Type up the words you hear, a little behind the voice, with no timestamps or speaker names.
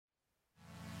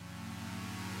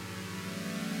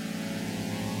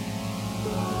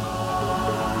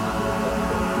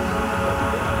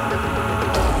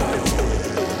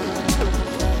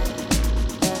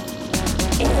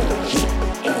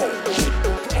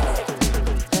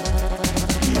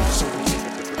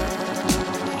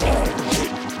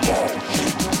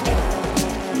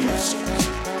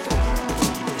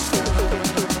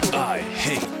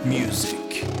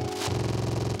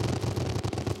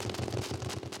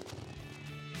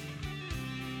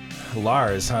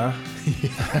Lars, huh?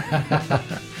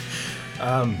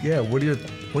 Yeah. What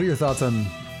are your thoughts on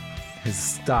his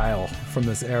style from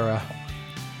this era?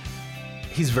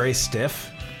 He's very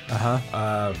stiff.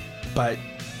 But,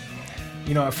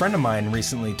 you know, a friend of mine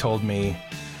recently told me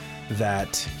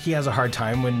that he has a hard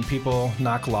time when people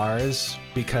knock Lars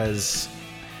because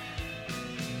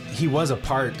he was a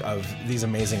part of these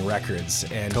amazing records,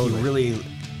 and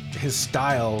his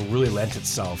style really lent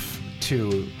itself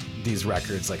to these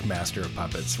records like Master of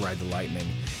Puppets, Ride the Lightning.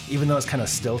 Even though it's kind of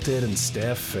stilted and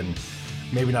stiff and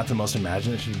maybe not the most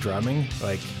imaginative drumming,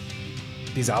 like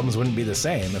these albums wouldn't be the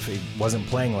same if he wasn't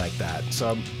playing like that.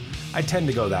 So I tend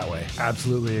to go that way.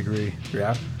 Absolutely agree.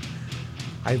 Yeah.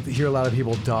 I hear a lot of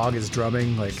people dog his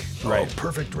drumming, like, Right. oh,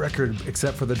 perfect record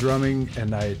except for the drumming,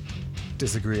 and I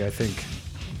disagree. I think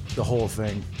the whole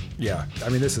thing. Yeah. I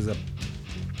mean, this is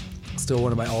still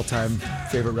one of my all-time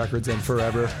favorite records and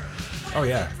forever. Oh,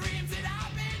 yeah.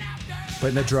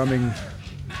 But the drumming,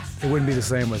 it wouldn't be the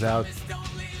same without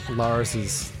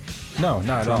Lars's No,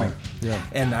 not at all. drumming. Yeah.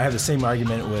 And I have the same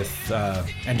argument with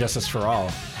And Justice for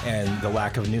All and the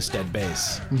lack of Newstead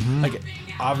bass. Like,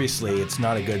 obviously, it's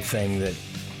not a good thing that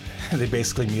they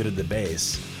basically muted the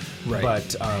bass. Right.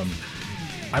 But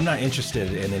I'm not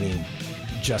interested in any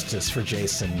Justice for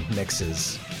Jason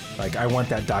mixes. Like, I want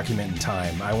that document in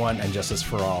time. I want And Justice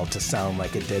for All to sound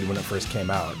like it did when it first came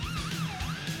out.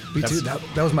 Me too. That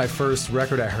was my first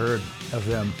record I heard of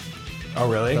them. Oh,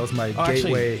 really? That was my Actually,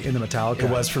 gateway into Metallica. It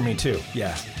was for me, too.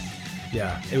 Yeah.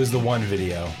 Yeah. It was the one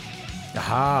video.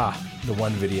 Aha. The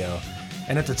one video.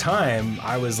 And at the time,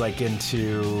 I was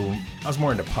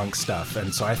more into punk stuff.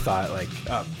 And so I thought, like,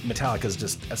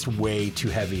 that's way too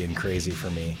heavy and crazy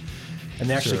for me. And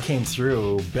they actually came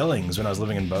through Billings when I was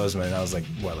living in Bozeman. And I was like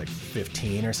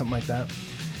 15 or something like that.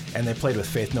 And they played with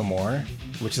Faith No More,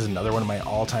 which is another one of my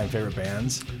all-time favorite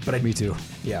bands. Me too.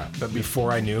 Yeah, but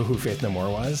before I knew who Faith No More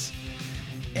was,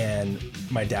 and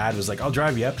my dad was like, I'll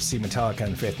drive you up to see Metallica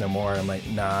and Faith No More. I'm like,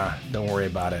 nah, don't worry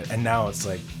about it. And now it's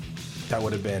like, that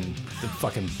would have been the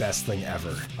fucking best thing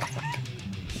ever.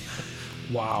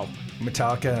 Wow.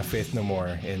 Metallica and Faith No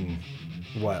More in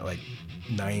what, like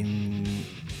 90?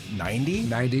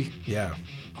 90? Yeah.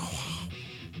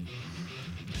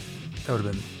 That would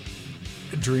have been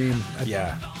a dream.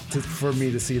 Yeah. For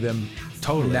me to see them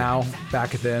Totally. now,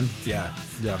 back then. Yeah.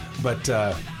 Yeah. But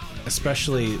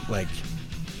especially, like,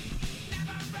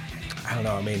 I don't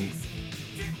know, I mean,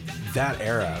 that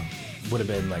era would have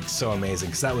been like so amazing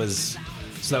because that was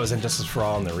Injustice for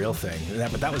All and The Real Thing.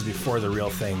 But that was before The Real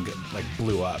Thing like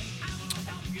blew up.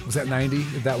 Was that 90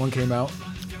 if that one came out?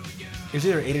 It was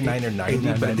either 89 or 90,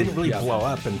 89, but it didn't really 90, yeah. blow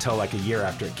up until like a year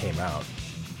after it came out.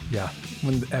 Yeah.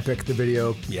 When Epic, the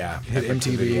video, Yeah, hit Epic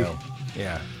the MTV. video.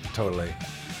 Yeah, totally.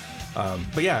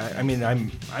 But yeah, I mean, I'm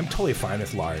totally fine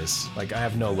with Lars. Like, I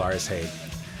have no Lars hate.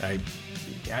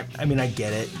 I mean, I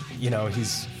get it. You know,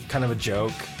 he's kind of a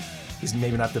joke. He's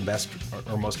maybe not the best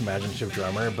or most imaginative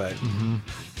drummer, but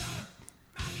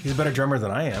he's a better drummer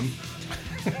than I am.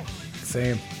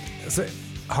 Same. It's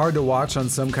hard to watch on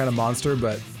Some Kind of Monster,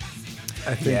 but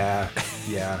I think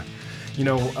Yeah. You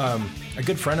know, a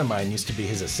good friend of mine used to be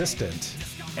his assistant,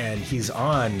 and he's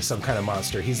on Some Kind of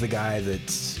Monster. He's the guy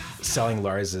that's selling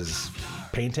Lars's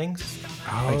paintings.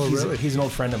 Oh, really? He's an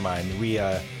old friend of mine. We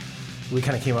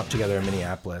kind of came up together in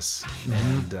Minneapolis,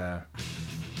 and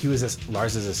he was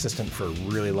Lars's assistant for a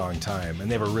really long time. And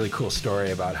they have a really cool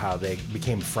story about how they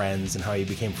became friends and how he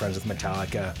became friends with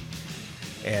Metallica.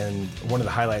 And one of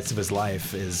the highlights of his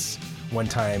life is one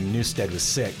time Newstead was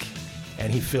sick,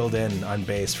 and he filled in on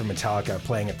bass for Metallica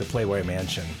playing at the Playboy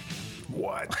Mansion.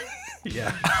 what?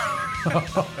 Yeah.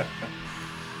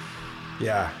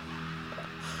 Yeah.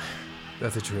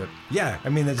 That's a trip. Yeah. I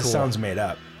mean, that just sounds made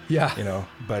up. Yeah. You know,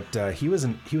 but he was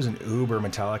an uber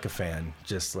Metallica fan,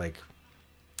 just like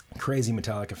crazy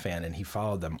Metallica fan, and he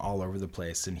followed them all over the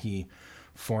place, and he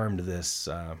formed this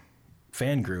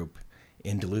fan group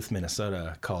in Duluth,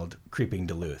 Minnesota called Creeping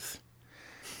Duluth.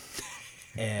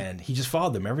 And he just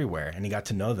followed them everywhere, and he got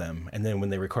to know them. And then when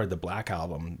they recorded the Black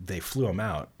Album, they flew him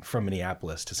out from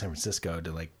Minneapolis to San Francisco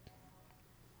to like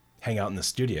hang out in the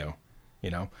studio, you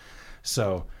know?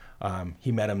 So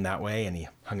he met him that way, and he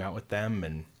hung out with them,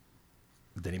 and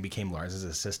then he became Lars's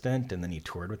assistant, and then he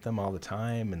toured with them all the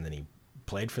time, and then he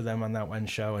played for them on that one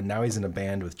show, and now he's in a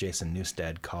band with Jason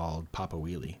Newstead called Papa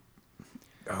Wheelie.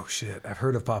 Oh shit! I've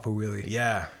heard of Papa Wheelie.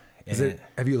 Yeah.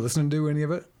 Have you listened to any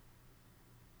of it?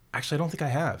 Actually, I don't think I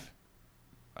have.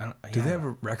 Do they have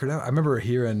a record out? I remember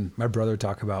hearing my brother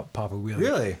talk about Papa Wheelie.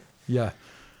 Really? Yeah.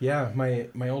 Yeah,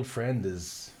 my old friend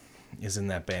is in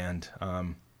that band.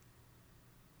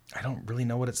 I don't really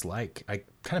know what it's like. I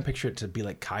kind of picture it to be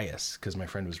like Caius, because my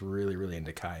friend was really, really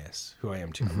into Caius, who I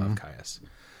am too. I love Caius.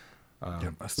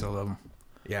 Yep, I still love them.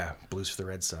 Yeah, Blues for the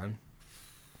Red Sun.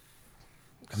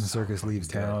 And the circus leaves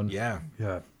town. Yeah,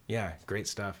 Yeah. great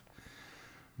stuff.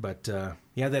 But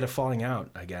yeah, they had a falling out,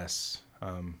 I guess.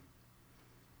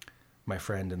 My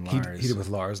friend and Lars. He did with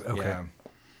Lars. Okay.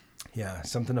 Yeah,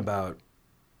 something about.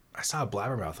 I saw a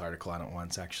Blabbermouth article on it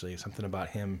once, actually. Something about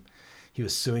him. He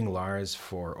was suing Lars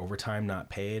for overtime not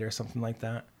paid or something like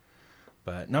that.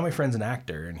 But now my friend's an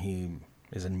actor, and he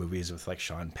is in movies with like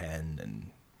Sean Penn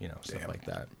and stuff like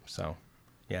that. So,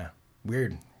 yeah,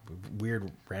 weird,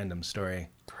 random story.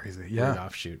 Crazy. Weird Yeah.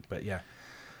 offshoot, but yeah,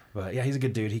 he's a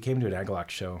good dude. He came to an Agalloch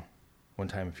show one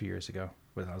time a few years ago,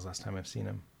 but that was the last time I've seen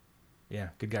him. Yeah,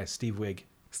 good guy, Steve Wigg.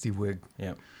 Steve Wigg.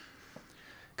 Yeah,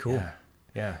 Cool.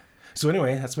 Yeah. So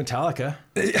anyway, that's Metallica.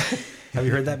 Have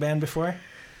you heard that band before?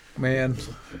 Man,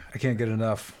 I can't get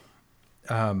enough.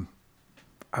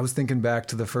 I was thinking back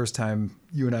to the first time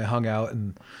you and I hung out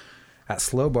at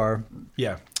Slow Bar.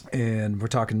 Yeah. And we're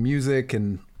talking music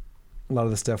and a lot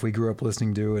of the stuff we grew up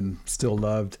listening to and still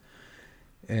loved.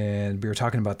 And we were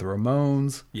talking about the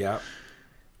Ramones. Yeah.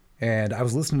 And I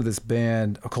was listening to this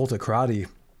band, Occulta Karate,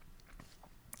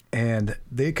 and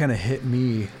they kind of hit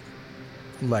me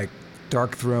like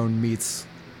Dark Throne meets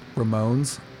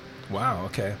Ramones. Wow.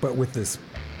 Okay. But with this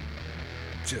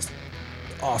just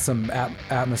awesome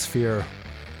atmosphere.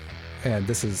 And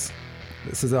this is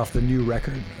off the new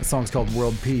record. The song's called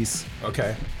World Peace.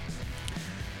 Okay.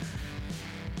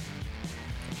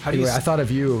 Anyway, I thought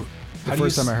of you the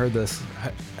first time I heard this.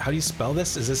 How do you spell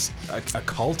this? Is this a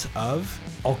cult of?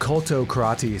 Occulto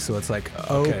Karate. So it's like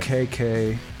Okay.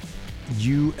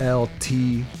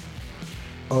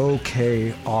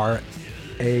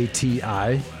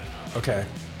 OKKULTOKRATI. Okay.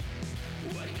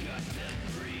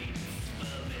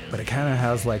 But it kind of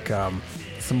has like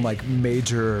some like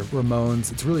major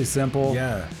Ramones. It's really simple.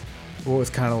 Yeah. Or it's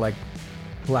kind of like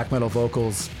black metal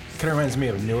vocals. Kind of reminds me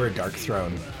of newer Dark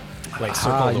Throne, like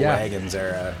Circle of the yeah. Wagons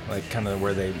era, like kind of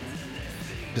where they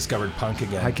discovered punk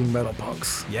again. Hiking metal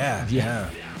punks. Yeah.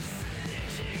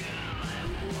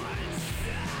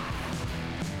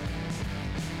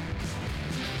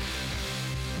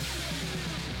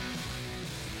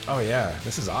 Oh yeah,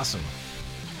 this is awesome.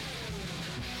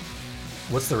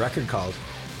 What's the record called?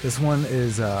 This one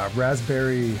is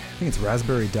Raspberry. I think it's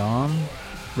Raspberry Dawn.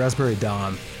 Raspberry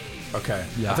Dawn. Okay.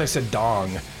 Yeah. I thought I said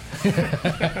dong.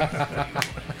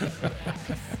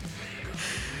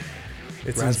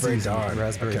 It's Raspberry in season. Dawn.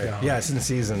 Raspberry Okay. Dawn. Yeah, it's in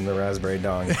season, the Raspberry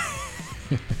Dong.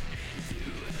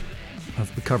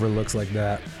 The cover looks like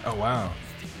that. Oh, wow.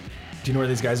 Do you know where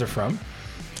these guys are from?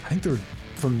 I think they're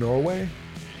from Norway.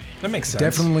 That makes sense.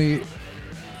 Definitely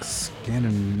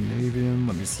Scandinavian.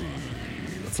 Let me see.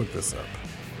 Let's look this up.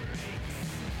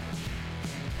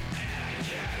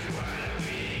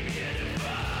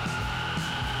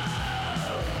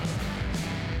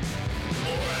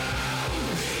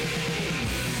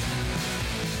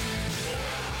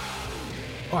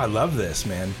 Oh, I love this,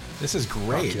 man. This is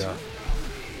great. Fuck yeah.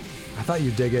 I thought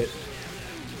you'd dig it.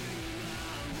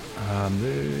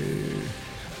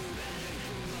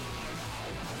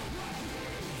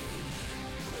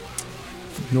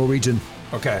 Norwegian.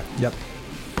 Okay. Yep.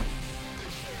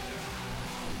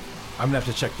 I'm going to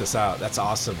have to check this out. That's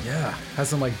awesome. Yeah. Has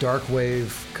some like dark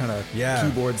wave kind of Yeah.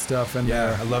 keyboard stuff in Yeah,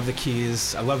 there. I love the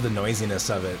keys. I love the noisiness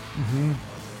of it. Mm-hmm.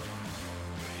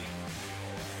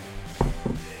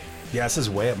 Yeah, this is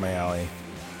way up my alley.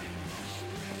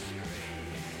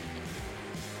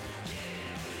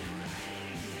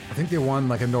 I think they won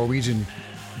like a Norwegian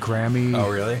Grammy. Oh,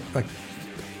 really? Like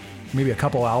maybe a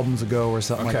couple albums ago or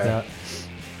something like Okay. that.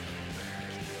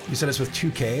 You said it's with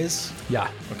 2 Ks? Yeah.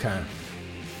 Okay.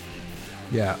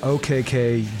 Yeah.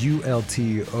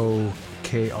 OKKULTOKRATI.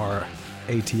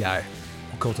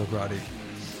 Occulto Karate.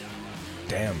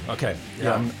 Damn. Okay. Yeah,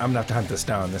 Yeah. I'm going to have to hunt this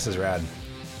down. This is rad.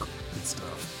 Good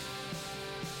stuff.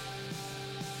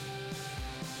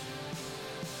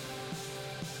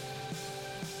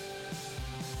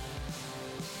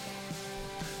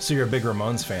 So you're a big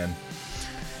Ramones fan.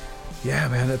 Yeah,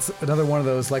 man, it's another one of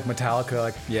those like Metallica.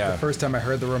 Like Yeah. the first time I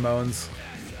heard the Ramones,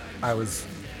 I was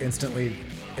instantly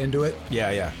into it,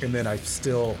 Yeah. and then I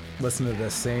still listen to the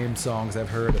same songs I've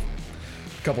heard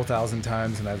a couple thousand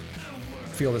times, and I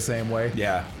feel the same way.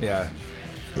 Yeah.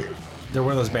 They're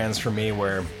one of those bands for me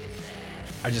where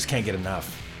I just can't get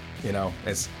enough. You know,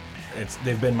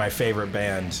 they've been my favorite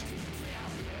band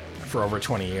for over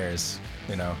 20 years,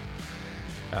 you know.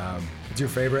 It's your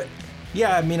favorite?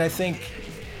 Yeah, I mean, I think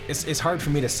it's hard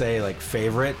for me to say like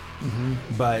favorite,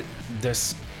 but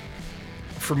this,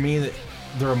 for me,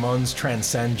 the Ramones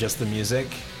transcend just the music.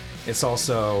 It's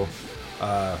also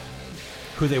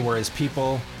who they were as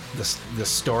people, the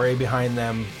story behind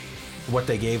them, what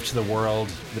they gave to the world,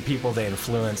 the people they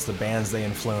influenced, the bands they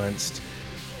influenced,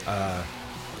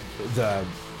 the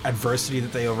adversity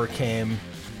that they overcame.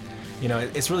 You know,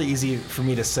 it's really easy for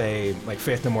me to say, like,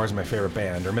 Faith No More is my favorite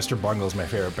band, or Mr. Bungle is my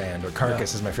favorite band, or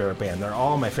Carcass is my favorite band. They're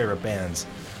all my favorite bands.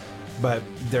 But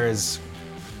there's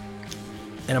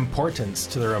an importance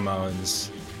to the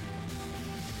Ramones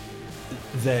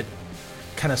that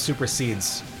kind of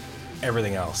supersedes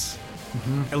everything else,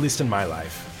 at least in my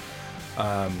life.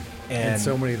 And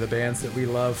so many of the bands that we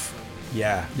love.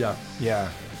 Yeah. Yeah.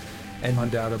 Yeah. And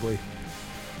undoubtedly.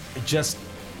 Just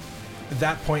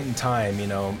that point in time, you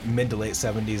know, mid to late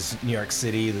 70s, New York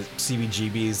City, the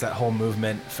CBGBs, that whole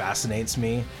movement fascinates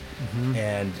me.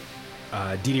 And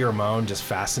Dee Dee Ramone just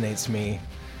fascinates me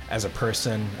as a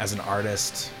person, as an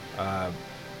artist.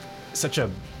 Such a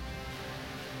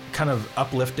kind of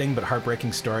uplifting but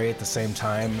heartbreaking story at the same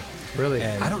time. Really?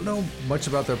 And I don't know much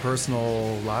about their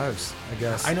personal lives, I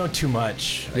guess. I know too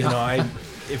much. Yeah. You know,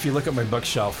 if you look at my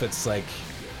bookshelf, it's like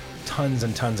tons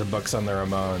and tons of books on the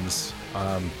Ramones.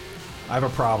 I have a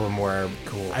problem where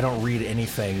I don't read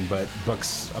anything but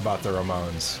books about the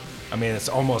Ramones. I mean, it's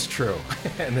almost true,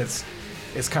 and it's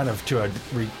kind of to a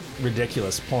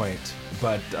ridiculous point.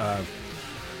 But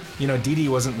you know, Dee Dee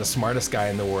wasn't the smartest guy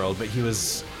in the world, but he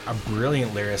was a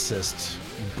brilliant lyricist,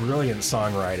 brilliant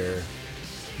songwriter,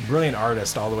 brilliant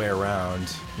artist all the way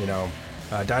around. You know,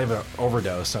 died of an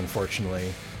overdose,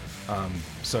 unfortunately.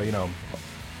 So, you know,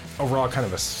 overall kind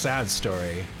of a sad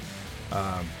story.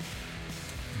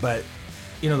 But,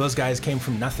 you know, those guys came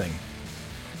from nothing.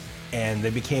 And they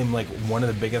became like one of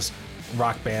the biggest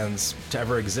rock bands to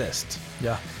ever exist.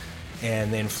 Yeah.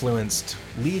 And they influenced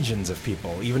legions of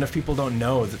people, even if people don't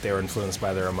know that they were influenced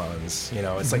by the Ramones. You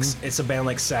know, it's like, it's a band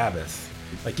like Sabbath.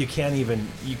 Like you can't even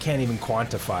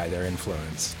quantify their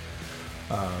influence.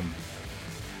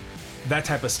 That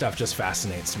type of stuff just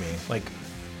fascinates me. Like,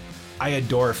 I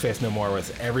adore Faith No More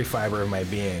with every fiber of my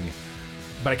being,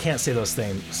 but I can't say those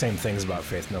same things about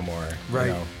Faith No More. Right.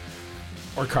 You know?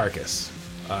 Or Carcass.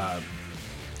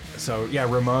 So yeah,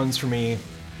 Ramones for me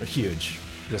are huge,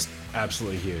 just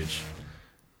absolutely huge.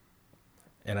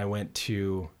 And I went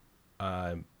to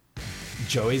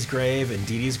Joey's grave and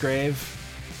Dee Dee's grave.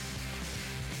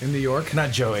 In New York?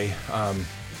 Not Joey,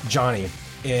 Johnny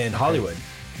in Hollywood.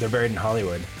 They're buried in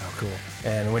Hollywood. Oh, cool.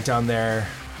 And went down there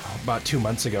about 2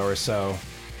 months ago or so,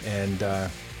 and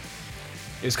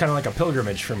it was kind of like a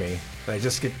pilgrimage for me. I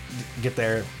just get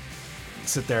there,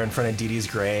 sit there in front of Dee Dee's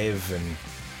grave, and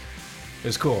it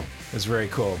was cool. It was very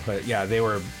cool. But yeah, they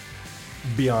were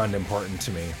beyond important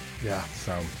to me. Yeah.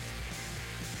 So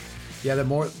yeah, the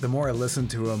more I listen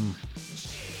to them,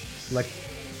 like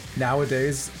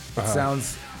nowadays, it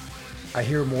sounds, I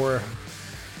hear more,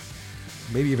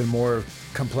 maybe even more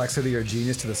complexity or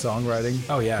genius to the songwriting.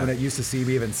 Oh yeah. When it used to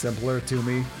seem even simpler to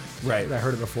me. Right. I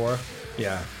heard it before.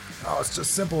 Yeah. Oh, it's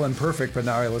just simple and perfect, but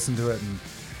now I listen to it and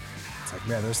it's like,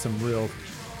 man, there's some real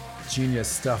genius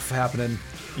stuff happening.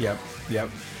 Yep.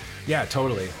 Yeah,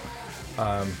 totally.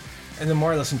 And the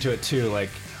more I listen to it too, like,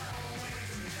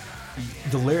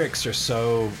 the lyrics are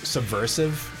so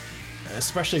subversive,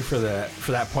 especially for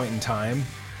that point in time.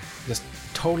 Just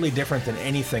totally different than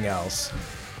anything else.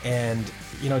 And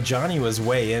you know, Johnny was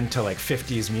way into like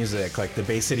 50s music, like the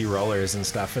Bay City Rollers and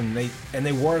stuff, and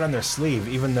they wore it on their sleeve,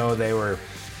 even though they were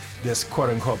this quote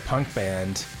unquote punk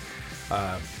band.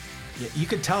 You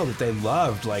could tell that they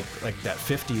loved like that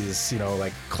 50s, you know,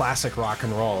 like classic rock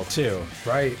and roll too.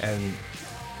 Right. And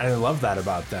I love that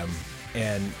about them.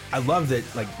 And I love that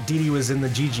like Dee Dee was in the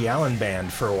Gigi Allen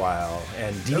band for a while,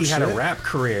 and Dee Dee had a rap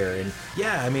career, and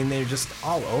yeah, I mean, they're just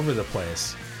all over the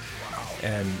place. Wow.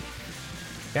 And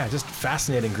yeah, just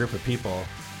fascinating group of people.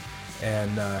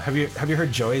 And have you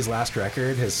heard Joey's last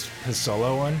record, his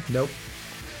solo one? Nope.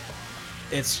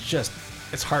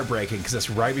 It's heartbreaking because it's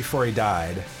right before he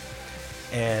died,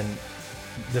 and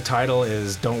the title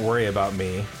is "Don't Worry About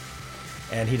Me,"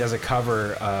 and he does a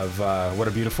cover of "What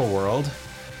a Beautiful World,"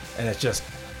 and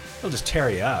it'll just tear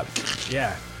you up.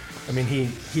 Yeah, I mean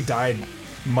he died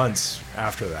months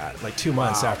after that, like 2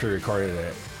 months after he recorded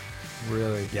it.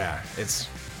 Really? Yeah, it's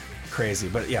crazy.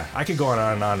 But yeah, I could go on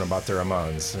and on about the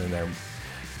Ramones, and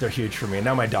they're huge for me. And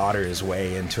now my daughter is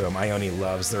way into them. Ione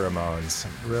loves the Ramones.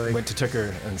 Really? Took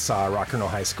her and saw Rock and Roll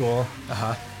High School.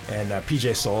 And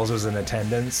PJ Souls was in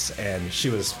attendance, and she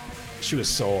was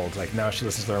sold. Like, now she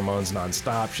listens to the Ramones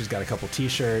nonstop. She's got a couple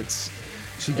T-shirts.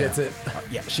 She gets it.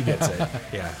 Yeah, she gets it.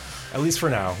 Yeah, at least for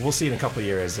now. We'll see in a couple of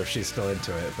years if she's still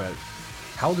into it. But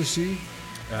how old is she?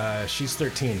 She's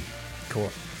 13. Cool.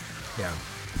 Yeah.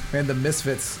 Man, the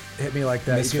Misfits hit me like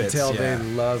that. You Misfits, can tell yeah. they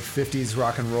love 50s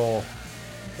rock and roll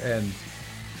and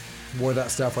wore that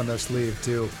stuff on their sleeve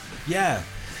too. Yeah.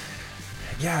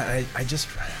 Yeah,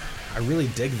 I really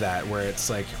dig that, where it's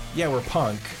like, yeah, we're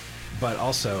punk, but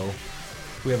also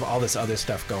we have all this other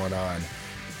stuff going on.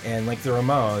 And like the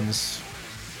Ramones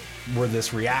were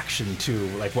this reaction to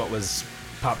like what was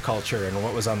pop culture and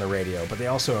what was on the radio, but they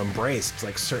also embraced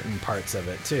like certain parts of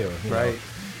it too. You Right. know?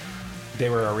 They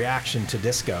were a reaction to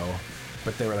disco,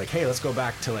 but they were like, hey, let's go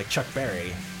back to like Chuck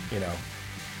Berry, you know,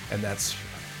 and that's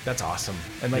awesome.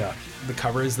 And like Yeah. the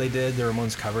covers they did, the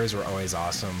Ramones covers were always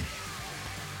awesome.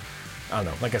 I don't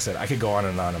know. Like I said, I could go on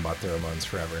and on about the Ramones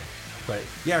forever. But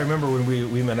yeah, I remember when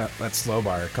we met up at Slow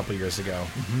Bar a couple years ago. I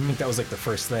think that was like the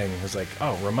first thing. It was like,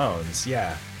 oh, Ramones,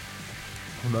 yeah.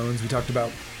 Ramones, we talked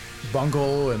about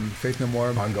Bungle and Faith No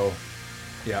More. Bungle.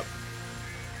 Yep.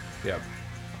 Yep.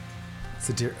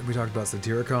 We talked about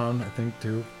Satyricon, I think,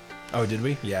 too. Oh, did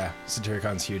we? Yeah.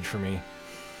 Satyricon huge for me.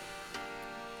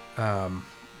 Have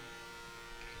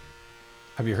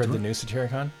you heard the new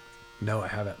Satyricon? No, I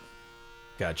haven't.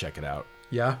 Gotta check it out.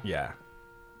 Yeah? Yeah.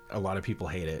 A lot of people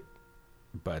hate it,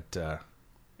 but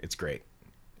it's great.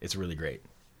 It's really great.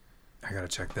 I gotta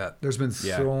check that. There's been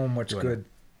Yeah. so much good.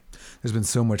 There's been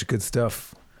so much good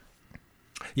stuff.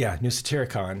 Yeah, new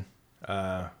Satyricon.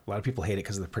 A lot of people hate it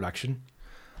because of the production.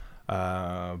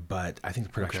 But I think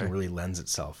the production Okay. really lends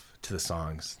itself to the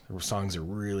songs. The songs are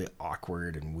really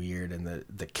awkward and weird, and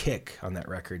the kick on that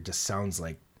record just sounds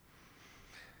like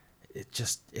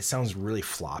it sounds really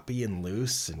floppy and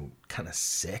loose and kind of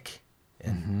sick.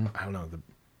 And I don't know,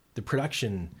 the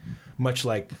production, much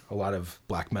like a lot of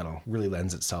black metal, really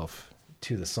lends itself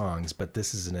to the songs, but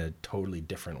this is in a totally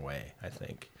different way, I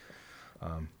think.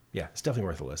 Yeah, it's definitely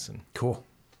worth a listen. Cool.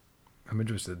 I'm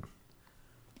interested.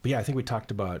 But yeah, I think we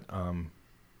talked about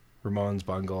Ramones,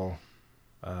 Bungle,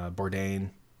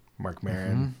 Bourdain, Mark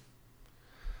Maron.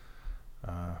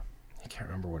 I can't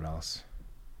remember what else.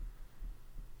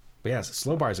 But yeah,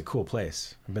 Slow Bar is a cool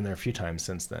place. I've been there a few times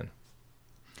since then.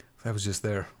 I was just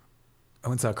there. I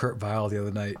went and saw Kurt Vile the other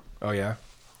night. Oh, yeah?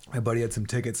 My buddy had some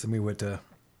tickets, and we went to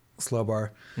Slow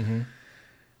Bar.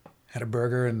 Had a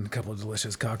burger and a couple of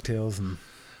delicious cocktails. And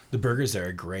The burgers there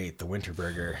are great. The Winter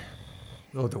Burger.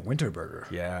 oh, the Winter Burger.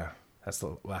 Yeah, that's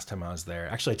the last time I was there.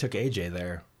 Actually, I took AJ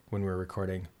there when we were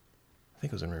recording. I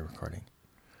think it was when we were recording.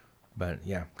 But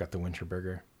yeah, got the Winter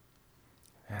Burger.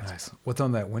 Yeah, Nice. What's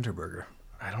on that Winter Burger?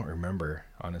 I don't remember,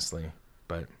 honestly,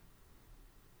 but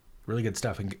really good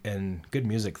stuff and good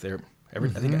music there. I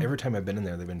think every time I've been in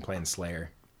there, they've been playing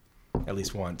Slayer, at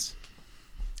least once.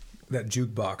 That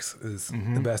jukebox is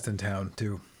the best in town,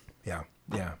 too. Yeah,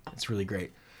 it's really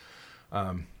great.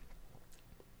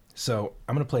 So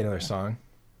I'm gonna play another song.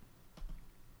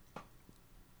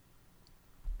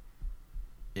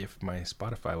 If my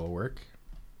Spotify will work.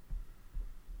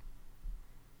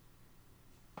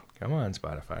 Come on,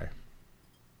 Spotify.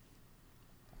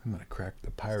 I'm going to crack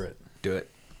the pirate. Do it.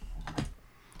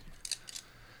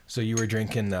 So you were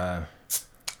drinking, what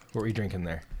were you drinking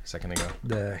there a second ago?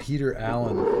 The Heater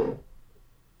Allen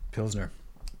Pilsner.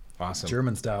 Awesome.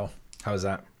 German style. How was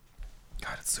that?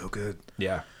 God, it's so good.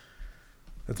 Yeah.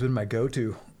 That's been my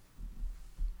go-to.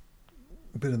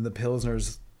 Been in the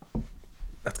Pilsners.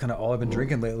 That's kind of all I've been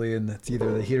drinking lately, and it's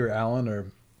either the Heater Allen or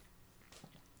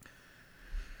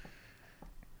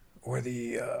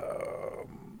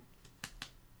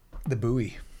the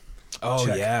Bowie. Oh,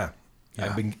 Check. yeah.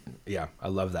 Yeah. I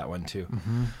love that one too.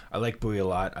 I like Bowie a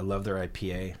lot. I love their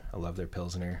IPA. I love their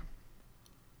Pilsner.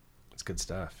 It's good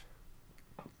stuff.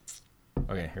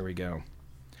 Okay, here we go.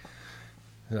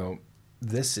 So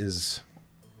it's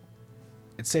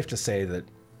safe to say that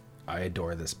I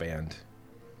adore this band,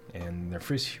 and their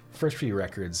first few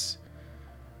records,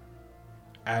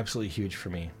 absolutely huge for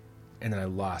me. And then I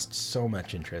lost so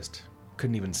much interest.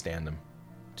 Couldn't even stand them.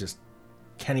 Just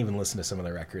can't even listen to some of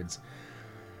their records.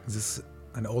 Is this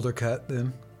an older cut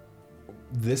then?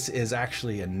 This is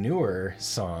actually a newer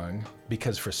song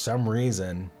because for some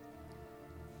reason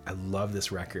I love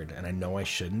this record, and I know I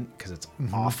shouldn't because it's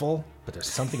awful, but there's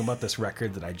something about this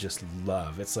record that I just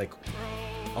love. It's like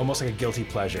almost like a guilty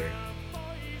pleasure.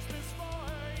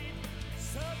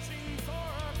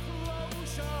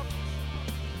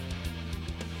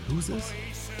 Who's this?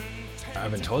 I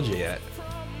haven't told you yet.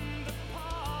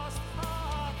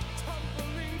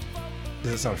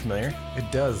 Does it sound familiar?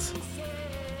 It does.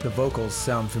 The vocals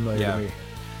sound familiar Yeah. to me.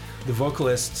 The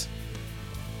vocalist.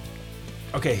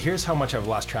 Okay, here's how much I've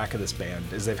lost track of this band.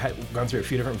 Is they've gone through a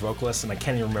few different vocalists, and I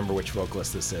can't even remember which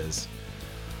vocalist this is.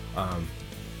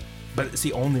 But it's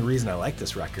the only reason I like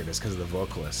this record is because of the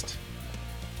vocalist.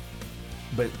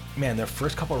 But man, their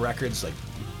first couple records like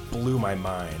blew my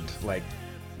mind. Like,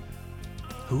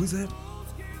 Who is it?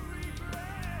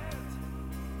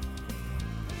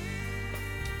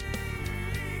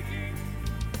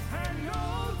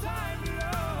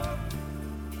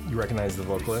 you recognize the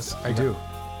vocalist? I do.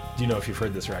 Do you know if you've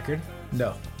heard this record?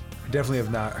 No, I definitely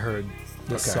have not heard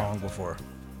this Okay. song before.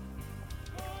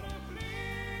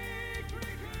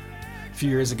 A few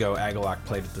years ago, Agalloch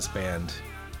played with this band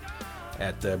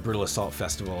at the Brutal Assault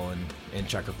Festival in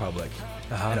Czech Republic.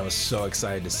 Uh-huh. And I was so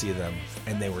excited to see them,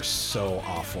 and they were so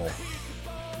awful.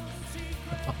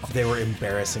 They were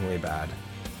embarrassingly bad.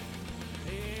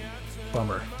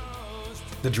 Bummer.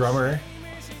 The drummer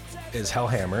is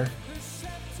Hellhammer.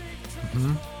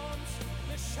 Mm-hmm.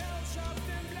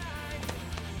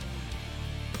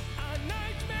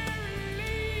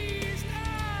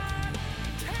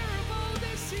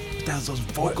 Those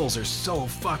vocals are so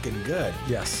fucking good.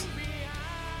 Yes.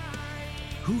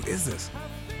 Who is this?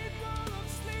 Do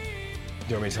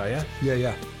you want me to tell you? Yeah,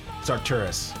 yeah. It's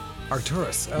Arcturus.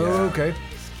 Arcturus. Oh, Yeah. okay.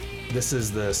 This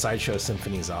is the Sideshow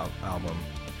Symphonies album.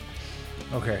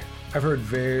 Okay. I've heard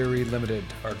very limited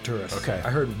Arcturus. Okay.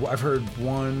 I've heard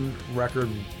one record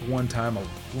one time a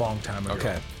long time ago.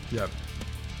 Okay. Yep.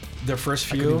 Their first I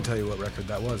couldn't few, even tell you what record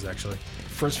that was actually.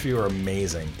 are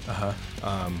amazing.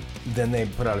 Uh-huh. Then they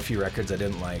put out a few records I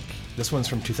didn't like. This one's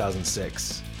from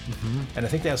 2006. And I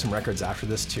think they have some records after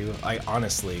this too. I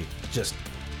honestly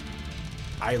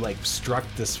I like struck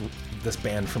this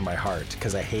band from my heart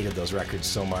because I hated those records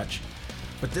so much.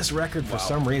 But this record, for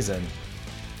some reason,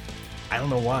 I don't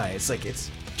know why. It's like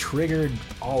it's triggered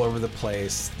all over the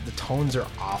place. The tones are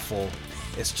awful.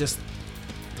 It's just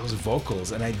those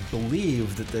vocals, and I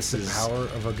believe that this is Power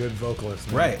of a good vocalist.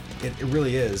 man. right. It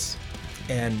really is,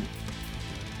 and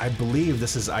I believe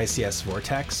this is ICS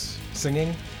Vortex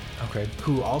singing, Okay.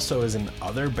 who also is in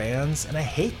other bands, and I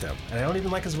hate them, and I don't even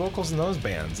like his vocals in those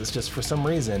bands. It's just for some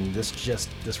reason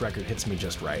this record hits me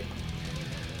just right.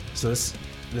 So this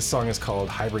song is called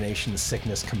Hibernation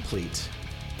Sickness Complete.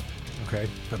 Okay.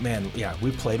 But man, yeah,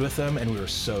 we played with them and we were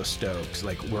so stoked.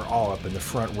 Like, we're all up in the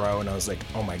front row, and I was like,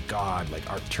 oh my god, like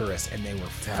Arcturus, and they were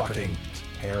fucking happening?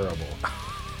 terrible.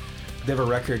 They have a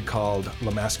record called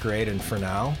La Masquerade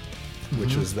Infernale,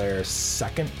 which was their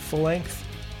second full length.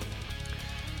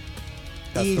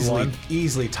 That's the one?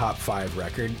 Easily top 5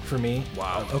 record for me.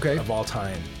 Wow. Of, Okay. Of all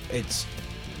time. It's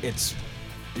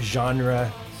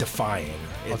genre defying.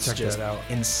 It's check just that out.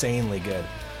 insanely good.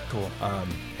 Cool.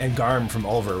 And Garm from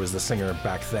Ulver was the singer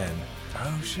back then.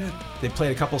 Oh shit. They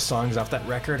played a couple songs off that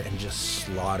record and just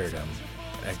slaughtered them.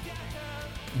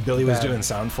 Billy was Bad. doing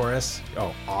sound for us.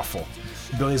 Oh, awful.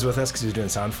 Billy's with us because he was doing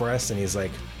sound for us, and he's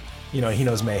like, you know, he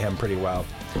knows Mayhem pretty well.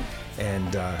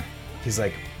 And he's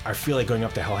like, I feel like going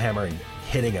up to Hellhammer and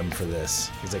hitting him for this.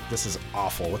 He's like, this is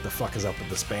awful. What the fuck is up with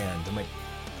this band? I'm like,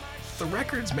 the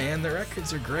records, man. The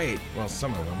records are great. Well,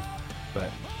 some of them. But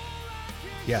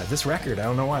yeah, this record, I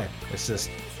don't know why. It's just,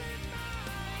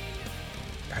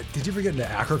 Did you ever get into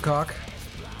Acrocock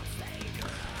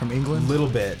from a England? little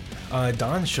bit.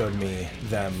 Don showed me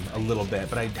them a little bit,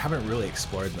 but I haven't really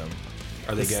explored them.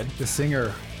 Are they good? The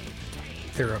singer,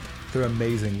 they're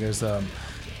amazing. There's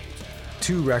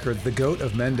 2 records, The Goat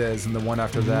of Mendez and the one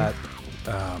after that.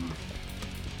 I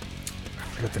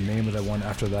forget the name of the one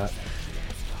after that.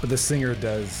 But the singer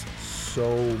does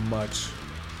so much.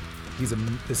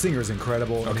 The singer is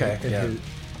incredible. Okay, yeah.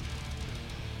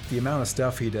 The amount of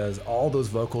stuff he does, all those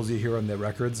vocals you hear on the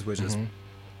records, which is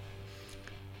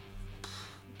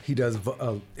he does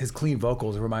his clean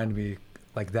vocals remind me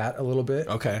like that a little bit.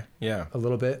 Okay, yeah. A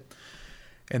little bit.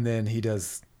 And then he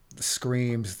does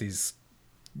screams, these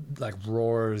like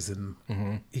roars, and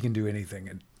he can do anything.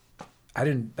 And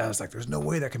I was like, there's no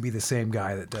way that can be the same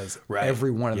guy that does Right.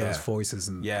 every one of Yeah. those voices.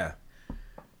 And Yeah.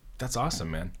 That's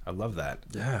awesome, man. I love that.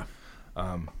 yeah.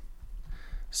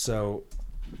 So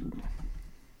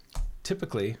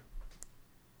typically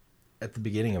at the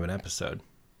beginning of an episode,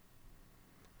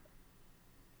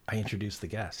 I introduce the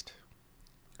guest.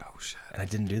 Oh shit. And I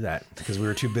didn't do that because we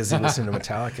were too busy listening to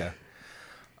Metallica.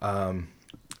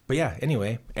 But yeah,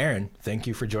 anyway, Aaron, thank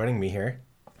you for joining me here.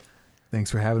 Thanks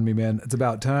for having me, man. It's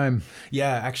about time.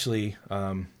 Yeah, actually,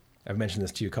 I've mentioned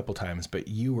this to you a couple times, but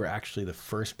you were actually the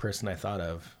first person I thought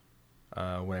of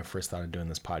when I first thought of doing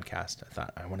this podcast. I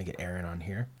thought, I want to get Aaron on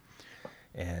here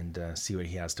and see what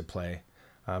he has to play.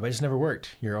 But it just never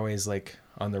worked. You're always like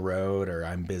on the road, or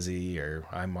I'm busy, or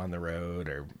I'm on the road,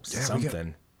 or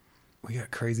something. We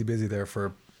got crazy busy there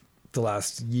for the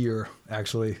last year.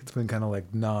 Actually, it's been kind of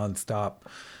like nonstop.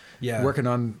 Yeah. Working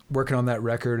on that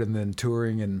record and then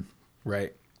touring and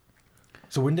Right.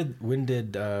 So when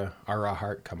did Our Raw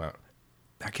Heart come out?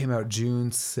 That came out June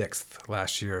 6th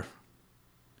last year.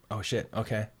 Oh shit.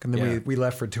 Okay. And then Yeah. we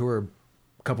left for tour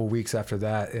a couple weeks after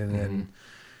that, and then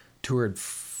toured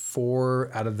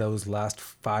 4 out of those last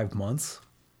 5 months.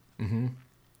 Mm-hmm.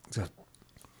 So,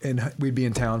 and we'd be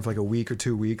in town for like a week or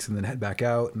 2 weeks, and then head back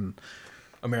out. And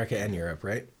America and Europe,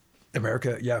 right?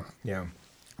 America, yeah, Yeah.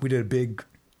 we did a big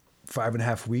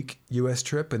 5.5 week U.S.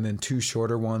 trip, and then 2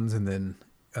 shorter ones, and then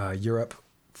Europe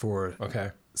for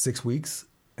Okay. 6 weeks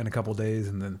and a couple days,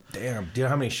 and then Damn. Do you know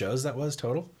how many shows that was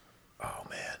total? oh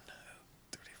man,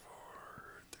 34,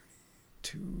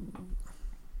 32.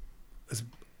 It's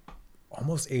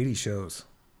almost 80 shows.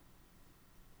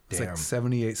 It's Damn. like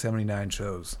 78, 79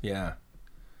 shows. Yeah.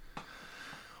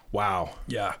 Wow.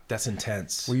 Yeah. That's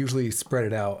intense. We usually spread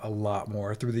it out a lot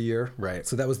more through the year. Right.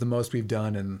 So that was the most we've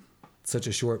done in such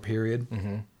a short period.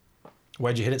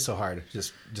 Why'd you hit it so hard?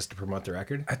 Just to promote the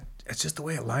record? It's just the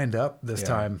way it lined up this Yeah.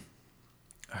 time.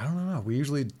 I don't know. We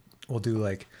usually will do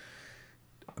like,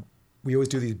 we always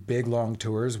do these big long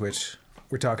tours, which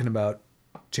we're talking about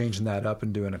changing that up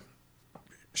and doing a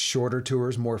shorter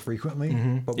tours more frequently.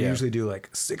 But we Yeah. usually do like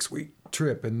a 6-week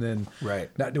trip and then Right.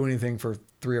 not do anything for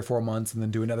 3 or 4 months and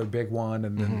then do another big one.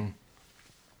 And then,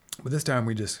 but this time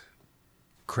we just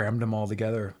crammed them all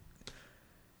together.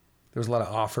 There was a lot of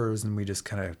offers and we just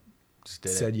kind of Just did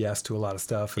said it. yes to a lot of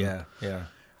stuff. And Yeah. Yeah.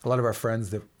 a lot of our friends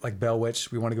that like Bell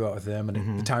Witch, we want to go out with them,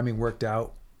 and the timing worked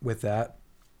out with that.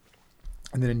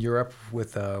 And then in Europe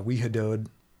with Wehadod,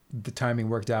 the timing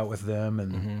worked out with them,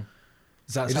 and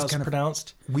Is that It how just it's kind of-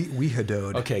 pronounced?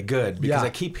 Wehadod. Okay, good. Because Yeah. I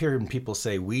keep hearing people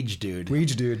say Weege dude.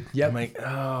 Weege dude. Yep. I'm like,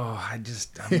 I'm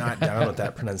not down with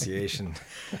that pronunciation.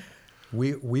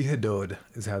 Wehadod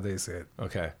is how they say it.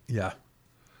 Okay. Yeah.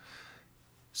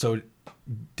 So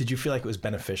did you feel like it was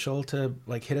beneficial to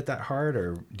like hit it that hard,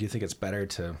 or do you think it's better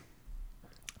to?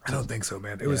 I don't think so,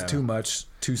 man. It was Yeah. too much,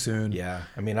 too soon. Yeah.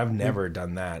 I mean, I've never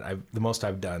done that. The most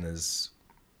I've done is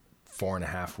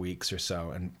 4.5 weeks or so.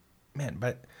 And man,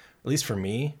 but at least for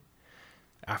me,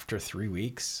 after 3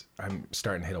 weeks, I'm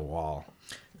starting to hit a wall.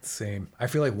 Same. I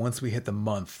feel like once we hit the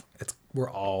month,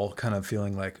 we're all kind of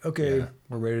feeling like, okay, Yeah.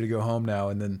 we're ready to go home now.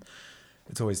 And then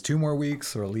it's always 2 more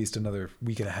weeks or at least another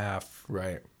week and a half.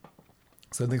 Right.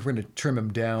 So I think we're going to trim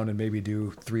them down and maybe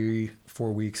do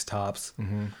 3-4 weeks tops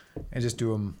and just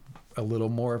do them a little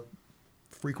more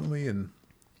frequently and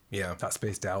Yeah. not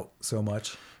spaced out so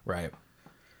much. Right.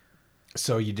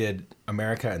 So you did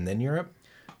America and then Europe?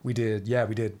 We did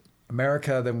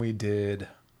America, then we did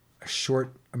a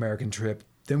short American trip,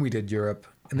 then we did Europe,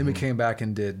 and then we came back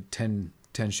and did 10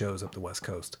 shows up the West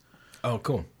Coast, Oh,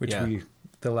 cool. which Yeah. we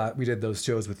did those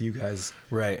shows with you guys.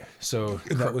 Right. So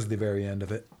And that was the very end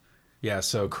of it. yeah,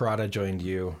 so Karada joined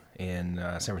you in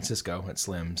San Francisco at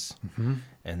Slim's,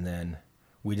 and then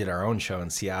we did our own show in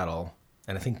Seattle.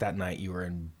 And I think that night you were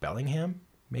in Bellingham,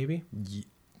 maybe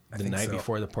I the think night so.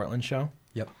 before the Portland show,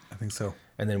 Yep, I think so.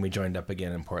 and then we joined up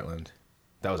again in Portland.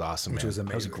 That was awesome, Which man. was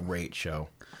That was a amazing. great show.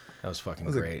 That was fucking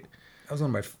was a- great.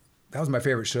 That was my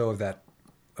favorite show of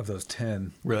those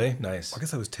 10. Really nice. I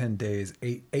guess that was 10 days,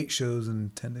 eight shows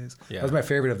in 10 days. Yeah. That was my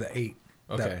favorite of the 8.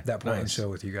 Okay, That Portland nice. show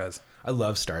with you guys. I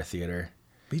love Star Theater,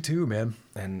 Me too, man.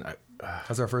 and That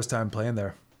was our first time playing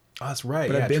there. oh, that's right.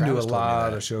 But yeah, I've been to Travis a told me lot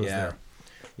that. of shows yeah. there.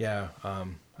 Yeah,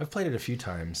 I've played it a few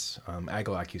times.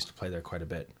 Agalak used to play there quite a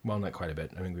bit. Well, not quite a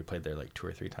bit. I think we played there like 2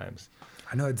 or 3 times.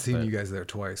 I know I'd seen But- you guys there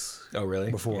twice. Oh,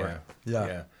 really? Before. Yeah.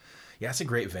 Yeah. Yeah, it's a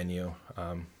great venue.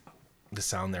 The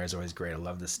sound there is always great. I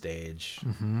love the stage.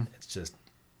 It's just,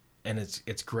 and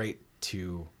it's great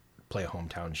to play a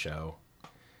hometown show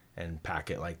and pack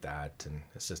it like that, and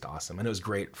it's just awesome. And it was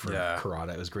great for Yeah.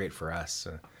 Karada. It was great for us.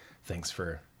 Thanks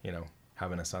for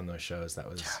having us on those shows. That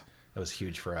was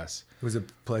huge for us. It was a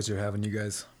pleasure having you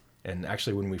guys. And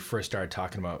actually, when we first started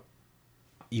talking about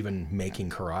even making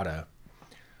Karada,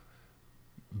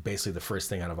 basically the first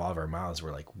thing out of all of our mouths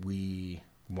were like, we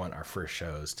want our first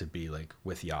shows to be like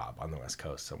with Yob on the West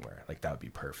Coast somewhere. Like that would be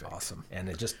perfect. Awesome. And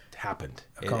it just happened.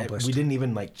 Accomplished. We didn't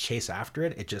even like chase after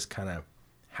it. It just kind of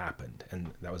happened,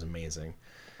 and that was amazing.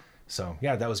 So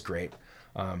yeah, that was great.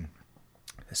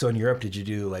 So in Europe, did you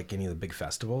do like any of the big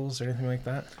festivals or anything like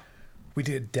that? We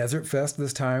did Desert Fest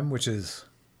this time, which is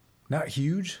not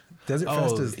huge. Desert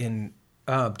Fest is in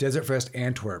Desert Fest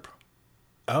Antwerp.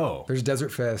 There's Desert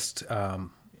Fest.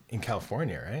 In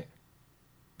California, right?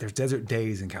 There's Desert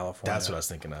Days in California. That's what I was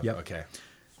thinking of. Yep. Okay.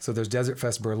 So there's Desert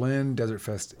Fest Berlin, Desert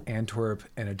Fest Antwerp,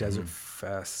 and a Desert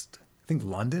Fest, I think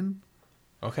London.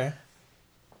 Okay.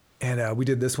 And we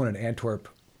did this one in Antwerp,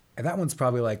 and that one's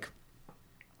probably like,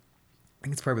 I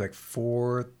think it's probably like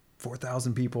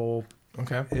 4,000 people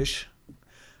Okay. ish,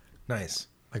 Nice.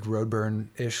 like Roadburn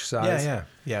ish size.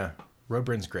 Yeah.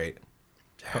 Roadburn's great.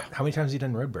 How many times have you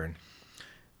done Roadburn?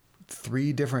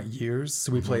 3 different years.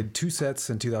 So we played 2 sets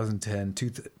in 2010,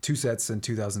 two sets in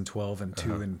 2012, and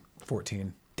 2 in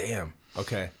 14. Damn.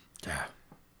 Okay. Yeah.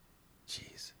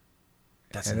 Jeez.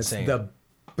 That's And insane. it's the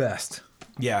best.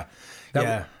 Yeah. That-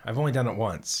 Yeah. I've only done it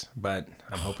once, but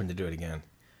I'm hoping to do it again.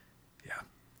 Yeah.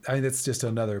 I mean, it's just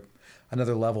another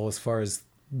level as far as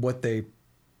what they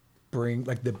bring,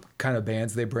 like the kind of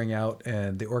bands they bring out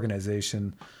and the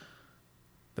organization,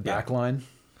 the Yeah. back line.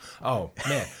 Oh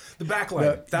man, the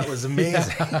backline, that was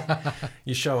amazing.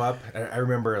 You show up, and I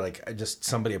remember like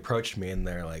somebody approached me and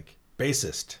they're like,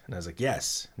 bassist, and I was like,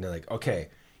 yes, and they're like, okay,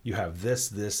 you have this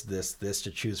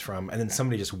to choose from, and then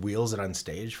somebody just wheels it on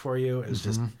stage for you. It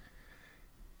was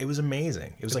it was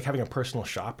amazing. It was like having a personal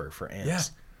shopper for amps. Yeah.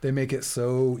 They make it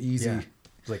so easy. Yeah. It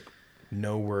was like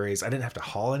no worries. I didn't have to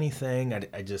haul anything.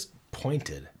 I just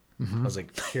pointed. I was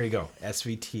like, here you go,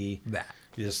 SVT, That.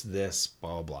 just this,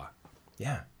 blah blah blah.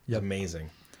 Yeah. Yep. Amazing.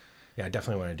 Yeah, I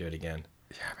definitely want to do it again.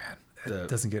 Yeah, man. It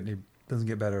doesn't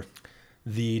get better.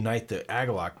 The night that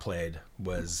Agalock played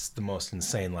was the most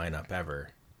insane lineup ever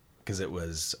because it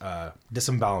was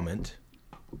Disembowelment.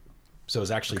 So it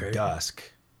was actually Okay. Dusk.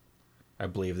 I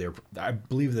believe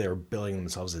they were billing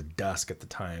themselves as Dusk at the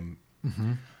time,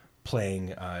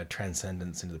 playing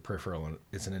Transcendence into the Peripheral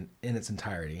in its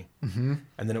entirety. And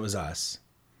then it was us.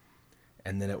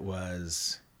 And then it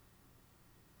was...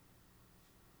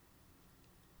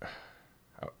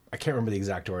 I can't remember the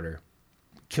exact order.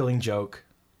 Killing Joke,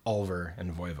 Ulver,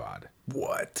 and Voivod.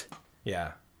 What?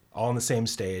 Yeah, all on the same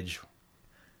stage.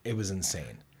 It was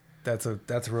insane. That's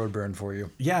Roadburn for you.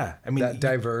 Yeah, I mean, That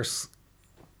diverse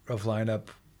of lineup.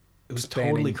 it was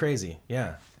spanning- totally crazy.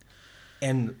 Yeah,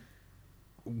 and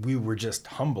we were just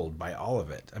humbled by all of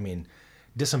it. I mean,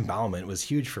 Disembowelment was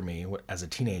huge for me as a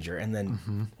teenager, and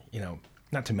then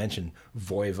not to mention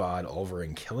Voivod, Ulver,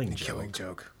 and Killing Joke. Killing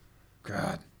Joke.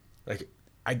 God. Like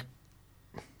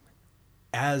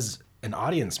as an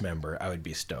audience member, I would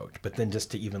be stoked, but then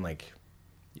just to even like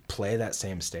play that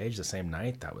same stage the same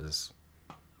night,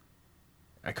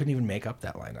 I couldn't even make up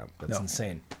that lineup. That's No.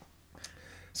 insane.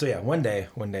 So yeah, one day,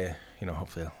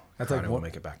 hopefully That's I like will one-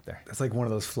 make it back there. That's like one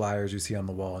of those flyers you see on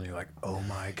the wall and you're like, oh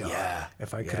my God. Yeah,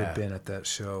 If I could yeah. have been at that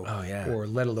show. Oh, yeah. Or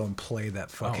let alone play that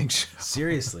fucking show.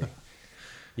 Seriously.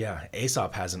 Yeah,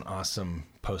 Aesop has an awesome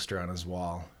poster on his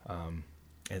wall.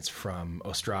 It's from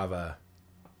Ostrava.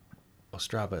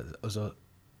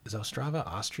 Is Ostrava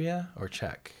Austria or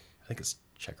Czech? I think it's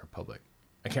Czech Republic.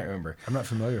 I can't remember. I'm not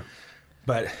familiar.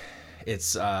 But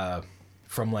it's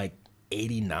from like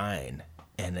 89,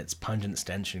 and it's Pungent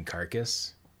Stench and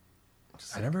Carcass.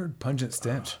 I never heard Pungent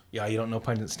Stench. Yeah, you don't know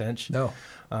Pungent Stench? No.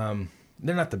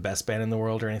 They're not the best band in the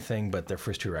world or anything, but their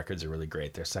first 2 records are really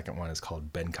great. Their second one is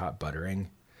called Bencott Buttering.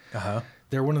 Uh-huh.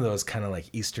 They're one of those kind of like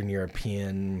Eastern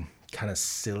European, kind of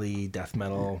silly death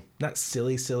metal. Not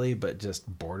silly, but just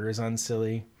borders on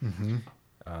silly.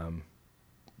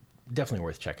 Definitely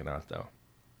worth checking out, though.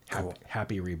 Cool.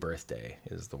 Happy Rebirth Day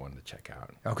is the one to check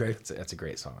out. Okay. That's a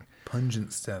great song.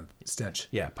 Pungent Stench.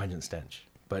 Yeah, Pungent Stench.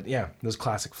 But yeah, those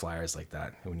classic flyers like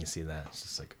that, when you see that, it's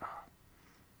just like, oh.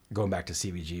 Going back to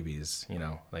CBGB's,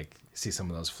 like see some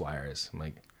of those flyers. I'm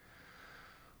like,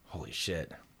 holy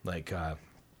shit. Like,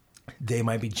 They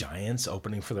Might Be Giants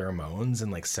opening for the Ramones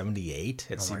in like 78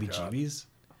 at Oh my God. CBGB's.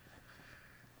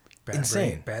 Bad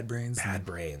Insane. Bad Brains. Bad and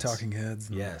Brains. Talking Heads.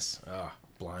 and- Yes. Oh,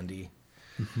 Blondie.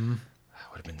 That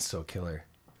would have been so killer.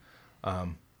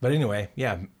 But anyway,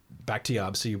 yeah, back to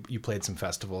Yob. So you played some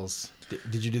festivals.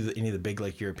 Did you do any of the big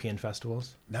like European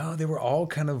festivals? No, they were all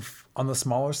kind of on the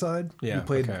smaller side. Yeah, We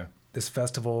played okay. this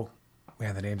festival.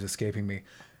 Man, the name's escaping me.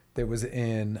 That was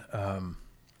in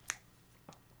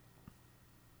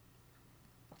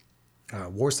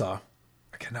Warsaw.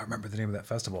 I cannot remember the name of that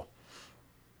festival.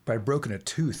 But I'd broken a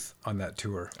tooth on that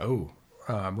tour. Oh,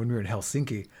 When we were in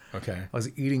Helsinki. okay. I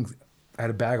was eating, I had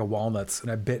a bag of walnuts and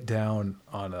I bit down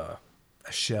on a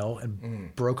shell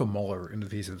and broke a molar into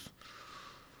pieces.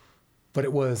 But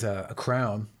it was a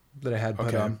crown that I had put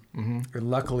Okay. on. And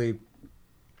luckily,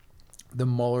 the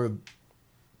molar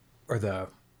or the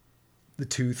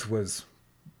tooth was,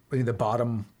 the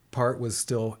bottom part was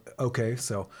still okay.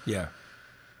 So Yeah.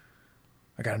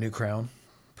 I got a new crown,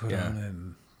 put Yeah. on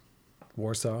in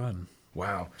Warsaw and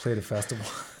Wow. played a festival.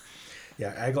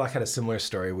 Yeah, Aglock had a similar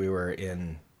story. We were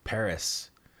in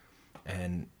Paris,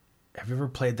 and have you ever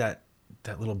played that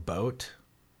little boat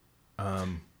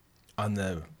on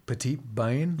the... Petite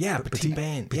Bain? Yeah, Petite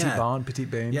Bain. Petite Yeah. Bain, Petite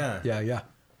Bain. Yeah. Yeah.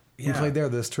 We Yeah. played there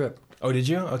this trip. Oh, did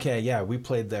you? Okay, yeah, we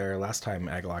played there last time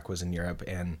Aglock was in Europe,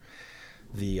 and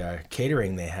the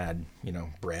catering, they had, you know,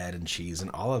 bread and cheese and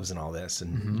olives and all this.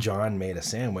 And John made a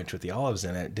sandwich with the olives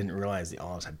in it, didn't realize the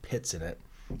olives had pits in it,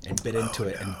 and bit into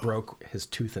it and broke his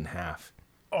tooth in half.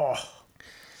 Oh.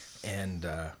 And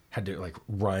had to like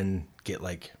get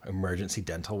like emergency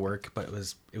dental work, but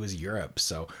it was Europe.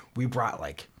 So we brought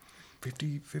like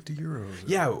 50 euros.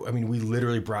 Yeah, I mean, we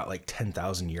literally brought like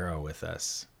 10,000 euro with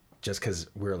us just because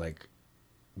we're like,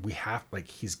 we have like,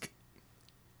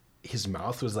 his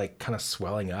mouth was like kind of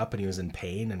swelling up and he was in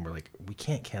pain, and we're like, we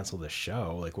can't cancel this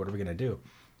show. Like, what are we going to do?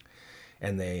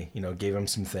 And they, you know, gave him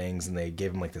some things, and they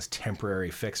gave him like this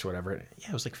temporary fix or whatever. Yeah,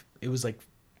 it was like,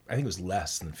 I think it was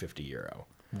less than 50 euro.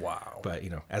 Wow. But, you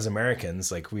know, as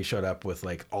Americans, like, we showed up with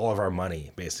like all of our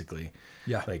money, basically.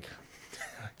 Yeah. Like,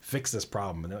 fix this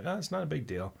problem. And they're like, oh, it's not a big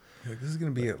deal. Like, this is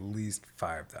going to be at least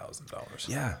 $5,000.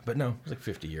 Yeah, but no, it was like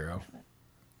 50 euro.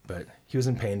 But he was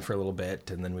in pain for a little bit,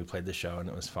 and then we played the show, and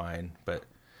it was fine. But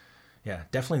yeah,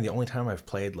 definitely the only time I've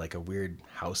played like a weird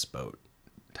houseboat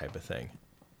type of thing.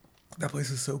 That place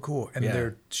is so cool. And Yeah.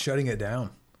 they're shutting it down.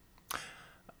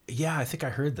 Yeah, I think I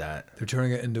heard that. They're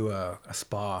turning it into a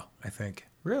spa, I think.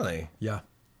 Really? Yeah.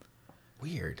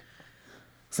 Weird.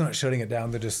 It's not shutting it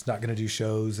down. They're just not going to do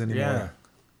shows anymore. Yeah.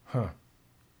 Huh.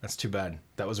 That's too bad.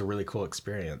 That was a really cool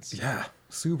experience. Yeah.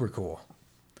 Super cool.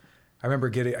 I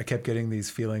remember I kept getting these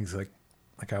feelings like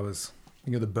I was,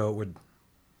 you know, the boat would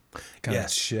kind of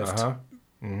shift. Uh-huh.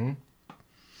 Mm-hmm.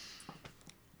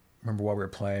 Remember while we were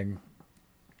playing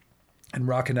and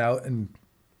rocking out, and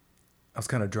I was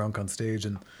kind of drunk on stage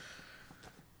and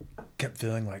kept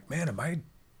feeling like, man, am I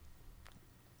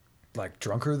like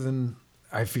drunker than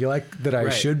I feel like that I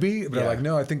Right. should be? But Yeah. I'm like,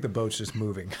 no, I think the boat's just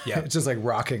moving. Yeah. It's just like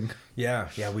rocking. Yeah,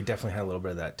 we definitely had a little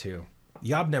bit of that too.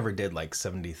 Yob never did like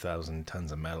 70,000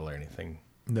 tons of metal or anything.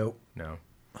 Nope. No.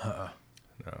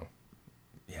 No.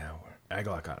 Yeah,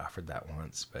 Agalot got offered that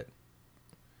once, but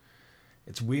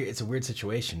it's weird. It's a weird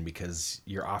situation because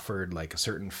you're offered like a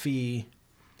certain fee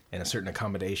and a certain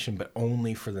accommodation, but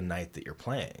only for the night that you're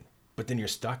playing. But then you're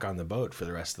stuck on the boat for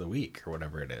the rest of the week or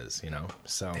whatever it is, you know?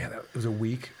 So Yeah, that was a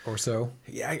week or so.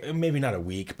 yeah, maybe not a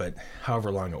week, but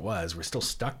however long it was, we're still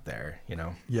stuck there, you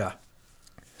know? Yeah.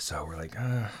 So we're like,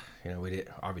 you know, we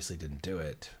obviously didn't do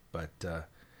it, but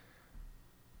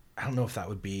I don't know if that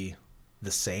would be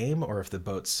the same or if the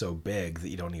boat's so big that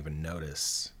you don't even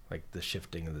notice like the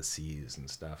shifting of the seas and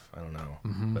stuff. I don't know,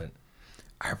 but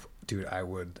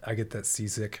I get that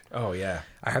seasick. oh yeah,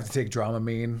 I have to take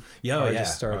Dramamine. Yeah, or I yeah,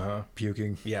 just start uh-huh.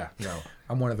 puking. yeah, no,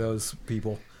 I'm one of those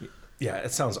people. yeah,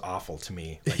 it sounds awful to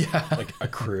me. Like, Yeah. like a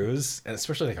cruise, and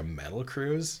especially like a metal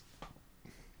cruise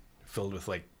filled with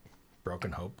like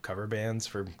Broken Hope cover bands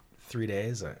for 3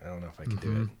 days. I don't know if I could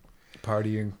do it.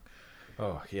 Partying.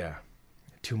 Oh yeah,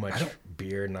 too much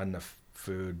beer, not enough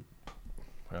food.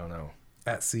 I don't know.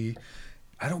 At sea.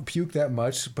 I don't puke that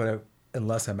much, but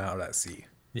unless I'm out at sea.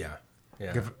 Yeah,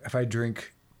 yeah, If I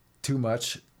drink too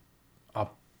much,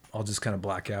 I'll just kind of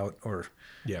black out or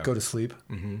yeah. go to sleep.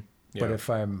 Mm-hmm. Yeah. But if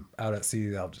I'm out at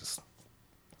sea, I'll just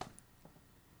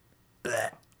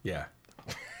yeah,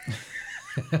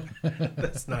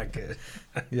 that's not good.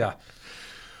 yeah.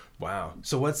 Wow.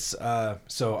 So what's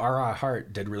so Our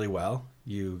Heart did really well.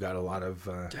 You got a lot of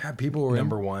Yeah, people were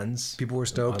number ones. People were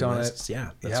stoked on lists. it.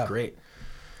 Yeah, that's Yeah. great.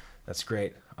 That's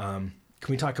great. Can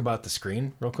we talk about the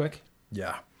screen real quick?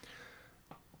 Yeah.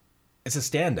 It's a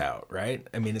standout, right?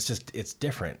 I mean, it's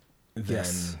different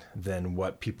Yes. than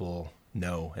what people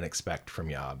know and expect from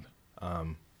Yob.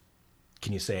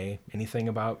 Can you say anything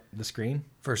about the screen?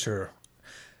 For sure.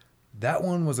 That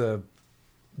one was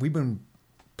we've been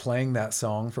playing that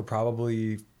song for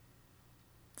probably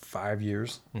 5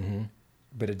 years,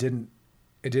 but it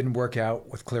didn't work out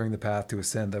with Clearing the Path to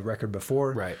Ascend, the record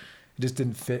before. Right. It just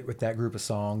didn't fit with that group of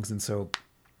songs. And so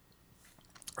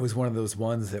it was one of those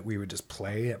ones that we would just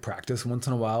play at practice once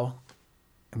in a while.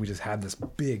 And we just had this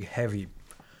big, heavy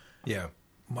Yeah.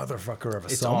 motherfucker of a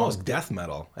It's song. almost death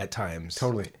metal at times.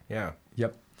 Totally. Yeah.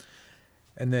 Yep.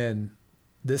 And then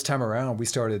this time around, we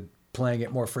started playing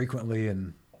it more frequently,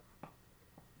 and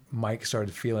Mike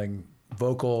started feeling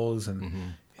vocals,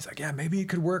 and he's like, yeah, maybe it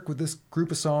could work with this group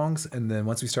of songs. And then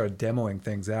once we started demoing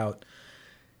things out,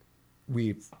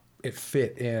 it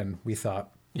fit in, we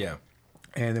thought. Yeah.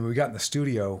 And then when we got in the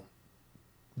studio,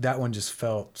 that one just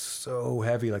felt so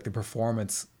heavy, like the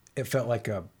performance. It felt like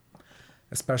a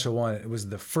special one. It was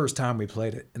the first time we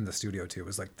played it in the studio too. It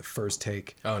was like the first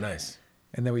take. Oh, nice.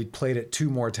 And then we played it 2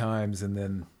 more times, and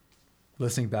then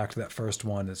listening back to that first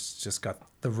one, it's just got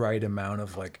the right amount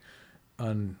of like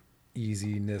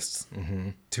uneasiness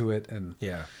to it. And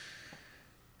Yeah.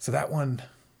 so that one,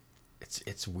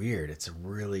 It's weird. It's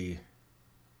really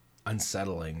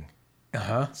unsettling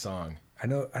song. I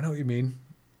know what you mean.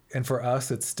 And for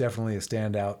us, it's definitely a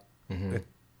standout. It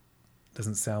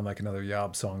doesn't sound like another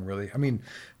Yob song, really. I mean,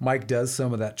 Mike does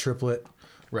some of that triplet,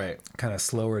 Right. kind of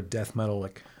slower death metal,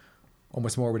 like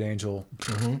almost Morbid Angel.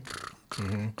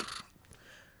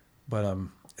 But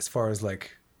as far as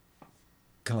like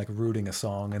kind of like rooting a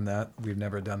song in that, we've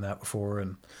never done that before.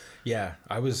 And Yeah,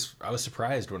 I was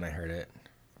surprised when I heard it.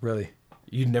 really,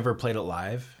 You'd never played it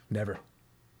live? never.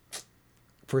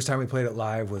 First time we played it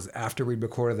live was after we'd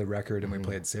recorded the record and we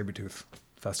played Sabretooth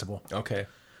Festival. Okay.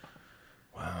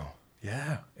 Wow.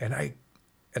 Yeah. And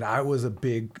I was a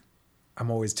big, I'm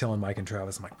always telling Mike and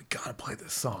Travis, I'm like, we got to play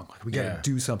this song. Like, we got to Yeah.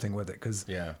 do something with it. Cause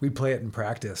Yeah. we'd play it in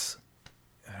practice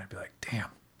and I'd be like, damn.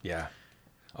 Yeah.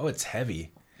 Oh, it's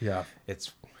heavy. Yeah.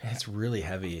 It's really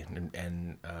heavy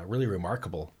and really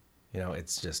remarkable. You know,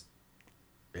 it's just,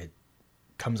 it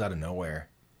comes out of nowhere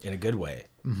in a good way,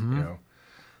 you know?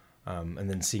 And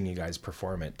then seeing you guys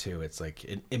perform it too, it's like,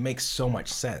 it makes so much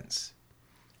sense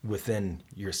within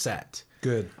your set.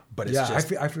 Good. But it's yeah,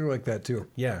 just, I feel like that too.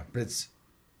 yeah, but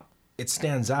it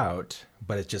stands out,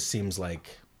 but it just seems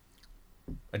like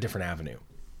a different avenue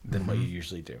than what you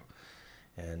usually do.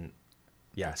 And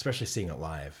yeah, especially seeing it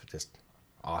live, just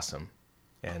awesome.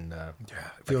 And Yeah.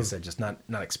 like I said, just not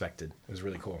expected. It was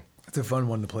really cool. It's a fun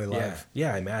one to play live.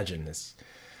 Yeah, I imagine it's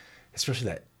especially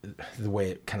that the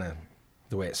way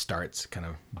it starts kind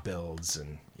of builds,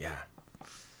 and yeah,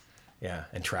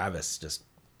 and Travis just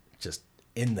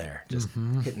in there, just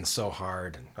hitting so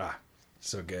hard and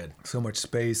so good. So much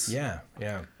space. Yeah.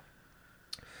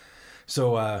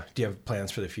 So, do you have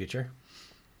plans for the future?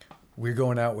 We're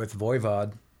going out with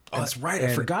Voivod. Oh, that's right.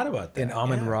 I forgot about that. In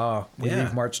Amun Ra. We Yeah,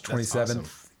 leave March that's 27th. awesome.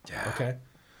 Yeah. Okay. How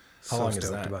So long is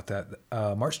stoked that? about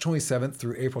that. March 27th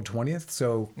through April 20th.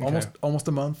 So almost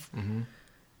a month.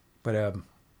 But a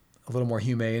little more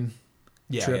humane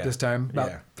trip this time.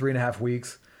 About 3.5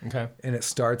 weeks. Okay. And it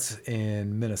starts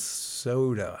in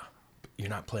Minnesota. You're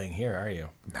not playing here, are you?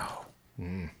 No.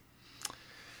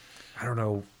 I don't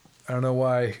know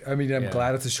why. I mean, I'm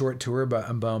glad it's a short tour, but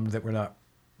I'm bummed that we're not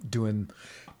doing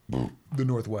the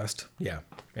Northwest. Yeah.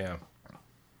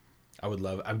 I would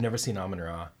love. I've never seen Amun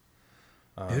Ra.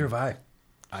 Neither have I.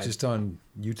 Just on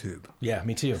YouTube. Yeah,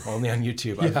 me too. Only on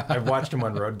YouTube. I've watched him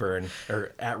on Roadburn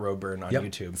or at Roadburn on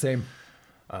YouTube. Same.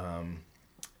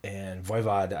 And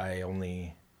Voivod,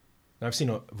 I've seen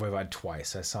Voivod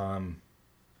twice. I saw him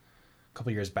a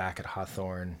couple years back at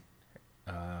Hawthorne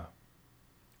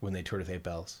when they toured with 8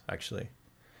 Bells, actually.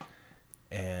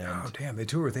 And Oh, damn. They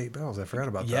tour with 8 Bells. I forgot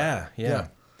about that. Yeah.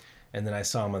 And then I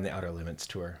saw him on the Outer Limits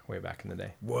tour way back in the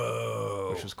day,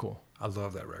 Whoa. which was cool. I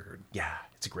love that record. Yeah,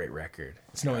 it's a great record.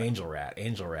 It's no Angel Rat.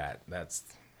 Angel Rat, that's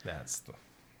the...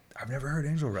 I've never heard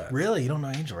Angel Rat. Really? You don't know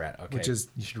Angel Rat? Okay. Which is...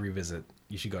 You should revisit.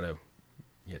 You should go to...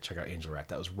 Yeah, check out Angel Rat.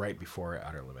 That was right before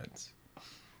Outer Limits.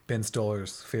 Ben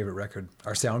Stoller's favorite record.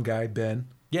 Our sound guy, Ben.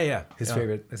 Yeah. His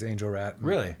favorite is Angel Rat.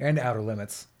 Really? And Outer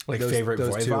Limits. Like favorite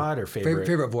Voivod or favorite...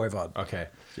 Favorite Voivod. Okay.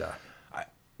 Yeah.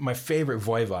 My favorite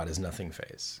Voivod is Nothing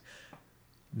Face.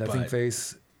 Nothing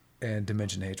Face and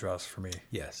Dimension Hatros for me.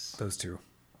 Yes. Those two.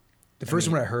 The first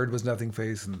one I heard was Nothing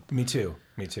Face, and Me too.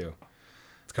 it's kind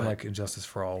of like Injustice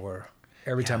for All, where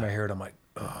every time I hear it, I'm like,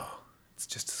 oh, it's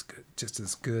just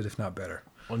as good, if not better.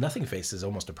 Well, Nothing Face is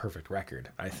almost a perfect record,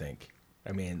 I think.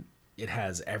 I mean, it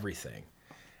has everything.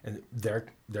 And their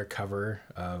cover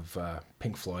of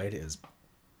Pink Floyd is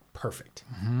perfect.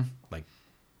 Like,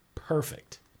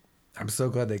 perfect. I'm so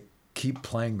glad they keep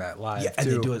playing that live, Yeah, and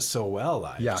too. they do it so well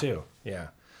live, too.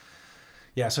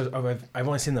 Yeah, so I've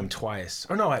only seen them twice.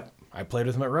 Oh, no, I played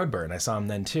with them at Roadburn. I saw them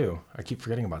then, too. I keep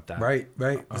forgetting about that. Right.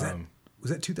 Was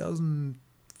that 2014,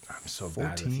 I'm so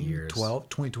bad with years.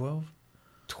 2012?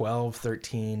 12,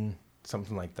 13,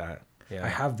 something like that. Yeah. I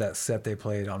have that set they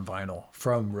played on vinyl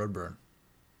from Roadburn.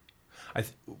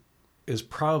 It was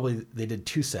probably, they did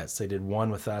 2 sets. They did one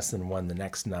with us and one the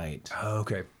next night. Oh,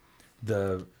 okay.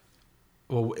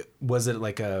 Was it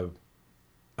like a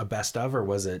best of, or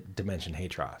was it Dimension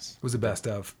Hatros? It was the best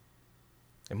of.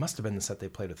 It must have been the set they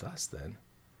played with us then.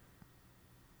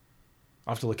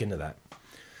 I'll have to look into that.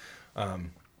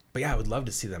 But yeah, I would love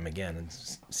to see them again, and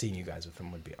seeing you guys with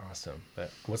them would be awesome.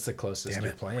 But what's the closest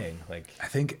you're playing? Like, I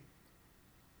think,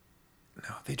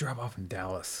 no, they drop off in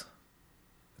Dallas.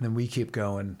 And then we keep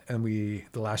going, and the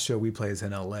last show we play is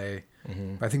in LA.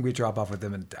 I think we drop off with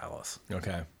them in Dallas.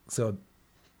 Okay. So,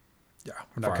 yeah,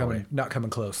 we're not coming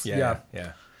close. Yeah.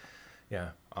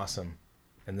 Awesome.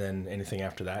 And then anything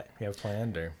after that you have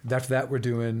planned, or? After that, we're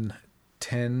doing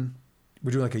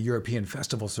like a European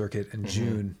festival circuit in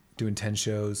June, doing 10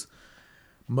 shows,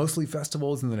 mostly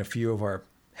festivals, and then a few of our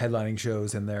headlining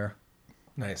shows in there.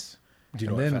 Nice. Do you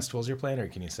know And what then- festivals you're playing, or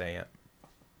can you say it?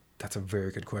 That's a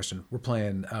very good question. We're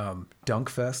playing Dunk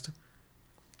Fest,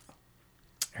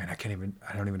 and I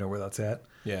don't even know where that's at.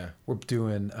 Yeah. We're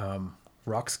doing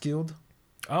Rockskild.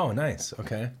 Oh, nice.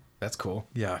 Okay, that's cool.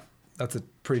 Yeah, that's a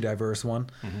pretty diverse one.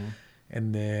 Mm-hmm.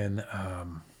 And then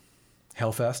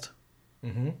Hellfest.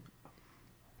 Mm-hmm.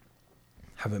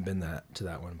 Haven't been to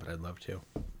that one, but I'd love to.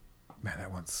 Man,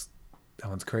 that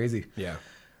one's crazy. Yeah.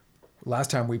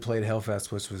 Last time we played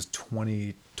Hellfest, which was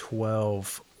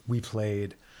 2012, we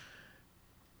played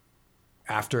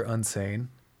after Unsane,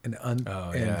 and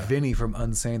Vinny from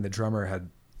Unsane, the drummer,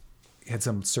 had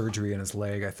some surgery in his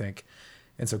leg, I think,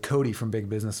 and so Cody from Big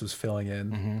Business was filling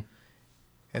in, Mm-hmm.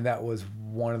 and that was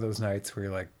one of those nights where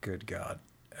you're like, "Good God,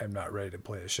 I'm not ready to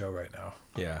play a show right now."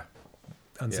 Yeah.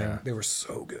 Unsane, Yeah. they were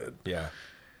so good. Yeah.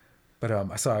 But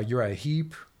I saw Uriah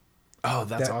Heep. Oh,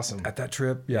 that's awesome. At that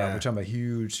trip, Yeah. which I'm a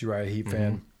huge Uriah Heep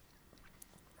fan.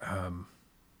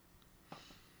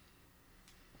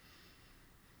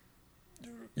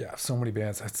 Yeah, so many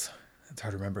bands. It's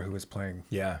hard to remember who was playing.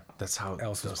 Yeah, that's how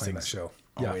Else was those playing that things show.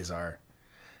 Yeah. always are.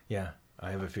 Yeah,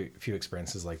 I have a few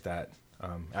experiences like that.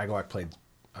 Agawak played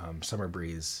Summer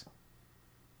Breeze,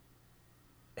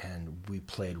 and we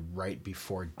played right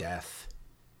before Death,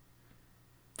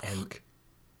 and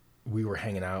we were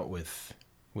hanging out with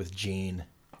Gene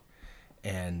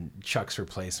and Chuck's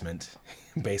replacement,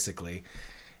 basically,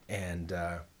 and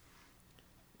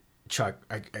Chuck,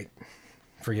 I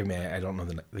forgive me, I don't know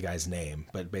the guy's name,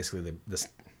 but basically the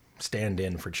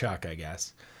stand-in for Chuck, I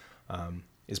guess,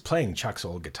 is playing Chuck's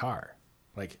old guitar,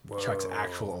 like Chuck's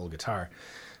actual old guitar.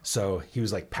 So he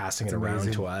was like passing it around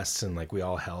amazing. to us, and like we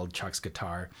all held Chuck's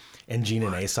guitar, and Gene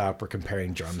and Aesop were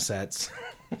comparing drum sets,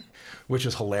 which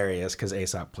was hilarious because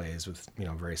Aesop plays with,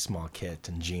 a very small kit,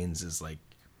 and Gene's is like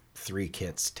 3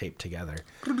 kits taped together.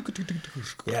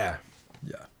 Yeah.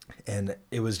 Yeah. And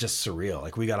it was just surreal.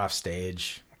 Like we got off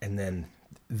stage, and then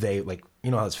they, like,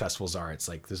 how those festivals are. It's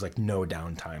like there's like no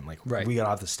downtime. Like Right. we got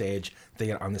off the stage, they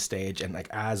get on the stage, and like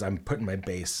as I'm putting my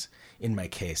bass in my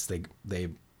case, they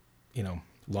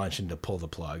launch into Pull the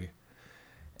Plug.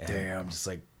 And Damn. I'm just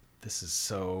like, this is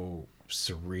so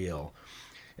surreal.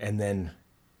 And then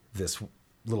this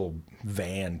little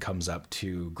van comes up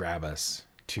to grab us,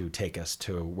 to take us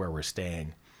to where we're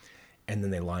staying, and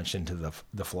then they launch into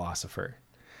the Philosopher.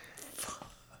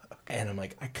 And I'm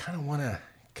like, I kind of want to,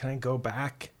 can I go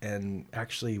back and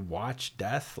actually watch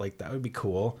Death? Like, that would be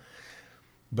cool.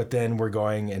 But then we're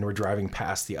driving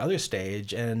past the other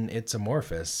stage, and it's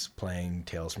Amorphous playing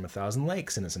Tales from a Thousand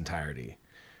Lakes in its entirety.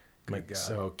 I'm like, God.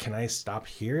 so can I stop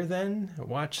here then?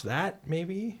 Watch that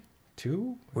maybe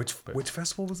too? Which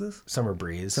festival was this? Summer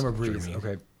Breeze. Summer Breeze, Germany.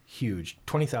 okay. Huge.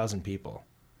 20,000 people.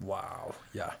 Wow.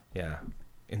 Yeah. Yeah.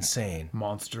 Insane.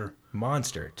 Monster.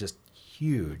 Monster. Just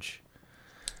huge.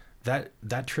 That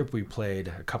trip we played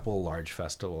a couple of large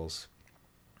festivals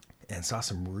and saw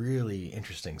some really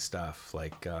interesting stuff,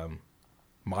 like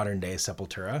modern day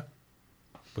Sepultura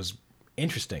was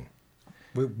interesting.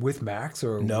 With Max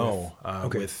or No,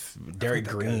 okay. with Derek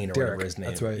that guy. Green or Derek, whatever his name.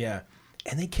 that's right. Yeah,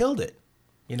 and they killed it.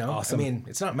 Awesome. I mean,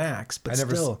 it's not Max, but I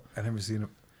never still. seen him.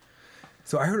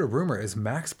 So I heard a rumor: is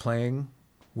Max playing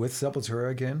with Sepultura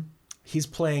again? He's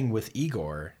playing with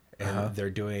Igor, and Uh-huh. they're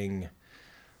doing.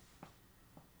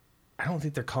 I don't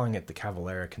think they're calling it the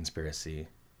Cavalera Conspiracy.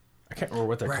 I can't remember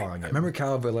what they're calling it. I remember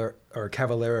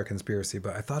Cavalera Conspiracy,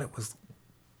 but I thought it was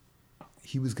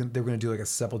they were gonna do like a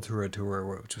Sepultura tour,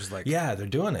 which was like Yeah, they're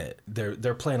doing it.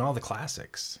 They're playing all the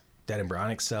classics: Dead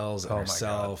Embryonic Cells, Oh my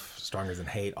Herself, Stronger Than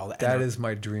Hate. All that. that And is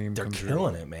my dream. they're come true.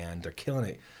 killing it, man. They're killing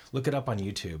it. Look it up on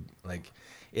YouTube. Like,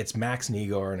 it's Max and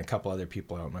Igor and a couple other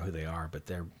people. I don't know who they are, but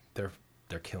they're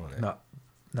killing it.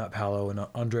 Not Paolo and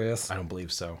Andreas. I don't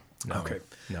believe so. No. Okay.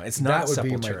 No, it's not That would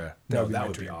be my- Sepultura. that would be that my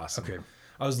would be dream. awesome. Okay.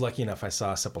 I was lucky enough. I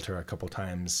saw Sepultura a couple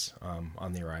times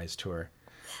on the Arise tour,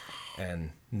 and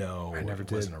no, I never it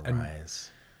did. wasn't And- Arise.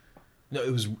 No,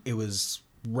 it was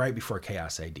right before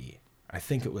Chaos AD. I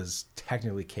think it was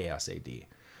technically Chaos AD,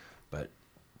 but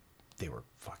they were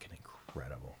fucking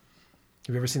incredible.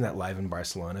 Have you ever seen that Live in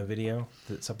Barcelona video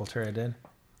that Sepultura did?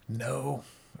 No,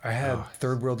 I had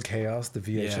Third World Chaos, the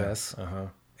VHS, Uh-huh.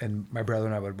 and my brother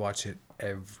and I would watch it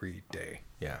every day.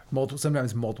 Yeah.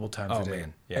 Sometimes multiple times Oh, a day.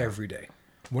 man, yeah. Every day.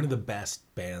 One of the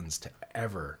best bands to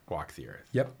ever walk the earth.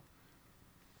 Yep.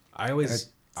 I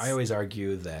always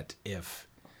argue that if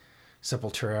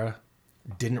Sepultura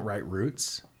didn't write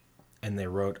Roots and they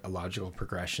wrote a logical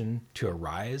progression to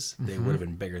Arise, they would have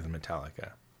been bigger than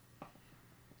Metallica.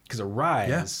 Because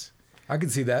Arise, I can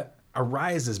see that.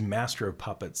 Arise is Master of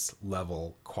Puppets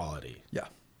level quality. Yeah.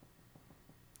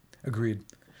 Agreed.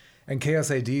 And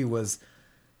Chaos AD was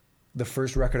the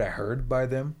first record I heard by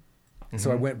them.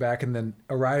 So I went back, and then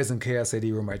Arise and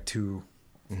KSAD were my two.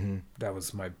 That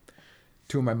was my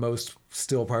two of my most,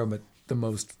 still probably the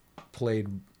most played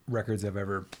records I've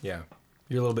ever. Yeah.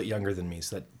 You're a little bit younger than me,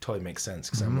 so that totally makes sense.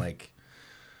 Because I'm like,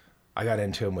 I got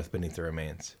into him with Beneath the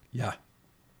Remains. Yeah.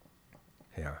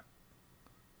 Yeah.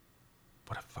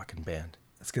 What a fucking band.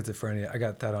 Schizophrenia. I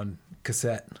got that on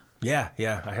cassette. Yeah,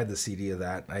 yeah. I had the CD of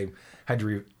that. I had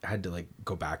to like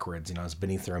go backwards. You know, it was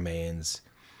Beneath the Remains,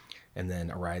 and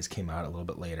then Arise came out a little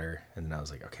bit later, and then I was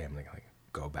like, okay, I'm gonna like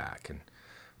go back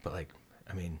but like,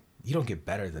 I mean, you don't get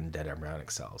better than Dead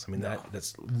Embryonic Cells. I mean,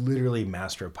 that's literally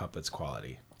Master of Puppets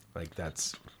quality. Like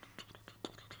that's,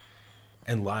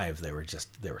 and live they were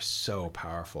so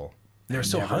powerful. They're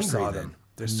so hungry. Then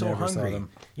they're so hungry.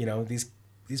 You know, these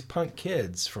punk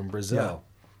kids from Brazil,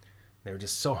 they were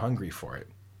just so hungry for it.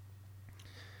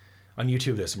 On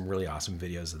YouTube, there's some really awesome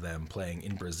videos of them playing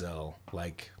in Brazil,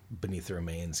 like Beneath the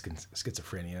Remains,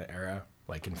 Schizophrenia era,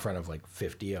 like in front of like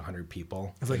 50, 100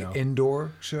 people. It's like an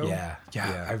indoor show. Yeah.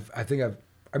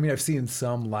 I've seen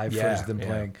some live footage of them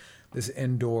playing this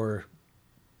indoor,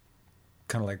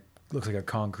 kind of like, looks like a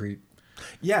concrete.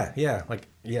 Yeah.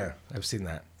 I've seen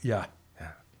that. Yeah.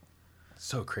 Yeah.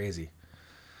 So crazy.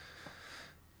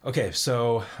 Okay.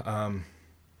 So,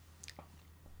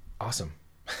 awesome.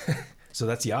 So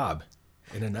that's Yob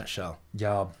in a nutshell.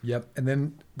 Yob. Yep. And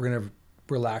then we're going to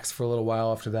relax for a little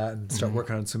while after that and start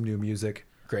working on some new music.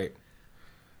 Great.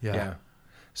 Yeah.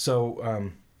 So,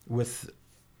 with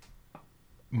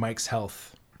Mike's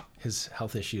health, his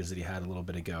health issues that he had a little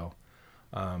bit ago,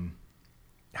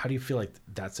 how do you feel like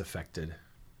that's affected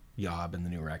Yob and the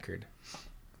new record?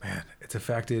 Man, it's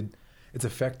affected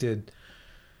as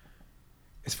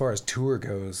far as tour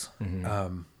goes.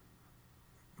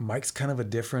 Mike's kind of a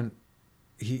different,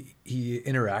 he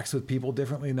interacts with people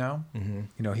differently now. You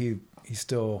know, he's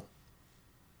still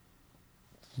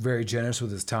very generous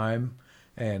with his time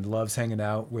and loves hanging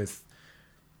out with,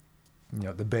 you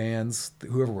know, the bands,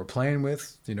 whoever we're playing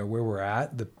with, you know, where we're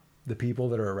at, the people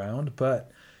that are around.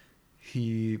 But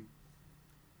he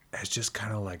has just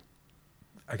kind of like,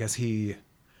 I guess he's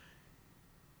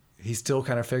still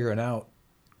kind of figuring out.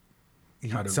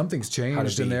 Something's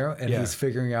changed in there, and he's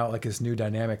figuring out like this new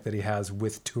dynamic that he has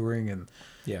with touring and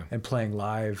playing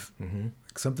live.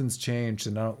 Something's changed,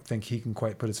 and I don't think he can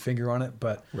quite put his finger on it,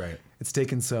 but it's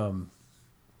taken some.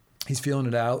 He's feeling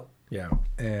it out. Yeah,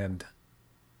 and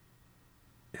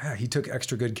he took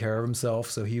extra good care of himself,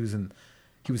 so he was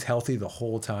healthy the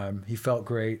whole time. He felt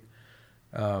great,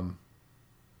 but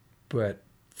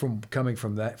coming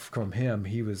from him,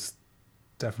 he was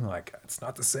definitely like, it's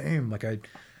not the same. Like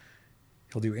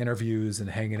he'll do interviews and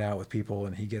hanging out with people,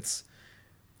 and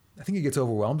I think he gets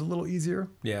overwhelmed a little easier.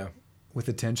 Yeah. With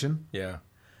attention. Yeah.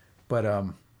 But,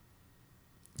 you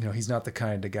know, he's not the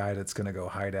kind of guy that's going to go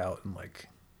hide out and like,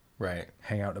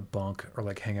 hang out in a bunk or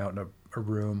like hang out in a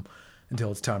room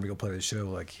until it's time to go play the show.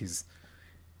 Like he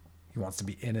wants to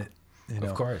be in it, you know?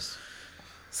 Of course.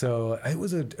 So it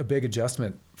was a big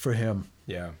adjustment for him.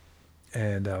 Yeah.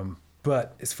 And,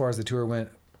 but as far as the tour went,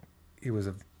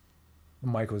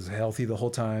 Mike was healthy the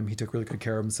whole time. He took really good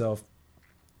care of himself.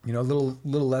 You know, a little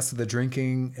less of the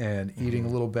drinking and eating a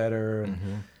little better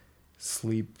and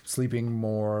sleeping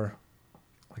more,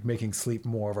 like making sleep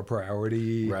more of a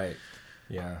priority. Right.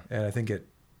 Yeah. And I think it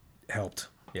helped.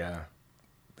 Yeah.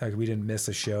 Like we didn't miss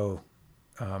a show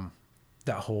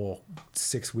that whole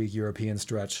 6-week European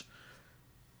stretch.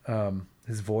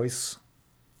 His voice,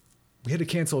 we had to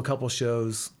cancel a couple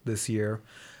shows this year,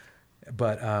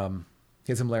 but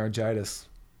he had some laryngitis.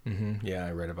 Yeah,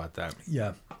 I read about that.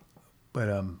 Yeah, but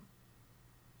I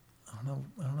don't know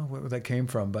where that came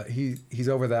from. But he's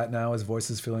over that now. His voice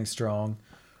is feeling strong.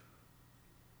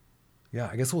 Yeah,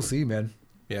 I guess we'll see, man.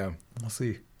 Yeah, we'll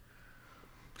see.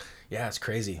 Yeah, it's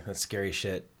crazy. That's scary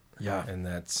shit. Yeah, and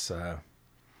that's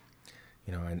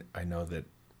you know, I know that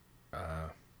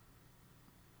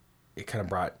it kind of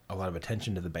brought a lot of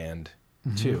attention to the band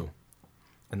too,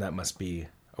 and that must be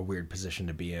a weird position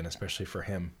to be in, especially for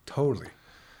him. Totally.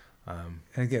 And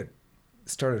again,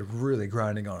 started really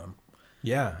grinding on him.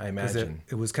 Yeah, I imagine.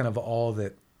 It was kind of all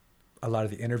that a lot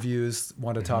of the interviews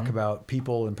wanted to talk about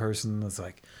people in person. It's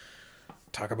like,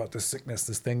 talk about this sickness,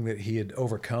 this thing that he had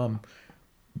overcome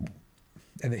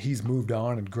and that he's moved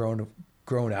on and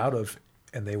grown out of,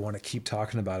 and they want to keep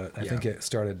talking about it. I think it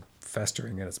started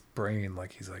festering in his brain.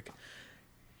 Like he's like,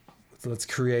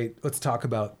 let's talk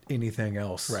about anything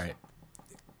else. Right.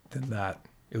 Than that.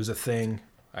 It was a thing.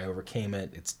 I overcame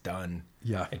it. It's done.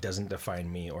 Yeah. It doesn't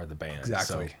define me or the band.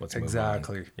 Exactly. So let's move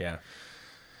on. Yeah.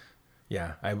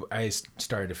 Yeah. I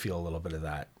started to feel a little bit of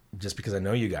that just because I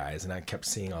know you guys, and I kept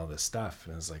seeing all this stuff,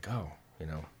 and I was like, oh, you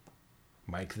know,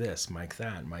 Mike this, Mike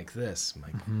that, Mike this,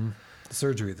 Mike. The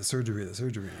surgery.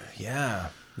 Yeah.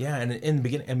 Yeah. And in the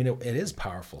beginning, I mean, it is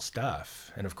powerful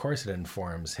stuff. And of course it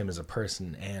informs him as a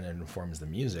person, and it informs the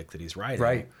music that he's writing.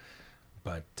 Right.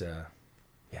 But,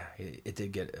 yeah, it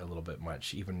did get a little bit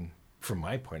much, even from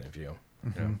my point of view,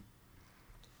 you know?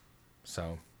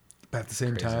 So. But at the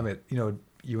same Crazy. time,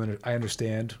 I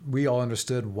understand. We all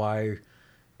understood why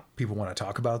people want to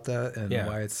talk about that, and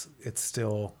why it's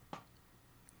still,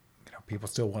 people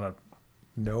still want to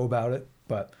know about it.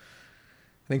 But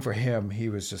I think for him, it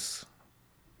was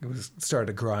started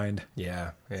to grind.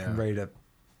 Yeah. Yeah. And ready to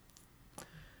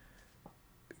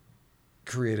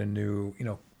create a new,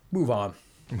 move on.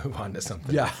 Move on to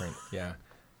something different. Yeah.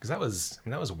 Because that was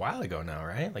a while ago now,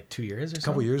 right? Like 2 years or something? A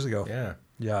couple years ago. Yeah.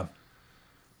 Yeah.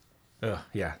 Ugh,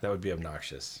 yeah, that would be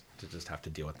obnoxious to just have to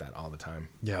deal with that all the time.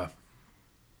 Yeah.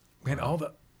 Man, I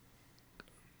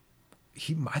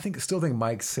still think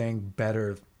Mike sang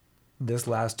better this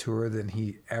last tour than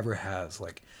he ever has.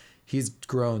 Like, he's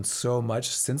grown so much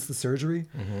since the surgery.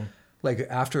 Like,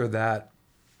 after that,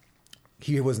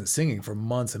 he wasn't singing for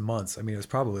months and months. I mean, it was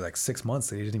probably like 6 months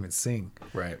that he didn't even sing.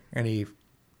 Right. And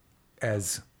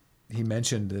as he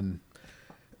mentioned in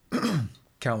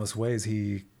countless ways,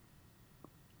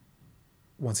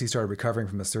 once he started recovering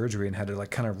from the surgery and had to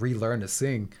like kind of relearn to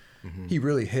sing, he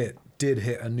really did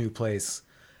hit a new place,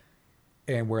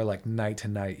 and where like night to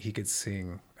night he could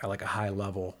sing at like a high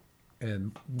level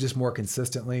and just more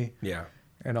consistently. Yeah.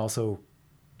 And also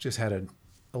just had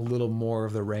a little more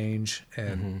of the range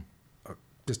and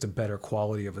just a better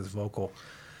quality of his vocal.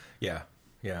 Yeah.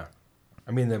 Yeah.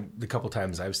 I mean, the couple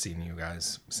times I've seen you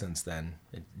guys since then,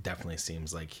 it definitely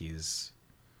seems like he's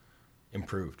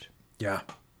improved. Yeah.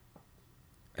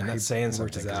 And that's saying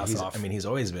something. He's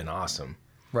always been awesome.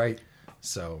 Right.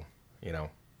 So,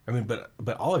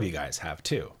 but all of you guys have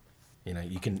too.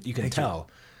 You can tell,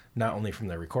 not only from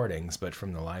the recordings, but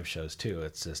from the live shows too.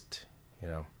 It's just,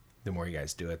 the more you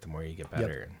guys do it, the more you get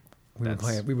better. Yep.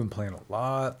 And we've been playing a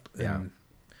lot. Yeah.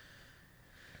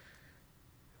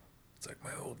 It's like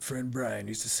my old friend Brian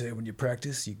used to say, when you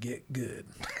practice, you get good.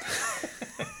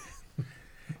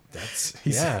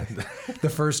 He's the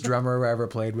first drummer I ever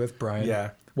played with, Brian.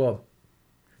 Yeah. Well,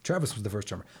 Travis was the first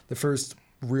drummer. The first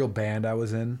real band I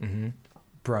was in,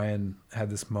 Brian had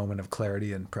this moment of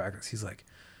clarity in practice. He's like,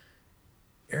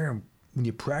 Aaron, when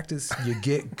you practice, you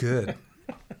get good.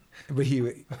 But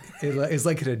it's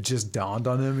like it had just dawned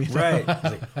on him. Right.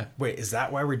 He's like, wait, is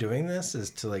that why we're doing this? Is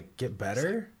to like get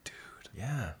better? Dude.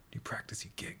 Yeah. You practice,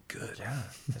 you get good. Yeah,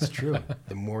 that's true.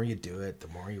 The more you do it, the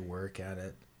more you work at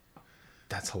it.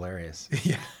 That's hilarious.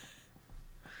 Yeah.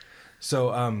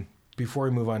 So before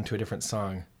we move on to a different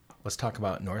song, let's talk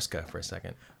about Norska for a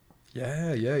second.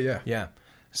 Yeah. Yeah.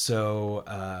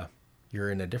 So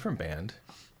you're in a different band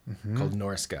called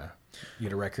Norska. You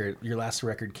had a record. Your last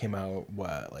record came out,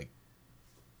 like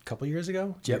a couple years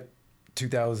ago? Yep.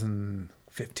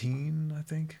 2015, I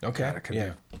think. Okay. God, I could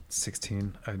be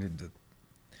 16. I need to.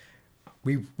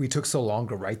 We took so long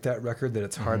to write that record that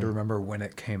it's hard to remember when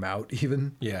it came out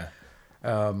even. Yeah.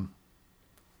 So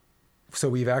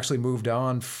we've actually moved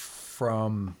on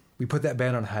we put that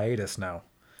band on hiatus now.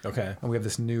 Okay. And we have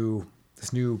this new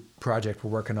project we're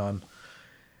working on.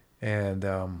 And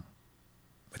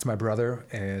it's my brother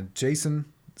and Jason,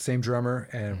 same drummer,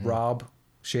 and Rob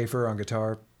Schaefer on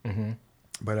guitar.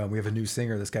 But we have a new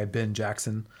singer, this guy Ben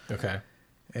Jackson. Okay.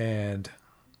 And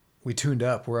we tuned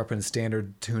up. We're up in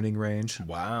standard tuning range.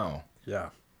 Wow. Yeah.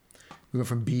 We went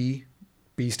from B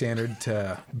standard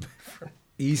to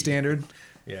E standard.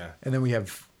 Yeah. And then we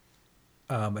have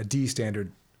a D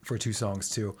standard for 2 songs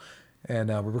too. And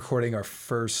we're recording our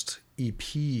first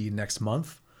EP next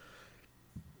month.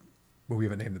 But we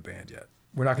haven't named the band yet.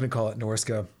 We're not going to call it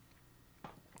Norska.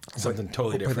 Something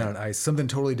totally different. Put that on ice. Something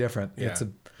totally different. Yeah.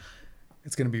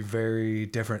 It's going to be very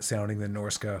different sounding than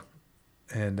Norska.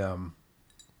 And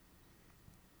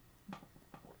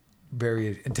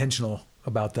very intentional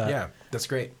about that. Yeah, that's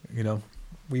great.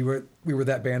 We were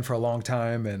that band for a long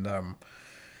time, and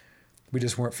we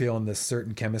just weren't feeling this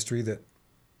certain chemistry that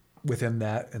within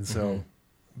that, and so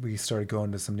we started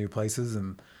going to some new places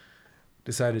and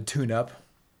decided to tune up,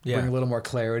 bring a little more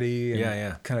clarity,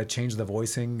 and kind of change the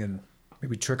voicing and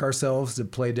maybe trick ourselves to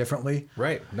play differently.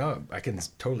 Right. No, I can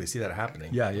totally see that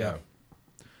happening. Yeah.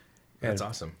 That's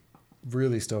awesome.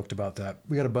 Really stoked about that.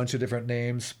 We got a bunch of different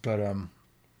names, but we're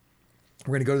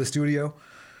going to go to the studio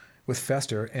with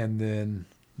Fester and then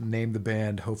name the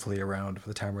band hopefully around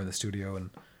the time we're in the studio. And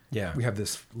we have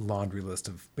this laundry list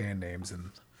of band names.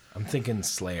 And I'm thinking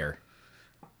Slayer.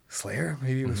 Slayer.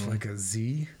 Maybe it was like a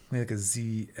Z, maybe like a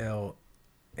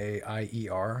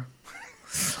ZLAIER.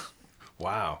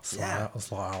 Wow. Slayer.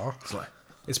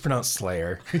 It's pronounced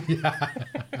Slayer. Yeah.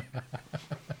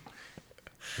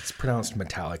 It's pronounced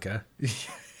Metallica.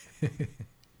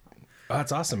 Oh,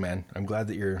 that's awesome, man. I'm glad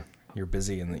that you're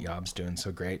busy and that Yob's doing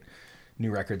so great.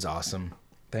 New record's awesome.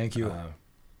 Thank you.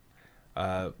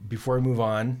 Before we move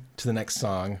on to the next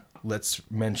song, let's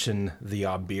mention the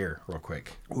Yob beer real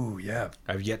quick. Ooh, yeah.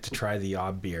 I've yet to try the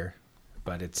Yob beer,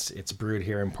 but it's brewed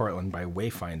here in Portland by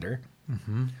Wayfinder.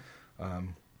 Mm-hmm.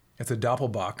 It's a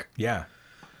Doppelbock. Yeah.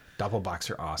 Doppelbocks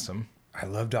are awesome. I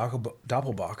love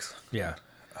Doppelbocks. Yeah.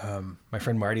 My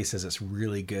friend Marty says it's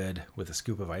really good with a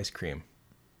scoop of ice cream.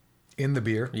 In the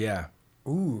beer? Yeah.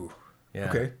 Ooh. Yeah.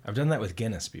 Okay. I've done that with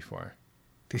Guinness before.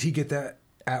 Did he get that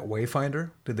at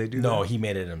Wayfinder? Did they do that? No, he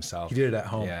made it himself. He did it at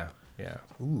home. Yeah. Yeah.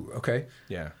 Ooh, okay.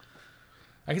 Yeah.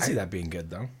 I can see that being good,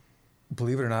 though.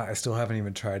 Believe it or not, I still haven't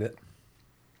even tried it.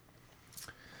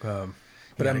 But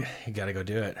you gotta go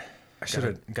do it. I should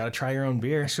have gotta try your own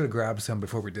beer. I should have grabbed some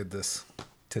before we did this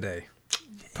today.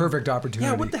 Perfect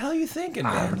opportunity. Yeah, what the hell are you thinking,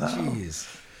 man? I don't know.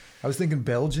 Jeez. I was thinking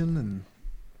Belgian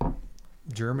and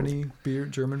German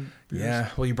beers. Yeah,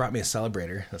 well, you brought me a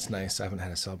Celebrator. That's nice. I haven't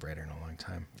had a Celebrator in a long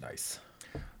time. Nice.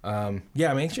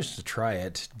 Yeah, I'm anxious to try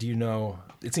it. Do you know?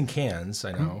 It's in cans,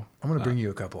 I know. I'm going to bring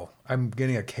you a couple. I'm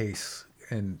getting a case,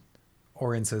 and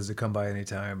Orion says to come by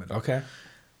anytime. And Okay.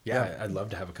 Yeah, I'd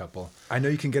love to have a couple. I know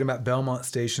you can get them at Belmont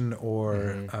Station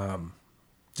or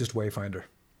just Wayfinder.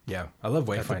 Yeah, I love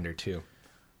Wayfinder too.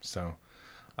 So,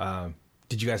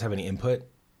 did you guys have any input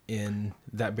in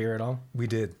that beer at all? We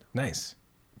did. Nice.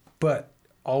 But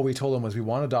all we told them was we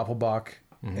want a Doppelbock,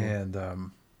 and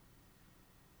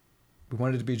we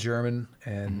wanted it to be German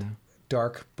and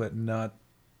dark, but not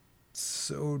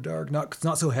so dark.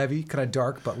 Not so heavy, kind of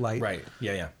dark, but light. Right.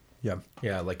 Yeah, yeah. Yeah.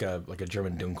 Yeah, like a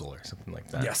German Dunkel or something like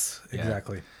that. Yes, Yeah.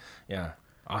 exactly. Yeah.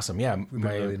 Awesome. Yeah, We've been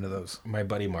really into those. My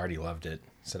buddy Marty loved it.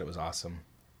 Said it was awesome,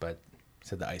 but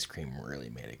said the ice cream really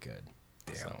made it good.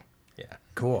 Damn. So, yeah.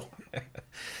 Cool.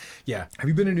 Yeah. Have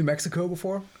you been to New Mexico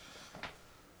before?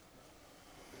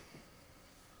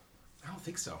 I don't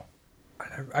think so.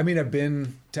 I mean, I've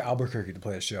been to Albuquerque to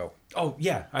play a show, Oh,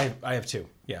 yeah. I have too.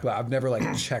 Yeah. but I've never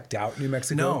like checked out New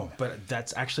Mexico. No, but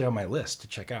that's actually on my list to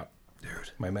check out.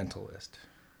 Dude. My mental list.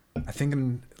 I think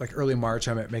in like early March,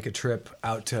 I might make a trip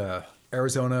out to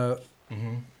Arizona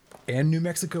and New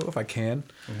Mexico if I can.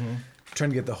 Trying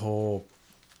to get the whole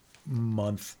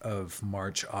month of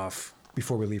March off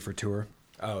before we leave for tour.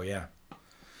 Oh, yeah.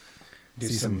 Do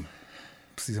See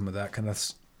some of that kind of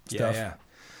stuff. Yeah.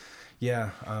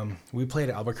 Yeah. We played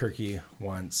Albuquerque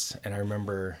once, and I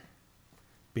remember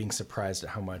being surprised at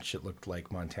how much it looked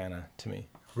like Montana to me.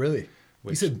 Really?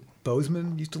 Which- You said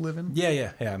Bozeman used to live in?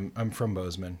 Yeah. I'm from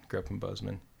Bozeman. Grew up in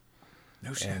Bozeman.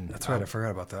 No shit. And, That's right. I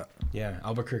forgot about that. Yeah,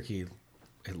 Albuquerque,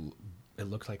 it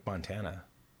looked like Montana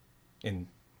in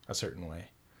a certain way.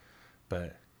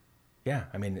 But yeah,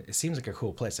 I mean, it seems like a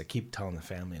cool place. I keep telling the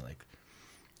family, like,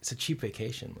 it's a cheap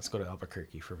vacation. Let's go to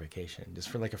Albuquerque for vacation. Just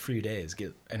for like a few days,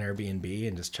 get an Airbnb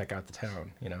and just check out the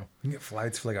town, you know? You can get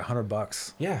flights for like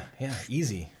 $100. Yeah,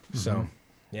 easy. So,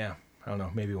 yeah, I don't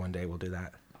know. Maybe one day we'll do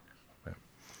that.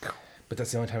 But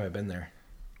that's the only time I've been there.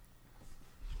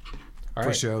 All For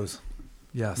right. shows.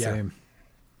 Yeah, Yeah. same.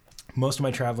 Most of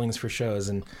my traveling is for shows,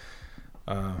 and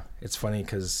it's funny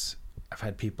because I've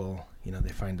had people, you know, they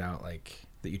find out like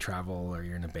that you travel or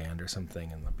you're in a band or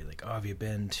something, and they'll be like, "Oh, have you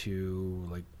been to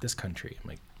like this country?" I'm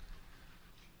like,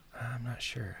 "I'm not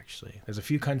sure actually." There's a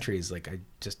few countries like I'm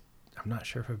not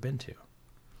sure if I've been to,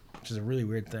 which is a really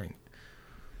weird thing.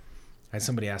 I had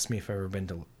somebody ask me if I've ever been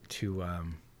to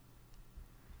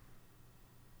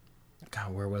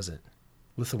God, where was it?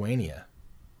 Lithuania.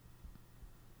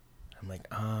 I'm like,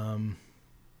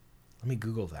 let me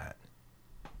Google that.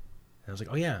 And I was like,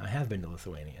 oh yeah, I have been to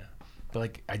Lithuania. But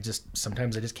like,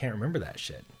 sometimes I just can't remember that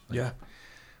shit. Like, Yeah.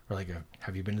 Or like,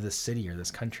 have you been to this city or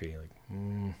this country? Like,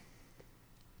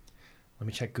 let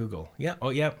me check Google. Yeah. Oh,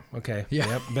 yep. Okay. Yeah.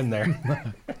 Yep. Been there.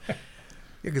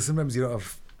 Yeah, because sometimes you don't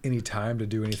have any time to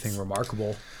do anything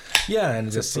remarkable. Yeah. And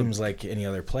it just seems like any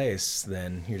other place,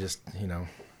 then you're just, you know,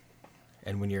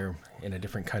 and when you're in a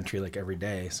different country, like every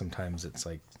day, sometimes it's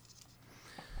like,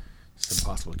 it's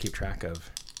impossible to keep track of.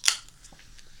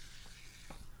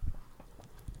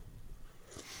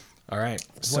 All right.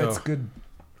 So it's good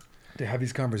to have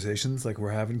these conversations like we're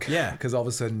having. Yeah. Because all of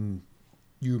a sudden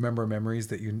you remember memories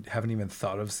that you haven't even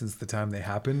thought of since the time they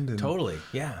happened. And Totally.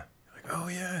 Yeah. like, oh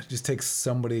yeah. It just takes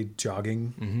somebody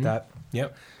jogging that.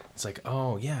 Yep. It's like,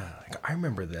 oh yeah, like, I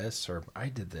remember this, or I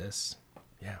did this.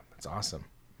 Yeah, it's awesome.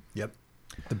 Yep.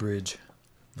 The bridge.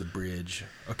 The bridge.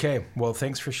 Okay, well,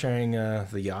 thanks for sharing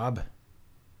the Yob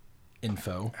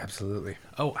info. Absolutely.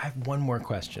 Oh, I have one more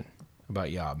question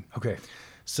about Yob. Okay.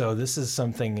 So this is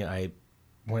something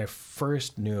when I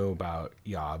first knew about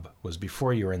Yob was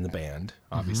before you were in the band,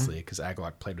 obviously, because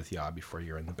Agalloch played with Yob before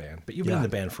you were in the band. But you've been in the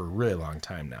band for a really long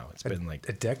time now. It's been like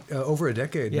over a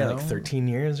decade. Yeah, now. like 13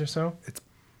 years or so.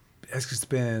 It's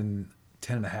been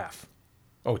 10 and a half.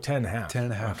 Oh, 10 and a half. 10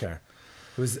 and a half. Okay.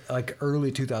 It was like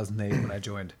early 2008 when I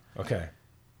joined. Okay.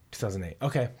 2008.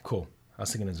 Okay, cool. I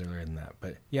was thinking it was earlier than that.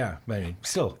 But yeah, I mean,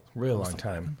 still a really long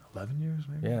time. 11 years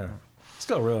maybe? Yeah.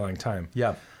 Still a really long time.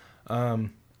 Yeah.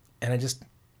 And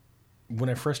when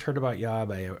I first heard about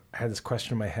Yob, I had this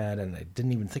question in my head, and I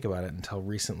didn't even think about it until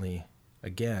recently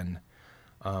again.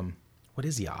 What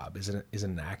is Yob? Is it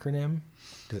an acronym?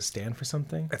 Does it stand for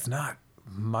something? It's not.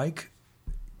 Mike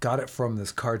got it from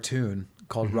this cartoon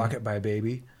called Rocket by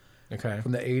Baby. Okay.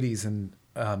 From the 80s. And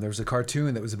there was a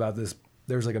cartoon that was about this.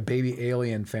 There was like a baby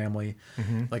alien family,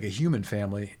 like a human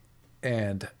family,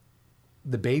 and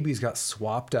the babies got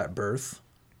swapped at birth.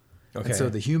 Okay. And so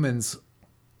the humans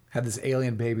had this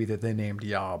alien baby that they named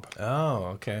Yob. Oh,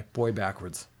 okay. Boy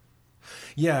backwards.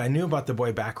 Yeah, I knew about the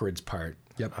boy backwards part.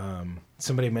 Yep.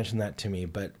 Somebody mentioned that to me,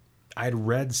 but I'd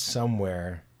read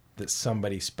somewhere that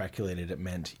somebody speculated it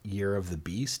meant Year of the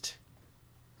Beast.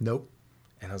 Nope.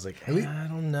 And I was like, Really? I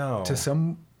don't know. To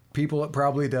some people, it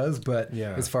probably does, but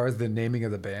Yeah. as far as the naming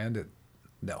of the band,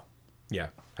 no. Yeah,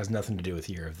 has nothing to do with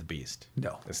Year of the Beast.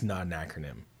 No. It's not an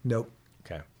acronym. Nope.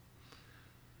 Okay.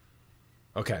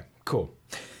 Okay, cool.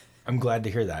 I'm glad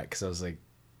to hear that because I was like,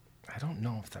 I don't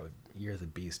know if that would Year of the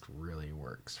Beast really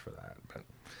works for that, but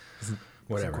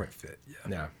whatever. Doesn't quite fit. Yeah.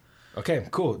 Yeah. Okay,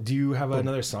 cool. Do you have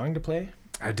another song to play?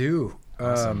 I do.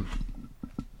 Awesome.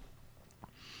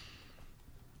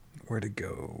 Where to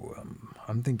go?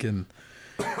 I'm thinking.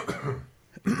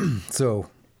 So,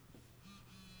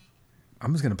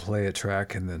 I'm just gonna play a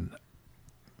track and then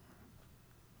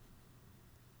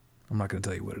I'm not gonna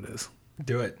tell you what it is.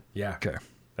 Do it. Yeah. Okay.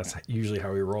 That's usually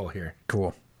how we roll here.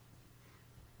 Cool.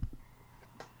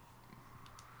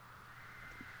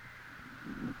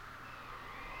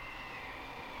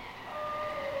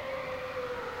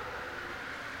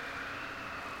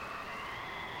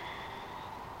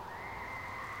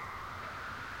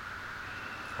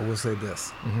 I will say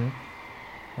this.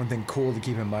 One thing cool to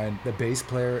keep in mind, the bass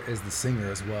player is the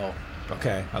singer as well.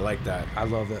 Okay, I like that. I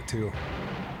love that too.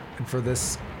 And for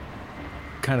this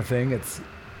kind of thing, it's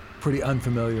pretty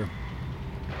unfamiliar.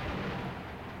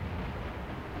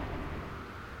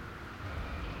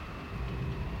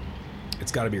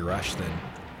 It's got to be Rush then.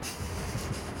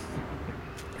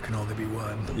 There can only be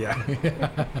one. Yeah.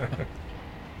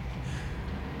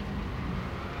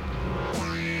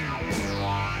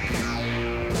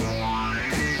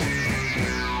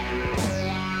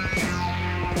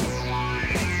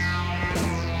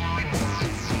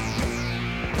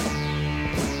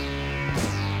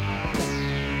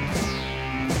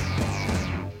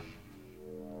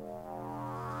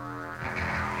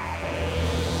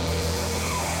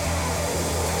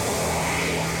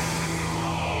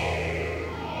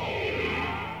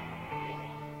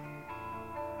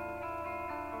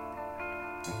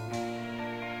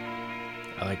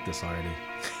 I like this already.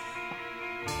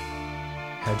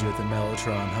 Had you at the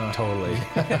Mellotron, huh? Totally.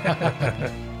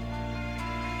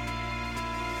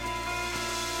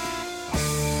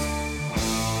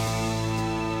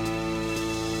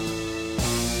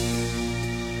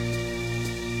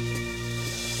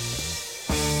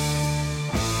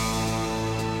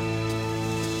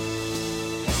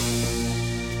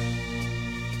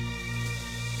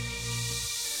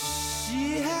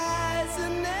 She has a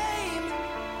name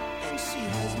and she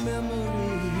has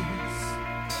memories.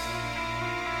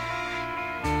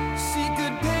 She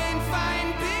could paint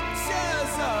fine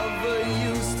pictures of her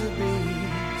used to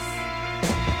be's.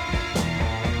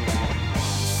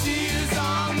 She is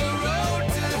on the road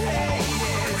to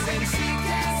Hades and she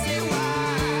can't see why.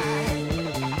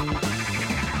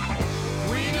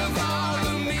 Queen of all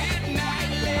the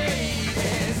midnight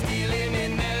ladies dealing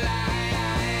in their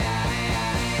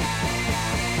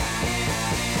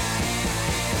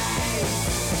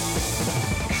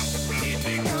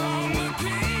become the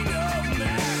king of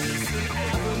Madison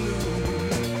Avenue.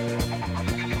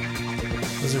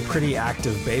 Those are pretty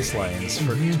active bass lines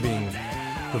for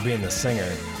being the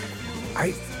singer.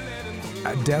 I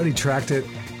doubt he tracked it.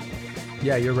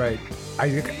 Yeah, you're right.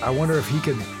 I wonder if he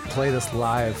could play this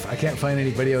live. I can't find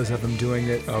any videos of him doing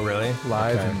it Oh, really?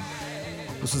 live. Okay. And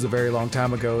this was a very long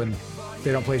time ago, and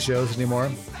they don't play shows anymore.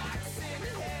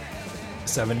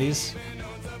 70s?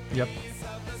 Yep.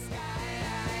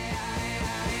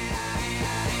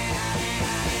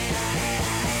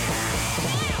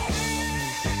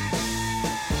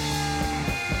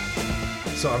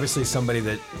 So obviously somebody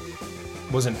that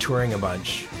wasn't touring a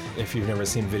bunch. If you've never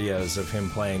seen videos of him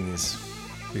playing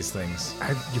these things.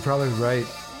 You're probably right.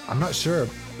 I'm not sure.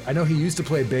 I know he used to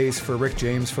play bass for Rick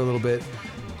James for a little bit.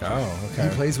 Oh, okay.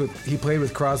 He played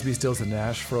with Crosby, Stills, and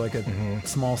Nash for like a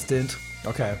small stint.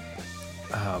 Okay.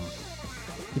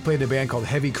 He played in a band called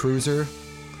Heavy Cruiser.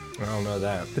 I don't know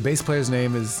that. The bass player's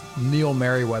name is Neil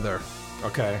Merriweather.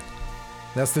 Okay.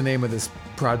 That's the name of this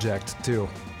project too.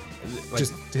 Like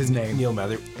Just his name. Neil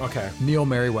Mather. Okay. Neil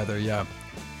Merriweather, yeah.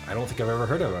 I don't think I've ever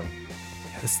heard of him.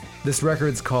 This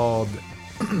record's called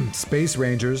Space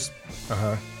Rangers.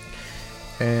 Uh-huh.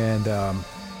 And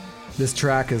this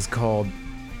track is called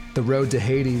The Road to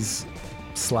Hades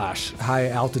 / High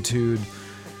Altitude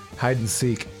Hide and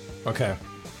Seek. Okay.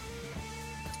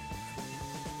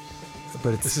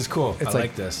 But This is cool. It's I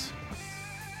like this.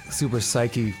 super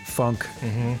psyche funk,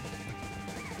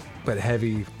 but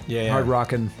heavy, Yeah, yeah. hard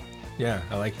rocking. Yeah,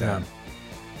 I like that. Yeah.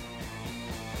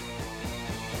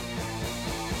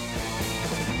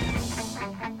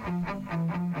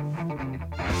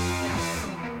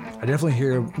 I definitely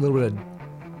hear a little bit of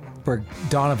where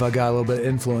Donovan got a little bit of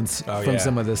influence Oh, from yeah.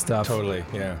 some of this stuff. Totally,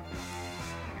 yeah.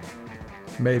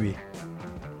 Maybe.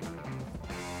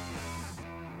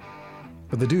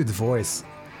 But the dude's voice,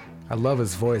 I love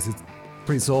his voice. It's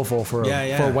pretty soulful for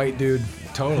Yeah, a white dude.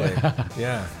 Totally.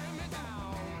 Yeah.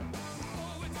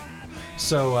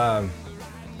 So,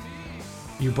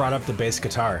 you brought up the bass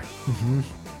guitar. Mm-hmm.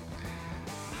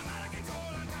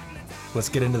 Let's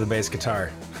get into the bass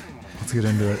guitar. Let's get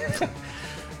into it.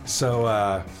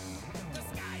 So,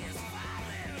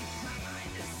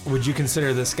 would you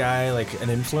consider this guy like an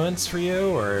influence for you,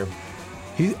 or?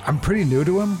 I'm pretty new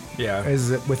to him. Yeah.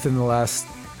 Is within the last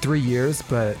 3 years,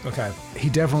 but Okay. he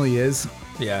definitely is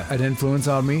Yeah. an influence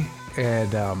on me,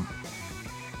 and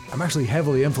I'm actually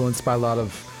heavily influenced by a lot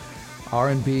of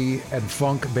R&B and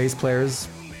funk bass players.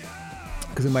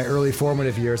 Because in my early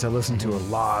formative years, I listened to a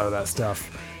lot of that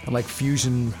stuff, and like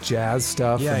fusion jazz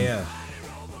stuff. Yeah, and,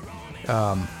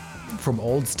 yeah. From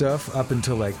old stuff up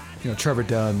until like Trevor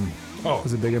Dunn Oh.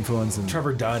 was a big influence. And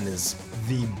Trevor Dunn is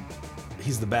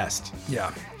he's the best.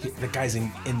 yeah, The guy's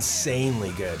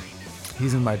insanely good.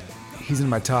 he's in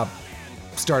my top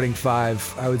starting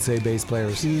 5, I would say, bass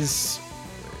players.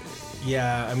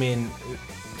 Yeah, I mean,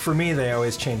 for me, they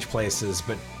always change places,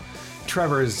 but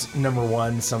Trevor's number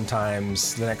 1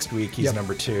 sometimes. The next week, he's Yep.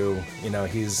 number 2.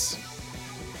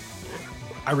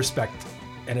 I respect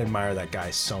and admire that guy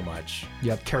so much.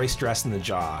 Yep. Carry Stress in the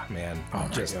Jaw, man. Oh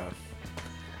my God.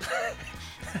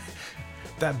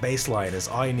 That bass line is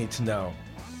all you need to know.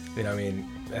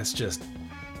 That's just...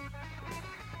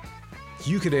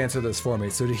 You could answer this for me.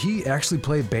 So did he actually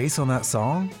play bass on that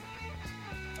song?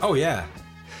 Oh, yeah.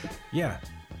 Yeah.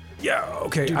 Yeah.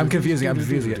 Okay. I'm confusing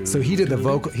it. So he did the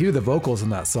vocals in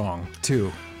that song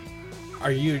too.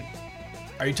 Are you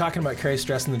talking about Carry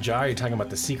Stress in the Jaw, or are you talking about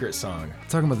the Secret song?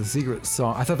 Talking about the secret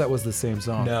song. I thought that was the same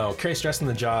song. No, Carry Stress in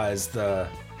the Jaw is the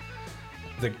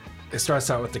it starts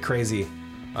out with the crazy.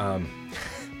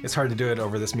 It's hard to do it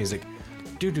over this music.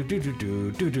 Do do do do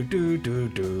do do do do do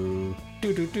do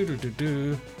do do do do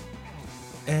do.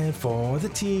 And for the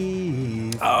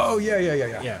teeth. Oh yeah. Yeah,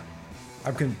 yeah. I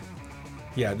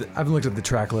haven't looked at the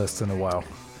track list in a while.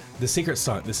 The Secret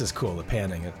song. This is cool. The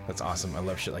panning. That's awesome. I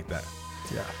love shit like that.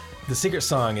 Yeah. The Secret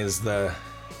song is the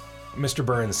Mr.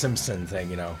 Burns Simpson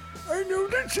thing. I know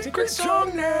that secret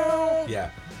song now. Yeah.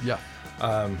 Yeah.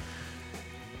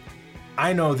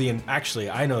 I know the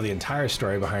entire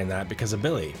story behind that because of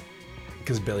Billy.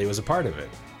 Because Billy was a part of it.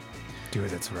 Dude,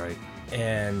 that's right.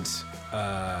 And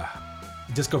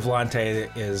Disco Volante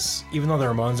is, even though the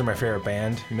Ramones are my favorite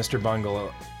band, Mr.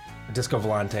 Bungle, Disco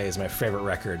Volante is my favorite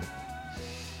record.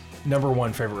 Number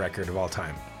 1 favorite record of all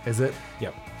time. Is it?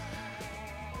 Yep.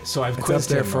 So I've It's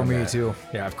quizzed up there him for on me that. too.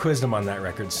 Yeah, I've quizzed him on that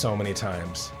record so many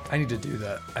times. I need to do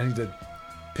that. I need to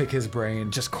pick his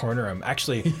brain. Just corner him.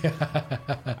 Actually,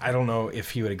 I don't know if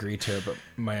he would agree to it, but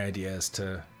my idea is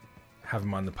to have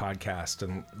him on the podcast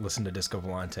and listen to Disco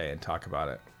Volante and talk about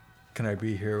it. Can I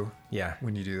be here Yeah.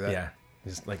 when you do that? Yeah.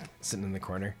 Just like sitting in the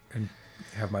corner. And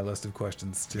have my list of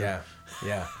questions too. Yeah.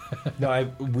 Yeah. No,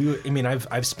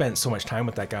 I've spent so much time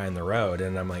with that guy on the road,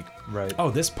 and I'm like, Right.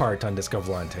 oh, this part on Disco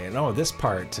Volante, and oh, this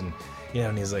part, and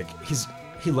and he's like,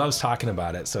 he loves talking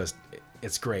about it, so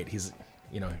it's great. He's,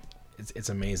 it's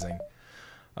amazing.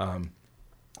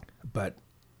 But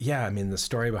yeah, the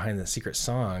story behind the Secret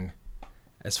song,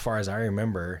 as far as I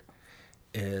remember,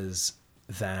 is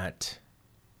that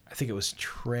I think it was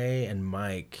Trey and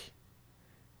Mike.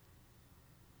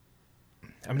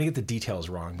 I'm going to get the details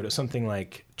wrong, but it was something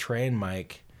like Trey and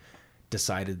Mike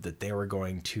decided that they were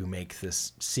going to make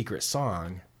this secret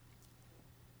song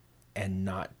and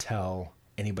not tell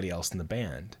anybody else in the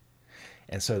band.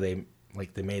 And so they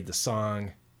made the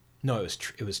song. No,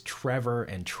 it was Trevor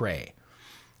and Trey.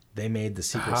 They made the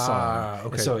secret song. Okay.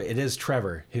 And so it is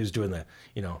Trevor who's doing the,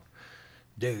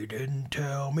 they didn't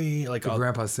tell me, like The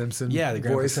Grandpa Simpson. Yeah, the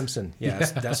Grandpa voice. Simpson. Yeah,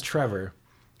 that's Trevor.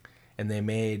 And they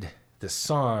made the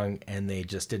song and they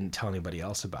just didn't tell anybody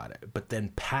else about it. But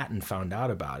then Patton found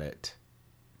out about it.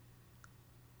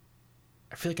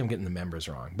 I feel like I'm getting the members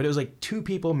wrong, but it was like 2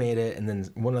 people made it and then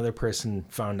one other person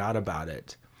found out about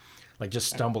it. Like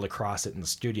just stumbled across it in the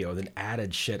studio, then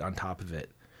added shit on top of it.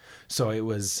 So it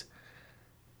was,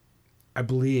 I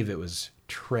believe it was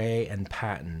Trey and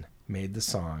Patton made the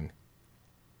song.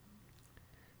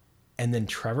 And then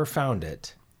Trevor found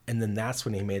it. And then that's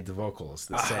when he made the vocals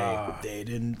that say, they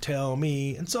didn't tell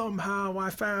me. And somehow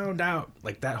I found out.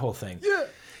 Like that whole thing. Yeah.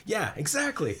 Yeah,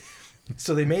 exactly.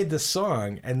 So they made this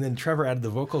song and then Trevor added the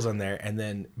vocals on there. And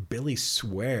then Billy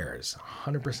swears,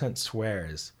 100%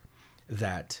 swears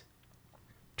that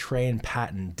Trey and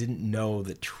Patton didn't know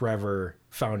that Trevor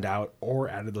found out or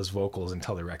added those vocals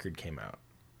until the record came out.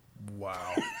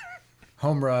 Wow.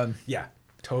 Home run. Yeah,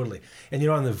 totally. And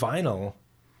on the vinyl,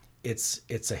 it's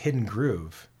a hidden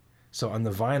groove. So on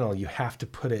the vinyl, you have to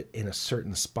put it in a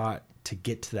certain spot to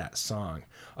get to that song.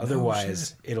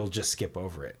 Otherwise, it'll just skip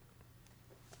over it.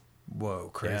 Whoa,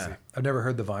 crazy. Yeah. I've never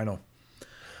heard the vinyl.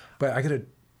 But I could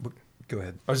go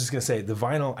ahead. I was just going to say, the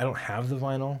vinyl, I don't have the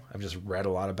vinyl. I've just read a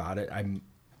lot about it.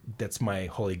 That's my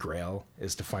holy grail,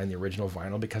 is to find the original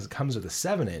vinyl because it comes with a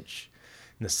 7-inch.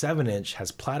 And the 7-inch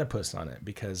has Platypus on it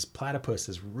because Platypus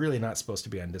is really not supposed to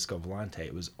be on Disco Volante.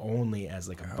 It was only as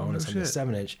like a bonus on the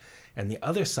 7-inch. And the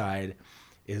other side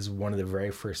is one of the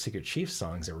very first Secret Chief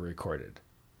songs that were recorded.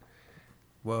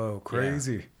 Whoa,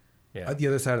 crazy. Yeah. At the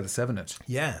other side of the 7-inch.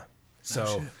 Yeah. So,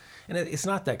 shit. and it's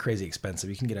not that crazy expensive.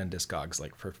 You can get on Discogs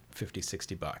like for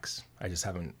 $50-$60. I just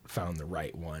haven't found the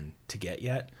right one to get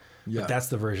yet. Yeah. But that's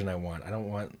the version I want. I don't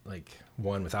want like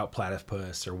one without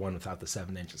Platypus or one without the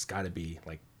 7-inch. It's got to be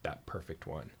like that perfect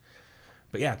one.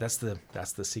 But yeah, that's the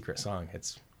secret song.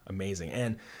 It's amazing.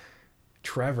 And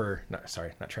Trey,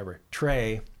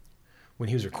 when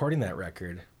he was recording that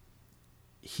record,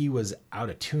 he was out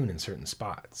of tune in certain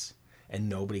spots and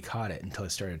nobody caught it until it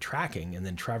started tracking. And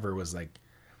then Trevor was like,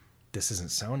 this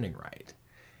isn't sounding right.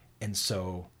 And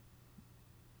so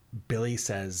Billy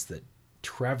says that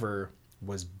Trevor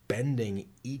was bending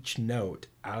each note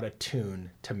out of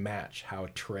tune to match how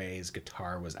Trey's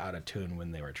guitar was out of tune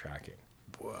when they were tracking.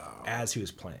 Wow. As he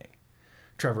was playing.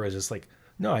 Trevor was just like,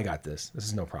 no, I got this. This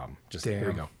is no problem. Just here we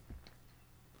Damn. go.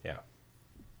 Yeah.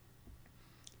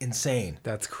 Insane.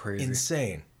 That's crazy.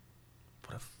 Insane.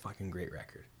 What a fucking great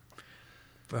record.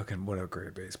 Fucking what a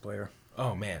great bass player.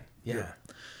 Oh, man. Yeah.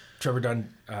 Trevor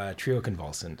done Trio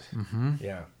Convulsant. Mm-hmm.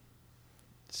 Yeah.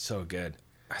 So good.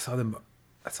 I saw them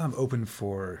open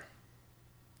for,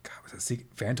 God, was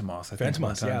it Phantomos? I think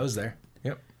one Phantomos. time. Yeah, I was there.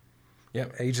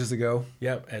 Yep. Ages ago.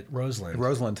 Yep. At Roseland.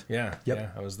 Roseland. Yeah. Yep. Yeah,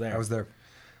 I was there. I was there.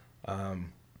 Have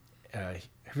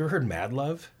you ever heard Mad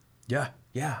Love? Yeah.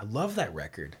 Yeah, I love that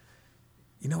record.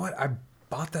 You know what? I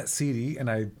bought that CD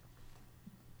and I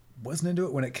wasn't into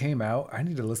it when it came out. I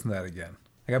need to listen to that again.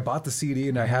 Like I bought the CD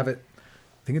and I have it.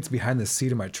 I think it's behind the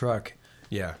seat of my truck.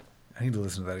 Yeah. I need to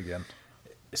listen to that again.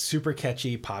 Super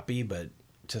catchy, poppy, but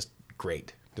just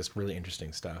great. Just really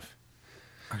interesting stuff.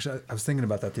 Actually, I was thinking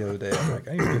about that the other day. I'm like,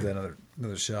 I need to give that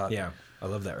another shot. Yeah, I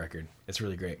love that record. It's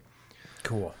really great.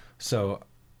 Cool. So,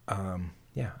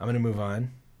 yeah, I'm going to move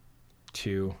on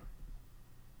to,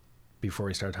 before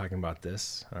we start talking about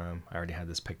this, I already had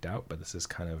this picked out, but this is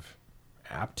kind of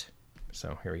apt.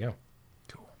 So here we go.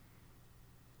 Cool.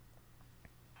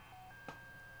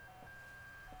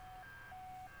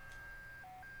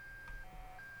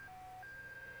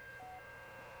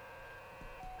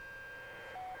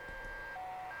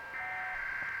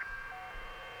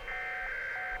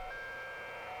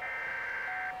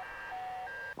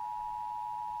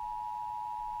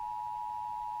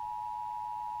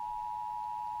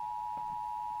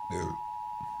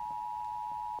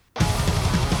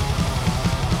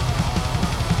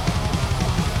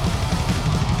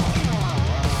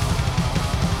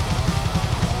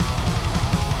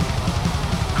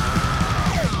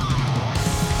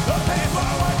 The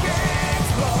paperwork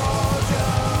explosion.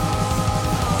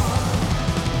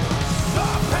 The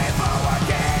paperwork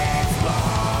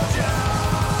explosion.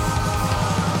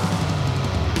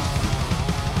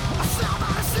 A slum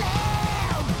on a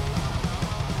slam.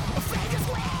 A fingers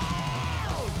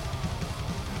wild.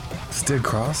 Stig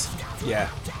Cross? Yeah.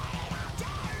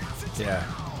 Yeah.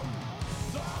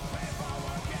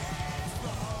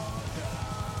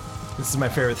 This is my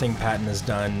favorite thing Patton has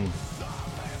done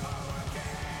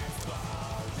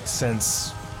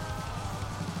since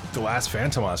the last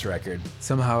Phantomas record.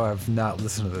 Somehow I've not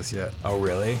listened to this yet. Oh,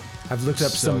 really? I've looked up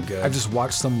So some. good. I've just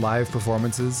watched some live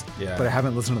performances, Yeah. but I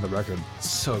haven't listened to the record.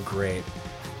 So great.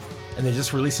 And they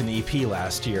just released an EP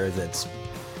last year that's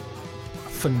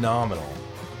phenomenal.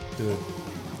 Dude.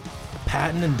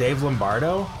 Patton and Dave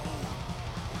Lombardo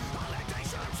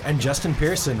and Justin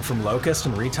Pearson from Locust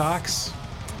and Retox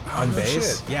on no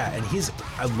bass. shit. Yeah, and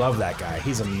I love that guy.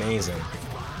 He's amazing.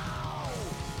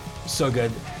 So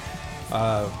good.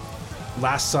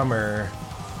 Last summer,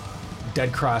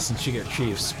 Dead Cross and Secret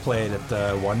Chiefs played at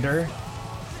the Wonder.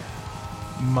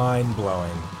 Mind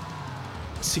blowing.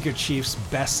 Secret Chiefs,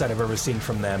 best set I've ever seen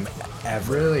from them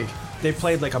ever. Really? They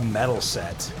played like a metal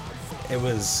set. It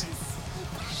was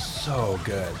so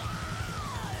good.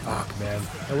 Fuck, man.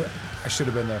 I should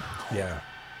have been there. Yeah.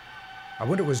 I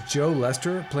wonder, was Joe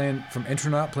Lester playing from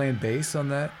Intronaut playing bass on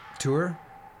that tour?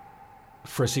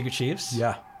 For Secret Chiefs?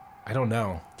 Yeah. I don't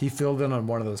know. He filled in on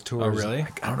one of those tours. Oh, really?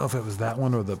 I don't know if it was that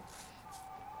one or the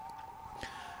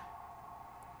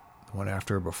one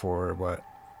after or before or what.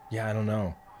 Yeah, I don't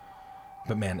know.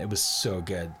 But man, it was so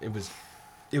good. It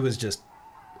was just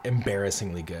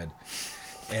embarrassingly good.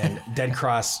 And Dead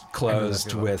Cross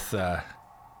closed feeling. with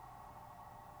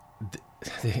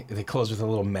they closed with a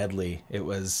little medley. It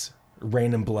was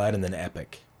Rain and Blood and then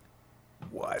Epic.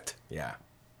 What? Yeah.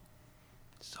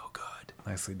 So good.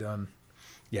 Nicely done.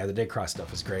 Yeah, the Dead Cross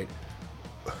stuff is great.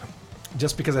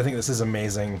 Just because I think this is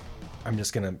amazing, I'm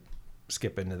just going to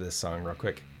skip into this song real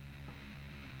quick.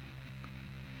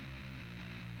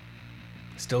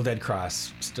 Still Dead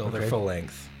Cross, still their Okay. full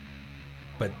length.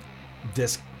 But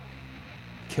this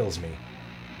kills me.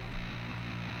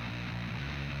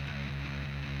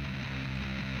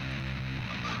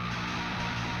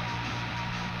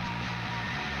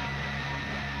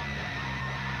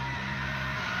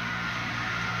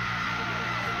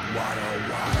 What a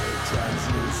white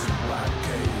translucent black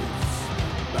caves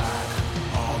back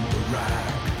on the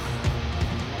rack.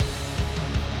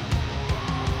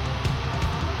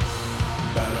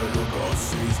 Bela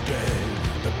Lugosi's dead.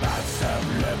 The bats have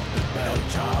left the bell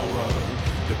tower.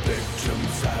 The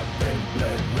victims have been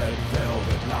bled. Red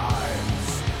velvet lines.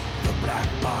 The black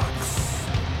box.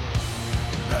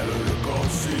 Bela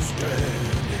Lugosi's dead.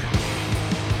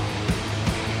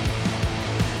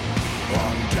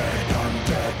 Undead,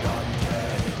 undead,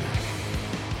 undead.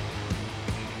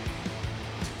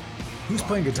 Who's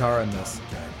playing guitar in this?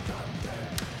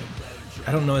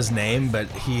 I don't know his name, but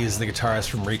he's the guitarist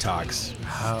from Retox.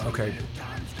 Okay.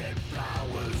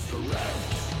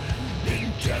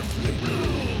 In deathly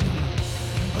bloom,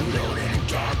 alone in a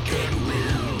darkened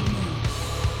room.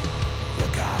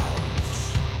 Look out,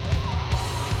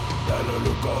 Bela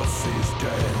Lugosi's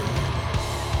dead.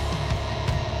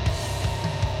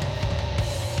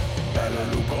 Bela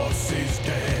Lugosi's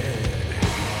dead.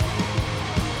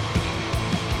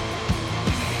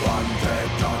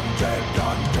 Undead, undead,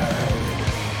 undead.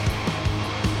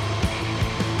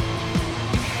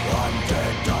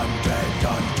 Undead, undead,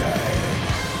 undead.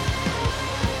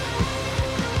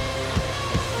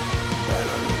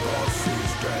 Bela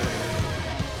Lugosi's dead.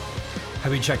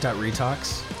 Have you checked out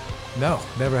Retox? No,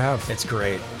 never have. It's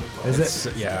great. Is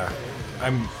it? Yeah.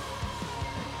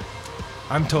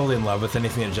 I'm totally in love with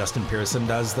anything that Justin Pearson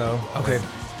does, though. Okay.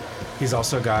 He's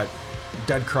also got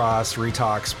Dead Cross,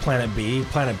 Retox, Planet B.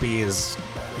 Planet B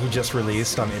he just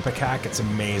released on Ipecac. It's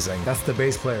amazing. That's the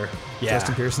bass player, Yeah.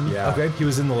 Justin Pearson? Yeah. Okay. He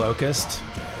was in The Locust.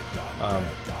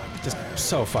 Just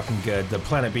so fucking good. The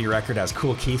Planet B record has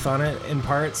Cool Keith on it in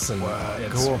parts. And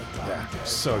it's, Cool. Yeah,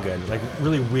 so good. Like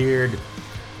really weird,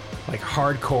 like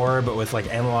hardcore, but with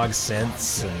like analog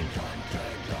synths and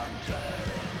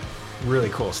really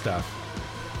cool stuff.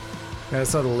 I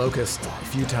saw The Locust a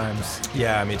few times.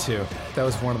 Yeah, me too. That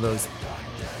was one of those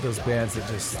bands that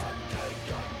just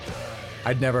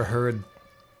I'd never heard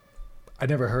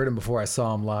him before I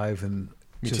saw him live, and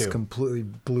Me just too. completely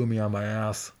blew me on my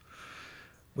ass.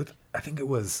 With I think it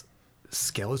was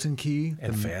Skeleton Key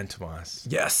And Phantomas.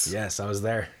 yes, Yes, I was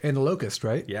there. and The Locust,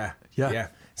 right? Yeah. Yeah. Yeah.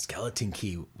 Skeleton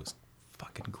Key was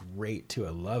fucking great too. I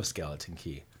love Skeleton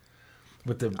Key.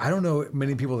 With the I don't know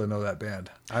many people that know that band.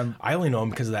 I only know them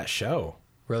because of that show.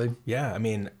 Really? Yeah, I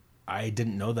mean, I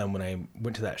didn't know them when I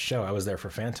went to that show. I was there for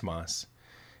Phantomas.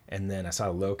 And then I saw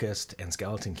Locust and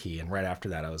Skeleton Key, and right after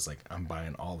that I was like, I'm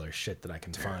buying all their shit that I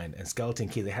can find. And Skeleton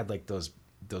Key, they had like those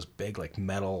big like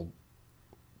metal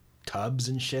tubs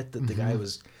and shit that the guy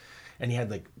was, and he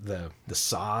had like the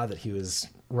saw that he was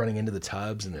running into the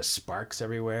tubs, and there's sparks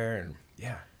everywhere, and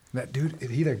yeah. That dude,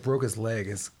 he like broke his leg.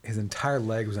 His entire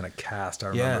leg was in a cast. I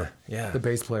remember. Yeah. The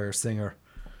bass player, singer.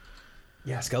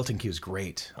 Yeah, Skeleton Key is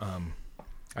great.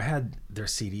 I had their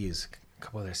CDs, a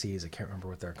couple of their CDs. I can't remember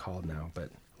what they're called now, but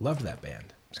loved that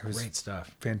band. It was great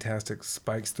stuff. Fantastic.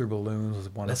 Spikes Through Balloons was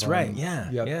one That's of them. right.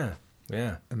 Yeah. Yep.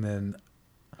 Yeah. And then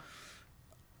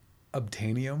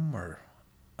Obtainium or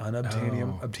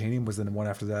Unobtainium. Oh. Obtainium was the one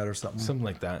after that or something. Something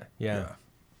like that. Yeah.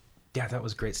 Yeah, that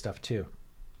was great stuff too.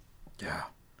 Yeah.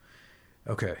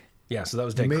 Okay. Yeah, so that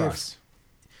was You Dead may have- Cross.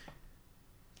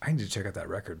 I need to check out that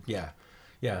record. Yeah.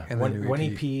 Yeah. And the new one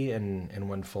EP. EP and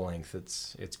one full length.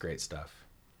 It's great stuff.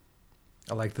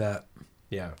 I like that.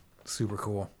 Yeah. Super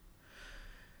cool.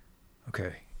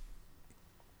 Okay.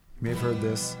 You may have heard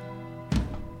this.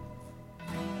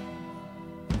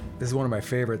 This is one of my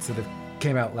favorites that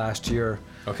came out last year.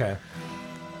 Okay.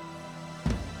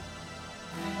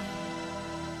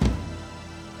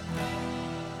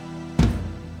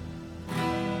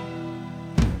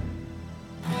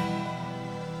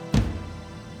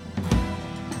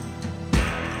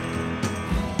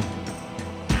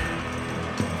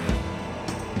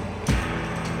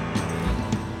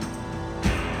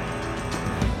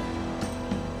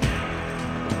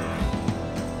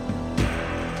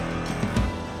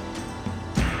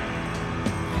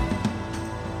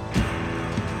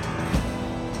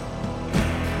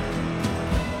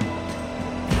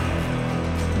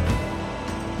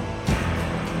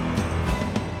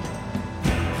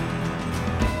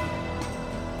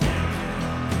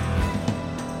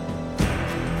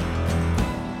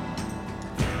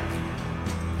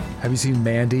 Have you seen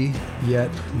Mandy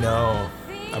yet? No.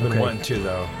 I've been Okay. wanting to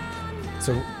though.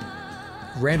 So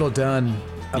Randall Dunn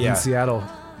up Yeah. in Seattle,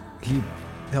 he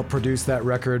helped produce that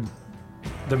record,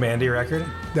 The Mandy record?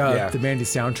 the Mandy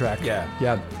soundtrack. Yeah.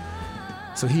 Yeah.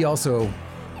 So he also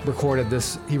recorded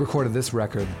this. He recorded this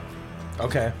record,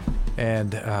 Okay.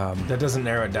 and That doesn't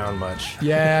narrow it down much.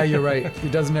 yeah, you're right.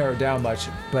 It doesn't narrow it down much,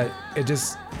 but it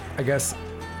just, I guess,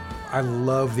 I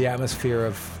love the atmosphere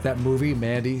of that movie,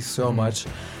 Mandy, so much.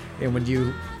 And when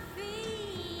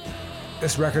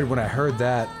this record, when I heard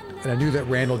that, and I knew that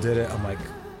Randall did it, I'm like,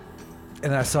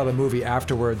 and then I saw the movie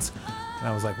afterwards, and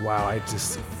I was like, wow,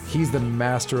 he's the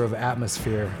master of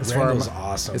atmosphere. Randall's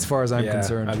awesome. As far as I'm Yeah,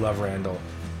 concerned. I love Randall.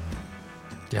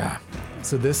 Yeah.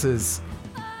 So this is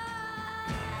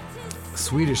a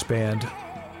Swedish band.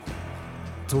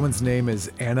 This woman's name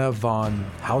is Anna von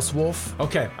Hauswolf.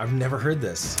 Okay, I've never heard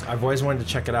this. I've always wanted to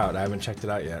check it out. I haven't checked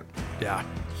it out yet. Yeah.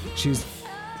 She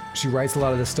writes a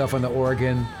lot of this stuff on the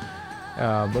organ,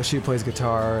 but she plays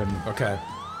guitar, and Okay.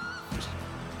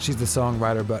 she's the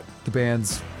songwriter, but the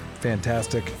band's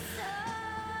fantastic.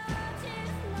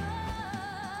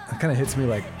 It kind of hits me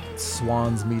like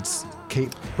Swans meets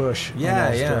Kate Bush. Yeah,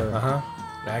 almost, yeah. or- Uh-huh.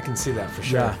 I can see that for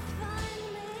sure. Yeah.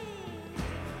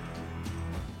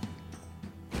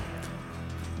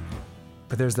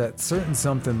 But there's that certain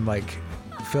something like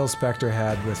Phil Spector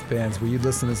had with bands where you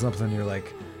listen to something and you're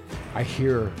like, I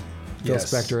hear Phil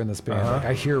Yes. Spector in this band. Uh-huh. Like,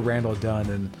 I hear Randall Dunn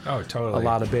and Oh, totally. a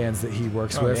lot of bands that he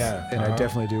works Oh, with, yeah. and I Uh-huh.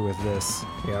 definitely do with this.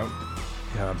 Yeah.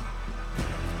 Yeah.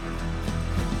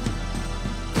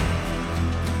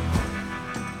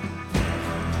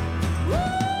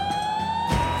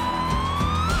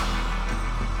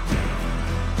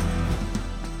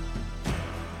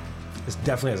 This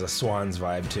definitely has a Swans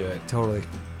vibe to it. Totally.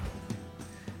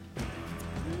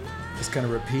 Just kind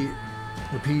of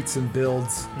repeats and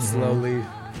builds slowly,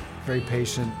 very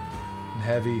patient and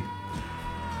heavy.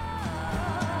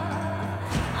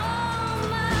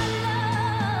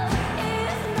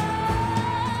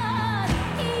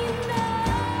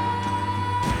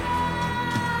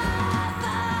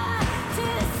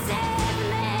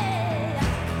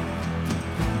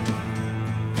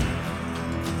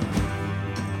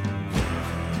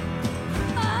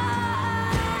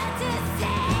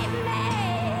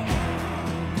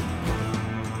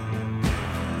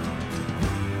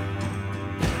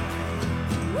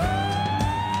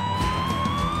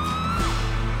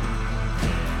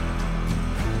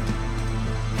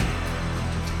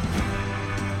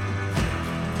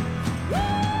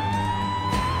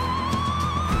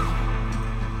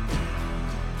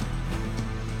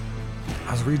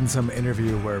 I was reading some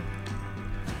interview where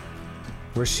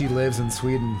she lives in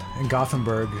Sweden, in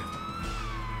Gothenburg.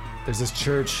 There's this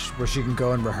church where she can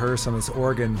go and rehearse on this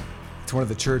organ. It's one of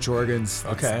the church organs.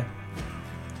 that's Okay.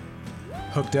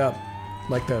 hooked up,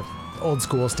 like the old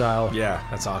school style. Yeah,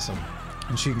 that's awesome.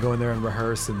 And she can go in there and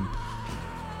rehearse and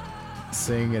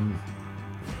sing. And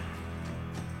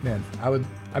man,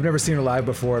 I've never seen her live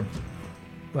before.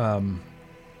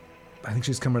 I think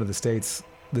she's coming to the States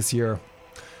this year.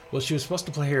 Well, she was supposed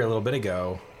to play here a little bit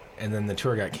ago, and then the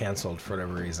tour got canceled for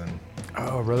whatever reason.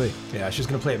 Oh, really? Yeah, she was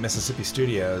gonna play at Mississippi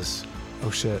Studios. Oh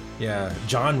shit. Yeah,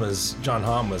 John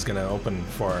Hamm was gonna open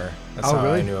for her. That's Oh, how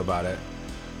really? I knew about it.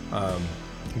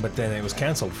 But then it was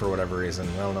canceled for whatever reason.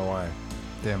 I don't know why.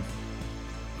 Damn.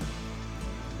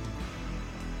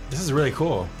 This is really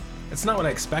cool. It's not what I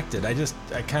expected. I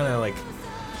kind of like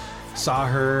saw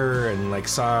her and like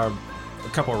saw a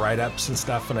couple write-ups and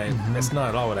stuff, and it's not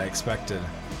at all what I expected.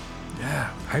 Yeah.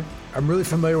 I'm really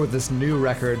familiar with this new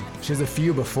record. She has a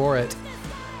few before it.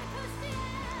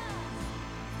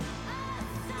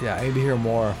 Yeah, I need to hear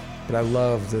more. But I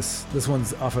love this. This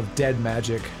one's off of Dead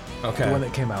Magic. Okay. The one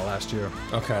that came out last year.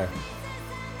 Okay.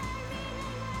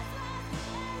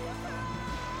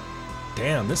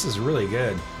 Damn, this is really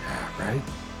good. Right?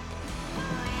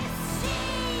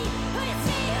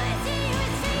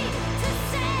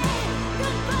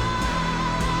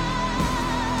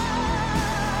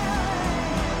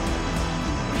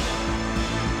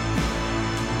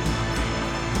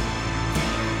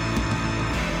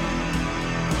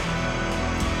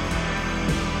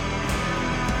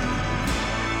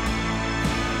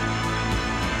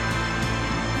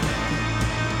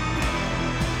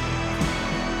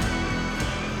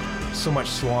 So much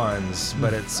Swans,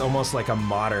 but it's almost like a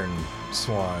modern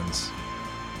Swans.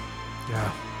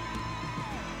 Yeah.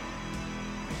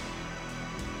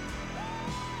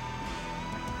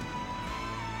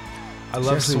 I love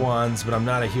Seriously. Swans, but I'm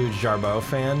not a huge Jarboe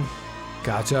fan.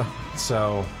 Gotcha.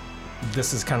 So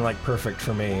this is kind of like perfect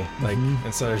for me. Like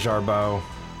instead of Jarboe.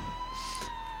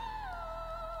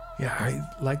 Yeah, I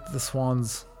like the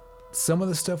Swans. Some of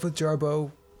the stuff with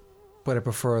Jarboe, but I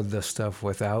prefer the stuff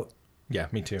without. Yeah,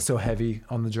 me too. So heavy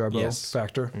on the Jarboe Yes.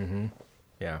 factor.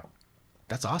 Yeah.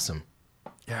 That's awesome.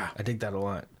 Yeah. I dig that a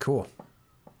lot. Cool.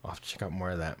 I'll have to check out more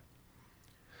of that.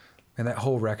 And that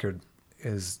whole record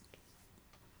is,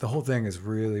 the whole thing is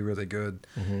really, really good.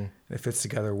 It fits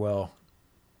together well.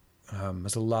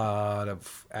 There's a lot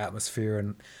of atmosphere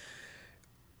and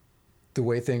the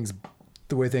way things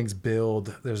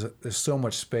build. There's so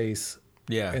much space.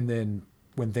 Yeah. And then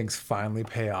when things finally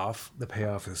pay off, the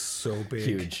payoff is so big,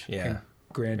 Huge, yeah. and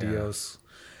grandiose.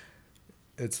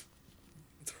 It's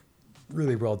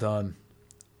really well done.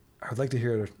 I would like to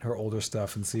hear her older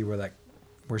stuff and see where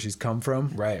she's come from.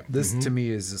 Right. This to me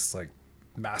is just like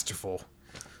masterful.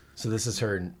 So this is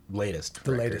her latest.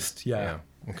 The record. latest, yeah.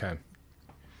 Okay.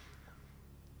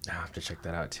 I'll have to check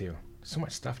that out too. So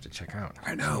much stuff to check out.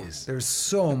 I know. Jeez. There's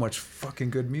so much fucking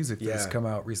good music that's Yeah. come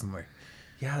out recently.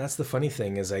 Yeah, that's the funny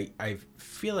thing is I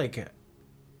feel like it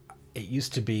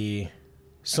used to be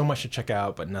so much to check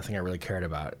out, but nothing I really cared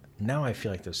about. Now I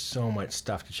feel like there's so much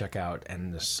stuff to check out,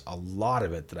 and there's a lot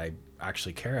of it that I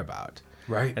actually care about.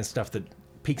 Right. And stuff that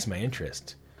piques my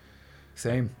interest.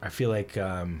 Same. I feel like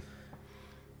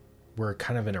we're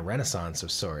kind of in a renaissance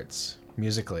of sorts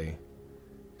musically.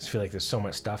 I just feel like there's so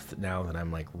much stuff that now that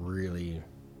I'm like really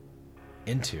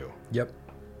into. Yep.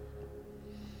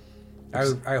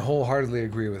 I wholeheartedly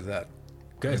agree with that.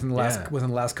 Good. Within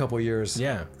the last couple of years,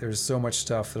 Yeah. there's so much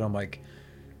stuff that I'm like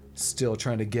still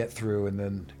trying to get through and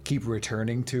then keep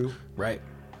returning to. Right.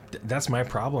 That's my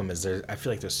problem is I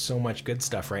feel like there's so much good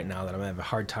stuff right now that I'm gonna have a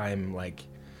hard time like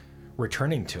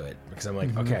returning to it because I'm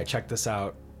like, okay, I checked this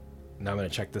out. Now I'm gonna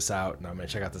check this out. Now I'm gonna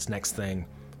check out this next thing.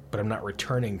 But I'm not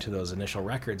returning to those initial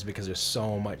records because there's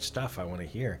so much stuff I want to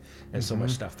hear and so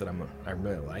much stuff that I'm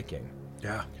really liking.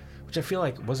 Yeah. Which I feel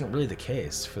like wasn't really the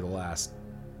case for the last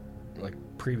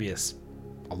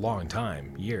a long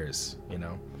time, years, you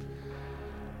know.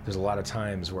 There's a lot of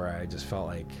times where I just felt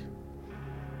like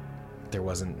there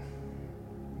wasn't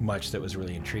much that was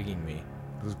really intriguing me.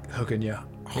 It was hooking you.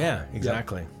 Yeah,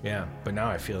 exactly. Yeah. But now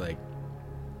I feel like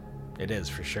it is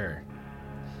for sure.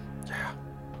 Yeah.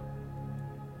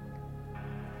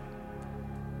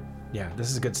 Yeah,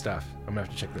 this is good stuff. I'm gonna have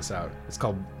to check this out. It's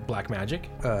called Black Magic?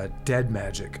 Dead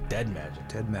Magic. Dead Magic.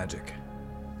 Dead Magic.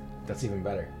 That's even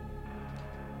better.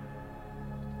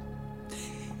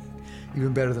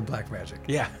 Even better than Black Magic.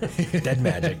 Yeah. Dead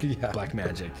Magic. Yeah. Black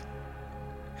Magic.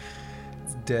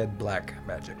 It's Dead Black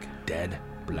Magic. Dead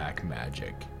Black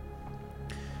Magic.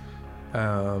 I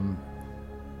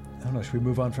don't know. Should we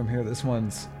move on from here? This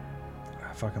one's,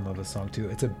 I fucking love this song too.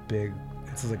 It's like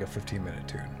a 15-minute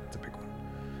tune. It's a big one.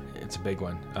 It's a big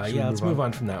one. Should we Yeah, let's move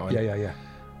on from that one. Yeah.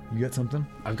 You got something?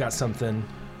 I've got something.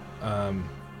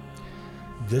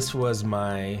 This was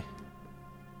my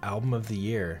album of the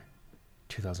year,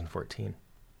 2014.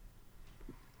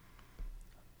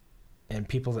 And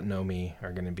people that know me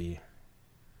are going to be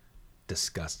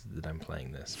disgusted that I'm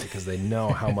playing this because they know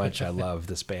how much I love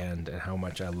this band and how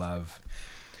much I love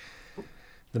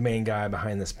the main guy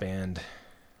behind this band,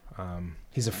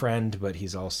 He's a friend, but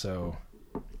he's also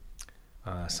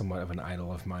somewhat of an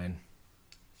idol of mine.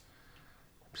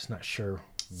 I'm just not sure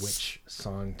which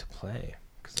song to play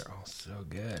because they're all so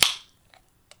good.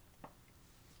 All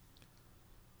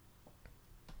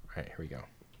right, here we go.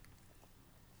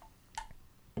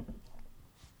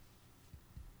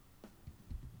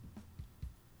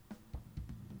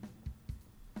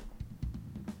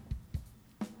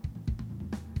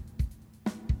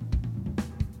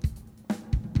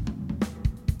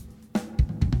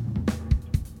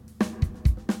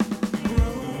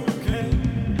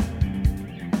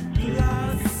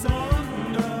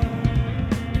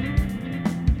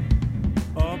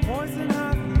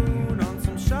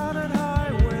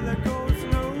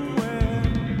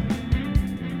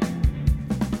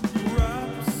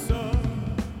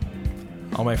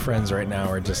 All my friends right now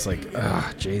are just like,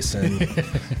 ugh, Jason,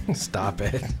 stop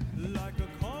it.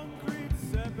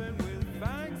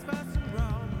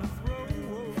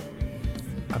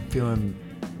 I'm feeling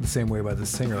the same way about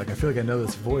this singer. Like, I feel like I know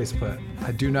this voice, but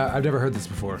I've never heard this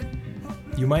before.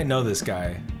 You might know this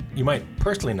guy. You might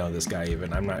personally know this guy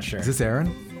even. I'm not sure. Is this Aaron?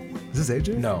 Is this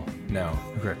AJ? No.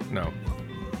 Okay. No.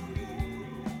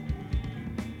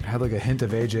 I had like a hint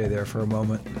of AJ there for a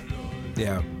moment.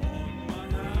 Yeah.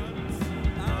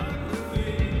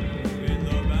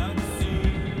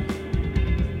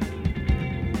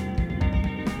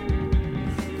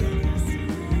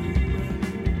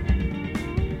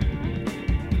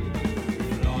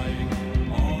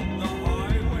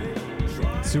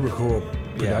 Super cool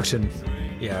production.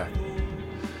 Yeah.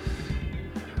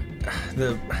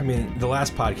 The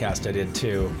last podcast I did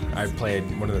too, I played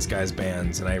one of this guy's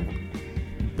bands and I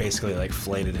basically like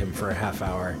flayed him for a half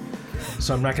hour.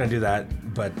 So I'm not going to do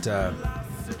that, but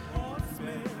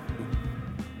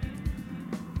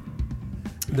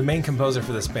the main composer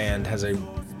for this band has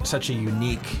such a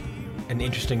unique and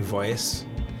interesting voice.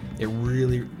 It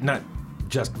really, not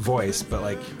just voice, but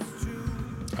like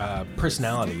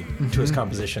personality to his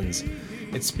compositions.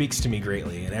 It speaks to me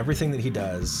greatly, and everything that he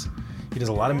does he does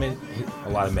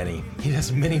he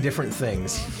does many different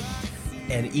things,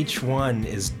 and each one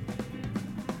is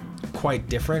quite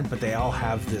different, but they all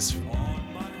have this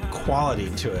quality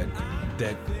to it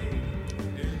that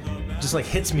just like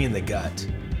hits me in the gut.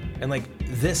 And like,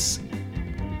 this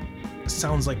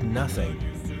sounds like nothing.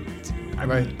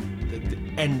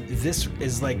 And this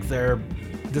is like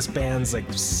this band's like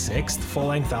 6th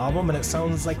full-length album, and it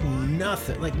sounds like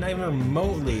nothing, like not even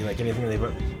remotely like anything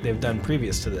they've done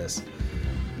previous to this.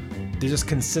 They're just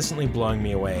consistently blowing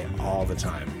me away all the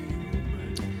time.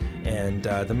 And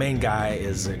the main guy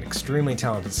is an extremely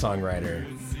talented songwriter.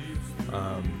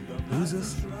 Who's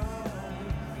this?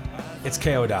 It's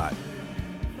K.O. Dot.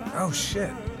 Oh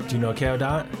shit. Do you know K.O.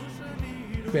 Dot?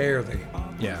 Barely.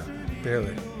 Yeah.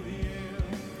 Barely.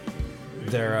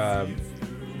 They're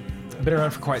been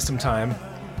around for quite some time.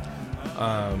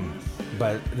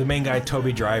 But the main guy,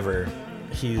 Toby Driver,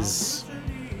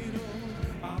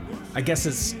 I guess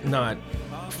it's not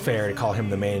fair to call him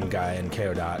the main guy in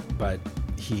K.O. Dot, but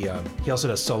he also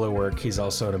does solo work. He's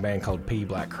also in a band called P.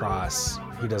 Black Cross.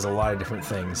 He does a lot of different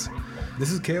things.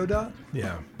 This is K.O. Dot?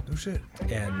 Yeah. Oh shit.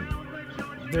 And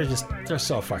they're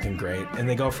so fucking great. And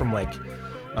they go from like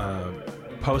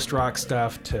post-rock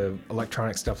stuff to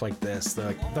electronic stuff like this.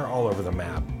 They're all over the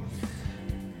map.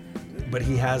 But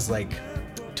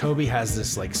Toby has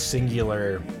this like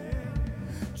singular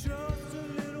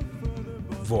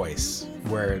voice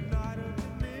where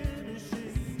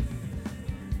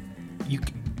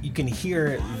you can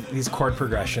hear these chord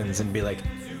progressions and be like,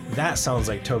 that sounds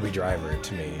like Toby Driver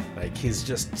to me. Like, he's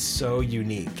just so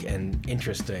unique and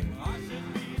interesting.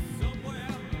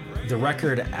 The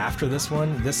record after this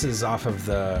one, this is off of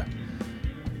the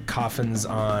Coffins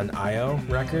on IO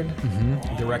record.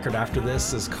 Mm-hmm. The record after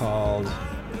this is called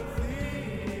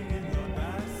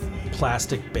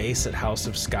Plastic Bass at House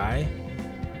of Sky.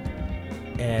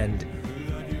 And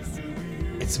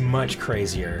it's much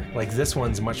crazier. Like, this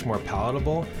one's much more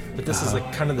palatable, but this is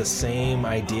like kind of the same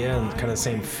idea and kind of the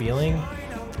same feeling,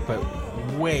 but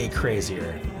way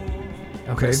crazier.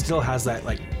 Okay. But it still has that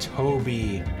like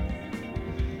Toby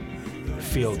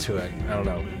feel to it. I don't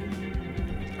know.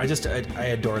 I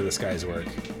adore this guy's work.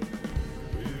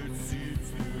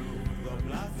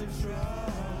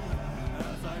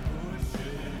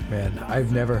 Man,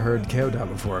 I've never heard K.O. Dot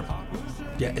before.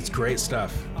 Yeah, it's great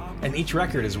stuff. And each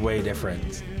record is way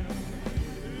different.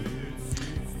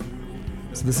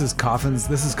 So this is Coffins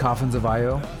of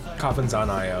IO? Coffins on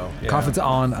IO. Yeah. Coffins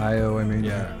on IO, I mean.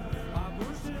 Yeah.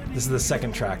 This is the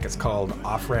second track. It's called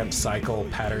Off-Ramp Cycle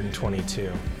Pattern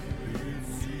 22.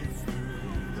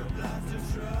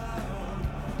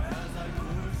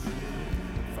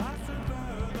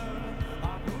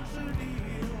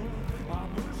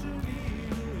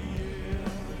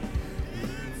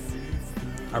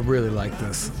 I really like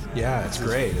this. Yeah, it's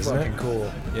great, isn't Fucking it?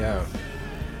 cool. Yeah.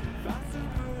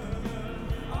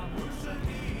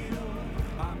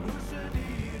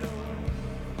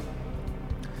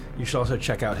 You should also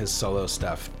check out his solo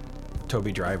stuff.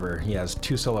 Toby Driver. He has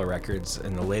 2 solo records,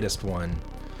 and the latest one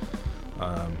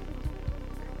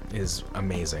is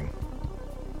amazing.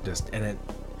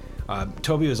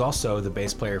 Toby was also the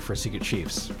bass player for Secret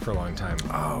Chiefs for a long time.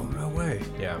 Oh, no way.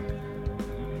 Yeah.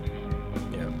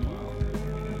 Yeah.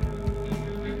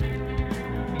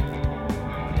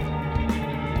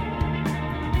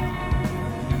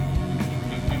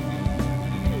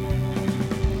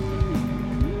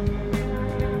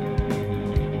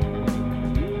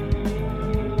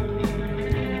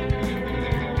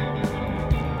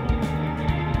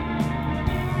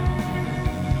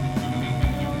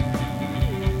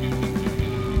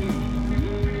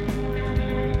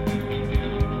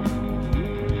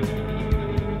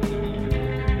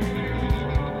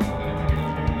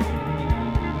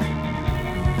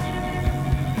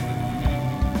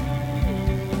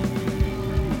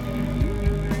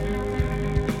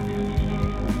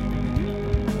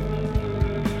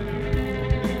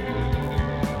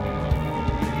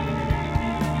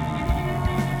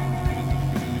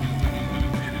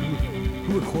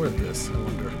 Who recorded this, I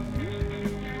wonder?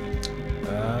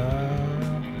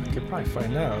 I could probably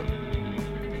find out.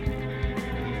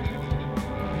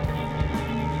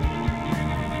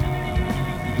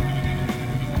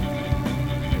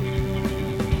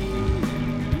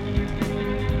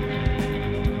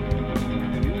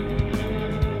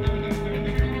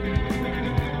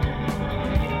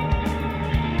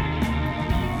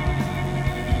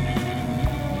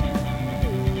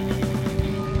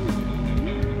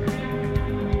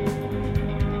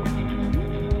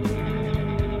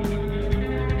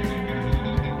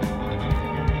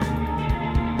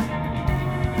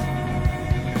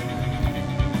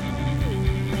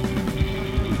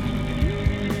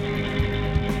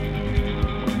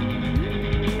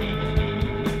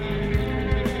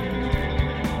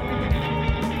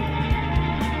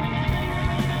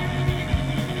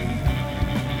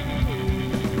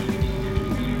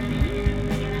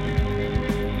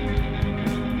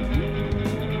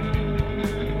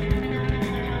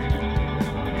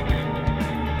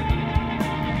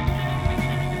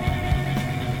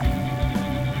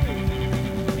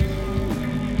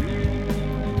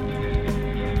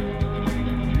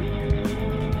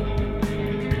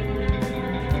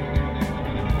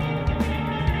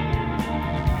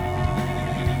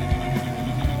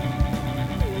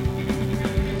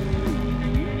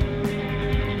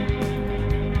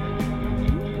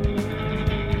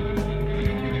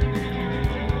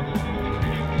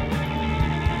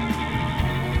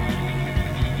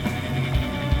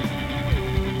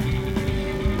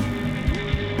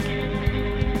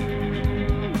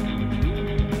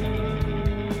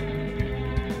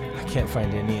 Can't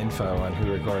find any info on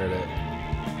who recorded it.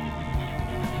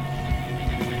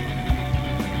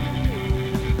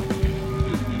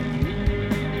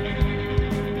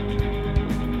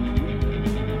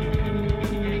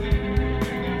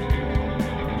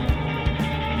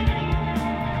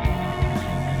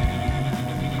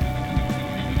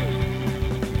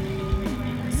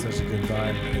 Such a good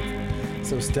vibe. It's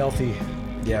so stealthy.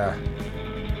 Yeah.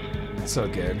 It's so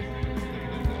good.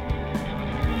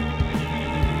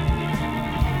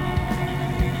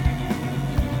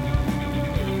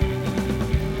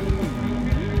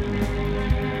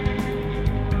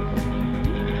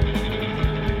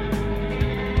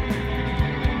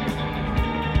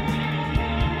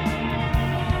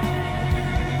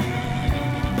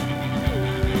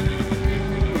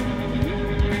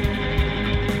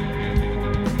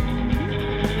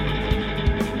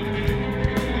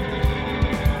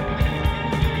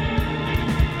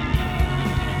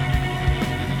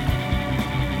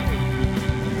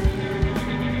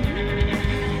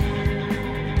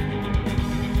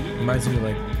 Reminds me of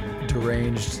like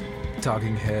Deranged,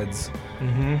 Talking Heads.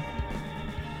 Mm-hmm.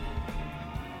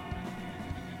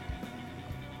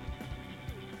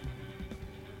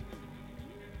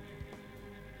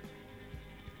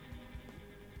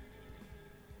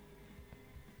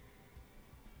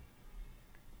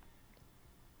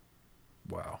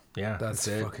 Wow. Yeah, That's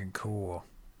it. fucking cool.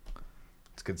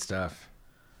 It's good stuff.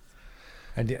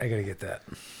 I gotta get that.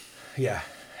 Yeah,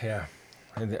 yeah.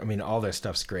 I mean, all their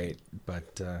stuff's great,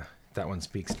 but that one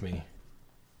speaks to me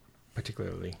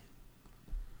particularly.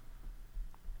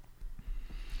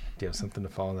 Do you have something to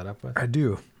follow that up with? I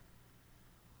do.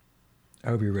 I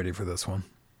hope you're ready for this one.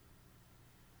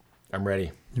 I'm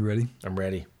ready. You ready? I'm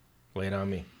ready. Lay it on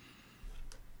me.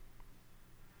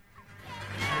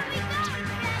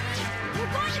 We're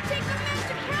going to take a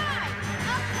master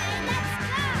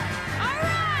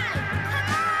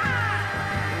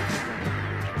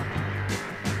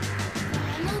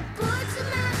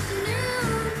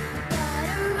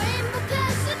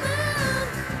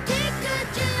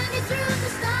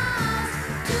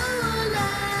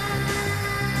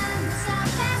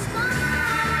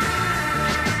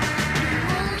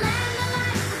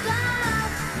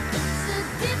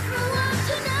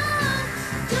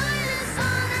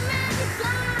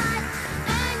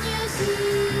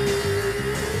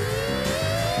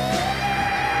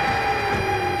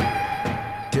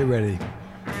ready.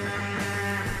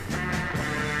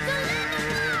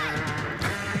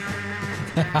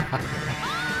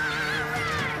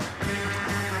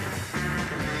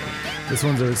 This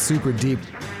one's a super deep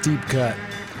cut.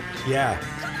 Yeah.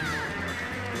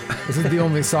 This is the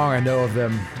only song I know of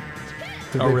them.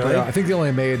 that Oh, they really? put out. I think they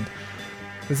only made.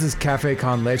 This is Cafe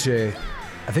Con Leche.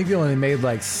 I think they only made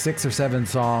like 6 or 7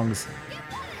 songs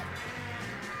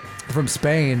from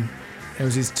Spain. It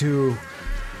was these two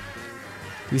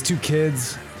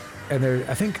kids, and they're.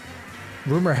 I think,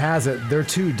 rumor has it, they're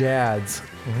 2 dads.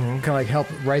 Kind of like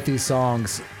helped write these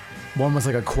songs. One was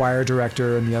like a choir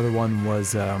director, and the other one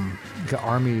was like an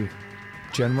army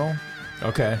general.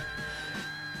 Okay.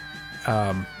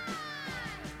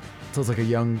 So it's like a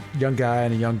young guy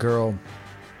and a young girl,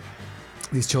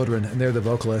 these children, and they're the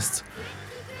vocalists.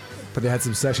 But they had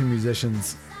some session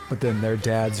musicians, but then their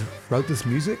dads wrote this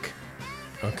music,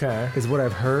 Okay. is what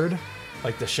I've heard.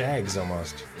 Like the Shags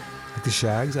almost. Like the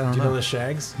Shags? I don't Do you know. know the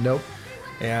Shags? Nope.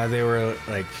 Yeah, they were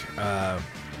like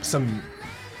some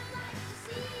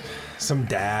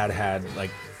dad had like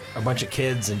a bunch of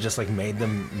kids and just like made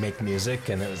them make music,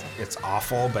 and it's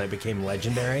awful, but it became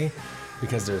legendary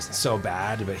because they're so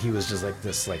bad. But he was just like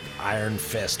this like iron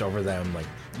fist over them, like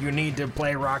you need to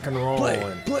play rock and roll.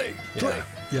 Play. Yeah.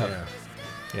 Yeah.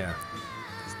 Yeah.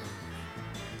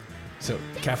 So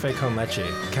Cafe Con Leche,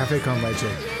 Cafe Con Leche.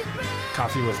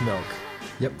 coffee with milk.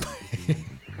 Yep.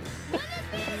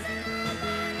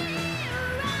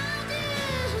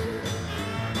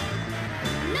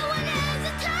 No one has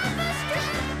a tougher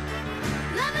strength.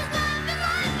 Love is love and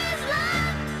life is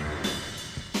love.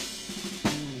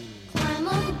 Climb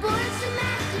overboard some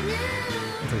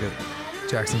afternoon. It's like a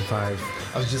Jackson 5.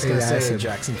 I was just gonna Hey, say acid.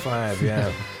 Jackson 5.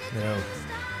 Yeah. Yeah.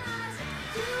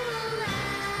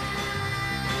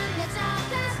 Let's all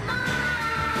pass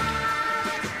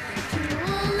Mars to a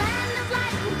land of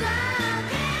light and dark.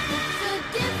 It's a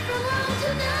different world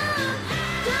to know.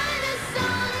 Join us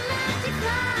on a magic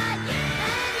ride,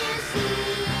 and you see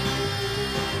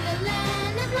the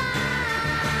land of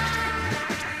light.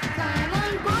 Climb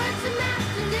on board some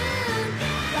afternoon,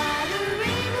 ride a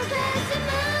rainbow past the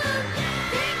moon.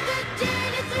 Take the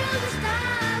journey through the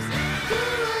stars to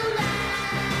a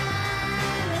land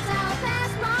that's all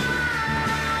past Mars.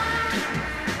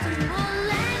 To a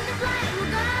land of light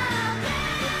we'll go.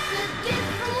 It's a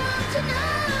different world to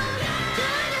know.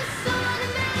 Join us on a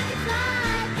magic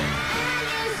flight, and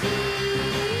you see.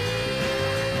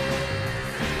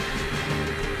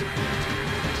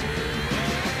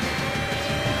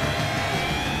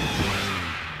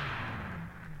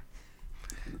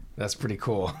 That's pretty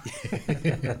cool.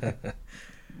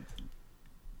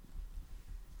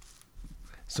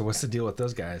 So what's the deal with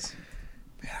those guys?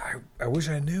 I wish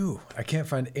I knew. I can't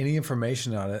find any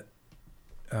information on it.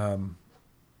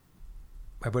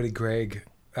 My buddy Greg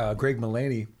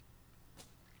Mullaney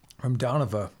from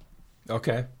Donova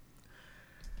Okay.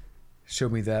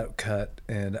 showed me that cut,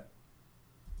 and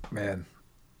man,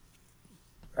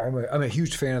 I'm a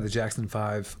huge fan of the Jackson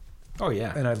 5, Oh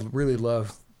yeah. and I really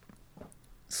love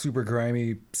super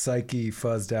grimy, psyche,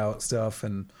 fuzzed out stuff,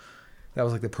 and that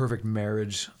was like the perfect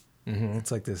marriage. Mm-hmm.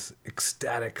 It's like this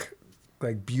ecstatic,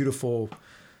 like beautiful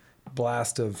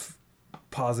blast of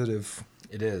positive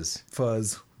It is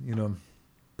fuzz, you know.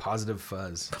 positive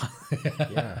fuzz.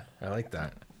 Yeah, I like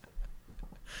that.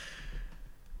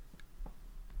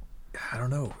 I don't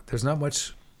know. There's not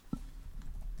much.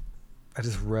 I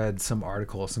just read some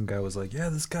article. Some guy was like, yeah,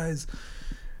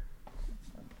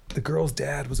 the girl's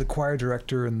dad was a choir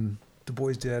director, and the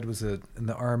boy's dad was in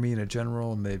the army and a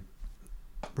general, and they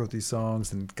wrote these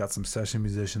songs and got some session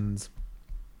musicians.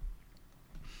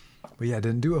 But yeah,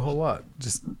 didn't do a whole lot.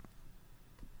 Just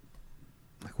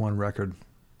like one record.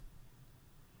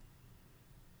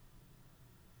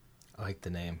 I like the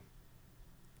name.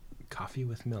 Coffee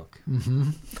with milk.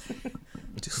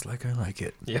 Just like I like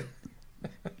it. Yeah.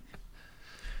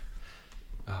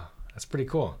 Oh, that's pretty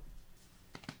cool.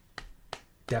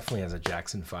 Definitely has a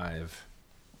Jackson 5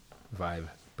 vibe,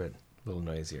 but a little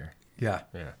noisier. Yeah.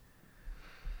 Yeah.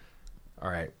 All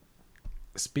right.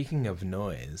 Speaking of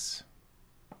noise,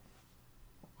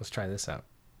 let's try this out.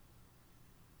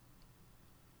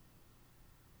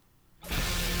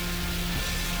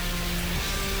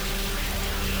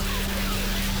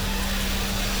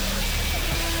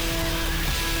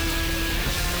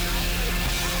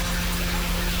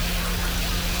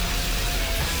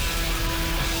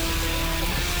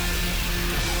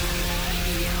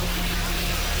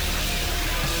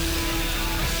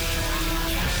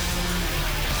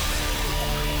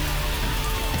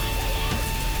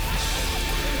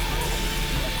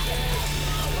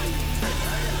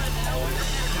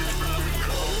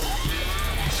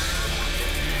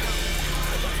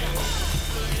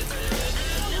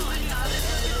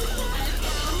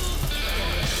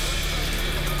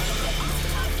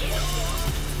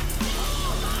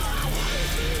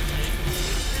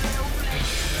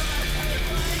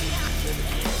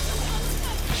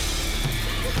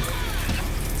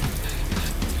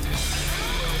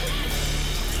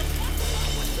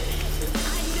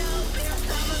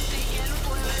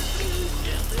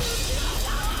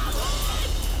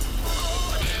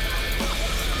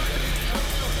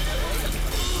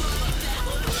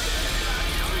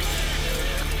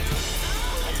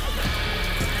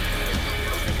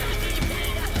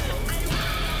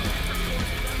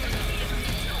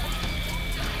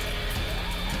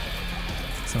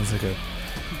 Sounds like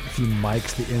if you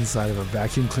mic'd the inside of a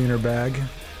vacuum cleaner bag.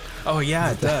 Oh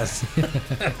yeah, it does.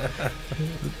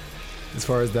 As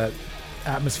far as that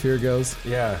atmosphere goes.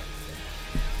 Yeah.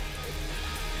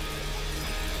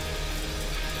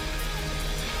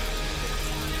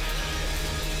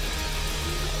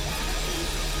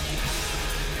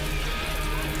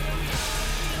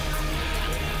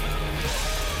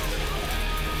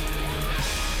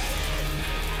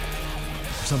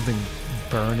 Something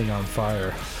burning on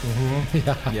fire.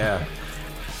 Mm-hmm. Yeah.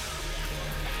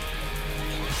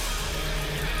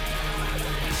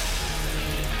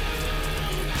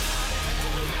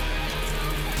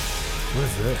 What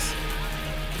is this?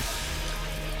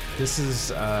 This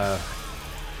is, I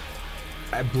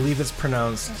believe it's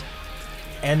pronounced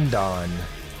Endon.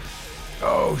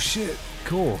 Oh shit!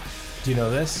 Cool. Do you know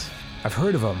this? I've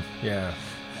heard of them. Yeah.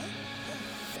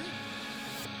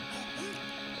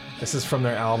 This is from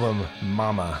their album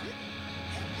Mama.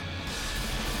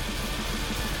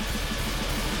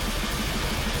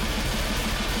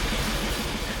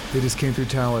 They just came through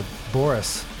town with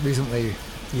Boris recently.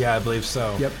 Yeah, I believe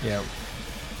so. Yep. Yep.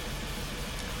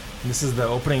 This is the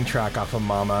opening track off of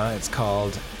Mama. It's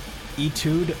called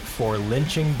Etude for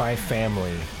Lynching by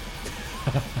Family.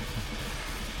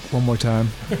 One more time.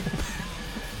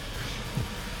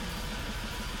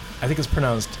 I think it's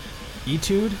pronounced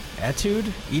Etude? Etude?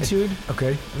 Etude?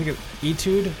 Okay. I think it's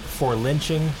Etude for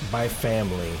Lynching by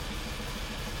Family.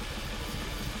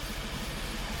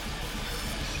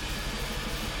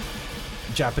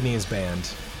 Japanese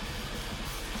band.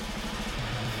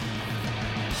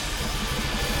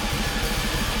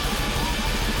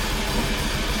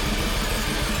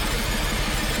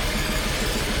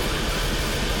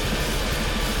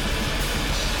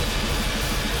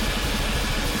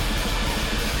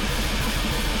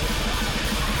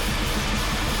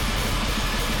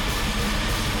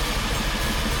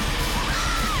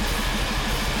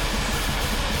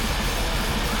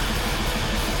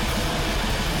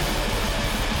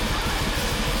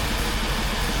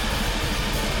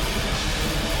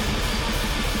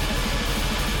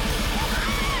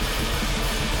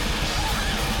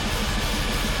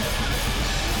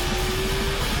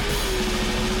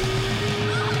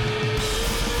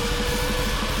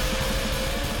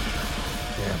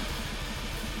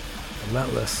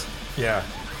 Relentless. Yeah.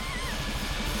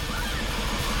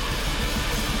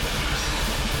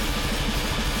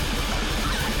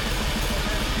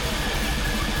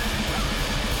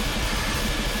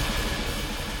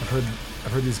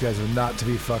 I've heard these guys are not to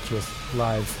be fucked with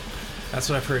live. That's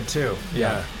what I've heard too.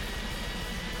 Yeah.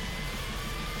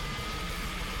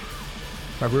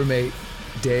 My roommate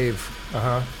Dave,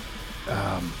 Uh-huh.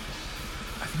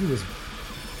 I think he was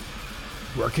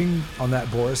working on that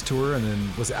Boris tour and then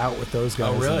was out with those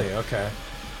guys. Oh, really? and Okay.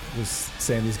 was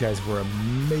saying these guys were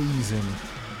amazing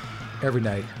every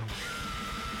night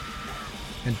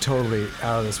and totally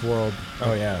out of this world.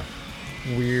 Oh, yeah.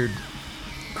 Weird.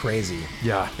 Crazy.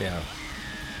 Yeah. Yeah.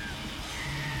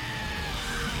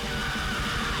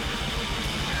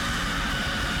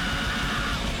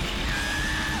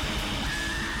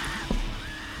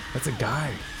 That's a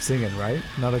guy singing, right?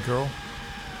 Not a girl?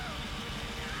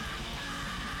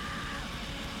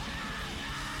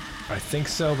 I think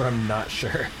so, but I'm not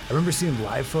sure. I remember seeing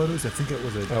live photos. I think it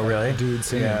was a Oh, really? a dude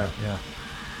singing. Yeah. Yeah.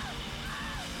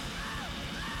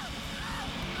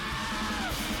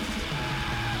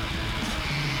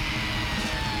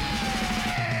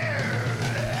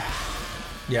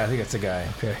 Yeah, I think it's a guy.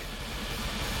 Okay.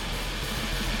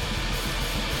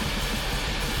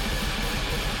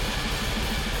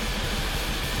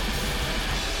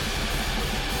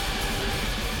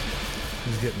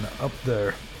 He's getting up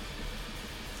there.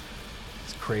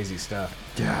 It's crazy stuff.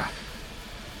 Yeah.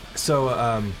 So,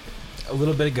 a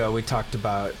little bit ago, we talked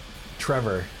about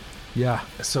Trevor. Yeah.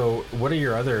 So, what are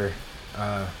your other...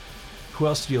 who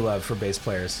else do you love for bass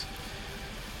players?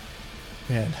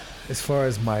 Man, as far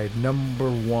as my number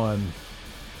one,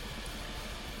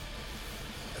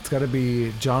 it's got to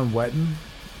be John Wetton.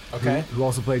 Okay. Who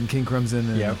also played in King Crimson.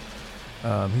 And, Yep.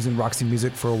 he was in Roxy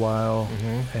Music for a while.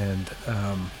 Mm-hmm.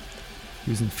 And he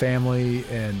was in Family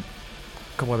and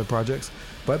a couple other projects.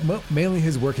 But mainly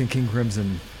his work in King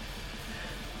Crimson.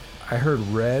 I heard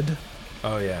Red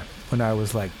Oh, yeah. when I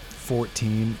was like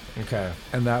 14. Okay.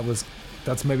 And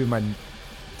that's maybe my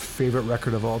favorite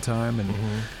record of all time. And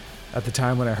Mm-hmm. at the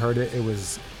time when I heard it, it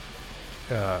was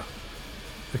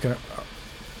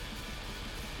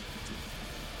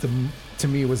to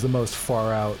me it was the most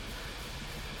far out,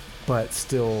 but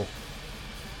still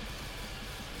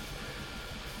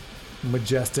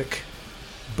majestic,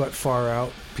 but far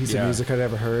out piece Yeah. of music I'd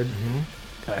ever heard. Mm-hmm.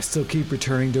 I still keep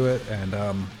returning to it, and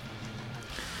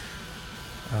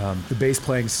the bass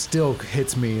playing still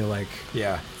hits me like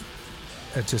Yeah.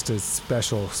 at just a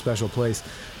special place.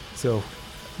 So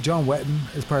John Wetton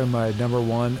is probably my number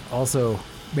one. Also,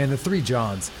 man, the three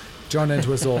Johns, John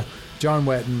Entwistle, John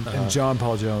Wetton, and John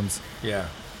Paul Jones. Yeah.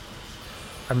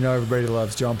 I know everybody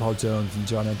loves John Paul Jones and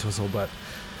John Entwistle, but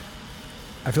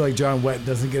I feel like John Wetton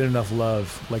doesn't get enough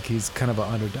love. Like, he's kind of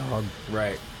an underdog.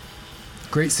 Right.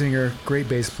 Great singer, great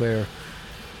bass player.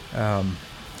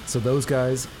 So those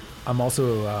guys. I'm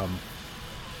also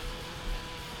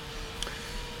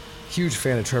huge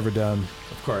fan of Trevor Dunn.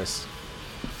 Of course.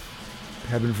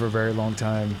 Have been for a very long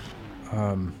time.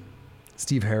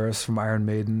 Steve Harris from Iron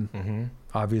Maiden,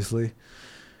 obviously.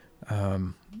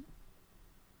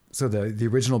 So the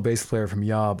original bass player from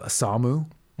Yob, Osamu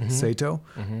Sato,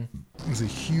 was a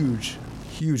huge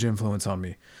influence on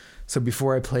me. So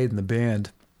before I played in the band,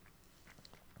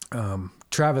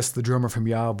 Travis, the drummer from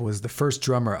Yob, was the first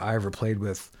drummer I ever played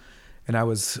with. And I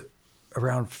was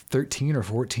around 13 or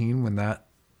 14 when I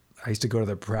used to go to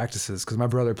their practices because my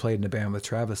brother played in a band with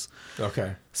Travis.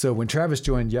 Okay. So when Travis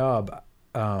joined Yob,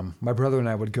 my brother and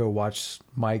I would go watch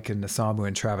Mike and Osamu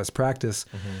and Travis practice.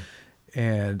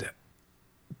 And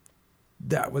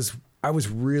I was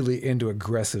really into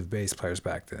aggressive bass players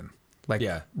back then. Like,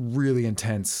 really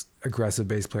intense, aggressive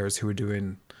bass players who were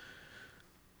doing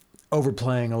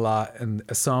overplaying a lot. And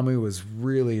Osamu was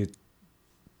really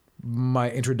my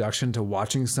introduction to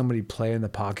watching somebody play in the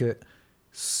pocket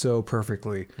so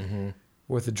perfectly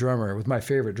with my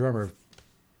favorite drummer.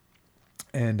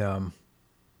 And,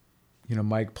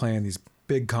 Mike playing these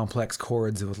big complex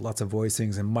chords with lots of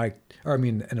voicings, and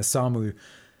and Osamu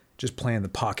just playing the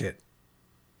pocket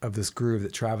of this groove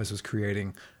that Travis was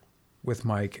creating with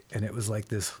Mike. And it was like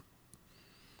this,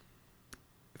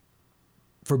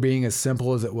 for being as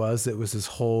simple as it was this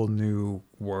whole new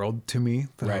world to me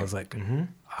that I was like,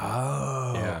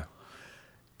 oh, Yeah.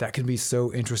 that can be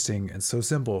so interesting and so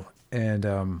simple. And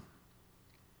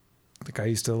like, I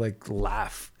used to like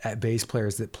laugh at bass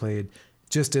players that played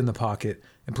just in the pocket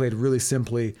and played really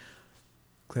simply.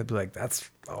 I'd be like, that's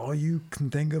all you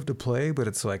can think of to play? But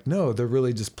it's like, no, they're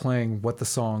really just playing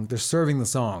they're serving the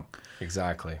song.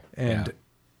 Exactly. And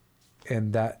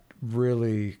that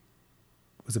really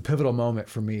was a pivotal moment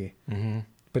for me.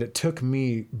 But it took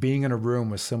me being in a room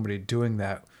with somebody doing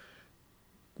that,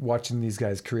 watching these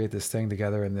guys create this thing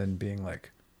together, and then being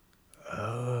like,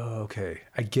 oh, okay,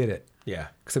 I get it. Yeah.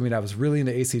 Because I was really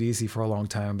into AC/DC for a long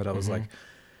time, but I was like,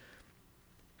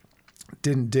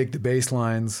 didn't dig the bass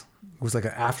lines. It was like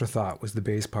an afterthought, was the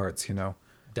bass parts,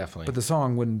 Definitely. But the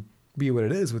song wouldn't be what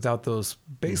it is without those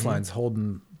bass lines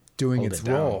doing its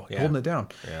role, holding it down.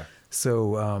 Yeah.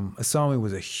 So Osamu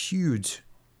was a huge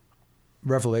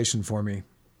revelation for me.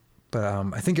 But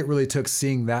I think it really took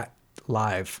seeing that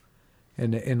live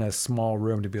in a small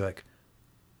room to be like,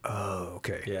 oh,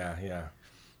 okay. Yeah.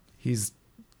 He's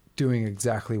doing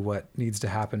exactly what needs to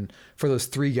happen for those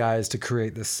three guys to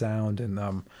create this sound. And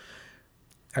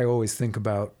I always think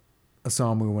about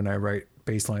Osamu when I write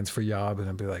bass lines for Yob, and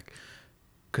I'd be like,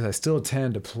 because I still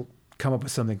tend to come up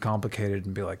with something complicated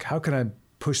and be like, how can I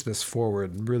push this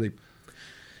forward and really.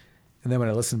 And then when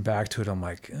I listen back to it, I'm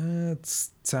like, it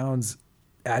sounds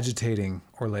agitating,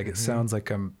 or like it sounds like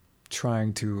I'm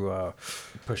trying to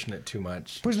Pushing it too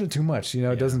much.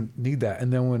 It doesn't need that.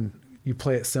 And then when you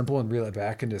play it simple and reel it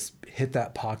back and just hit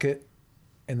that pocket,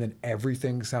 and then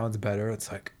everything sounds better,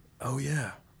 it's like, oh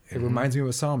yeah, it reminds me of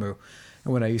Osamu.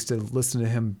 And when I used to listen to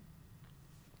him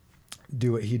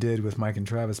do what he did with Mike and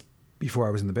Travis before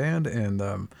I was in the band, and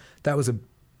that was a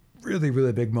really,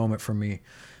 really big moment for me.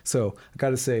 So I got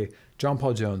to say, John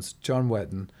Paul Jones, John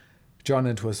Wetton, John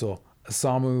Entwistle,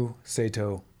 Osamu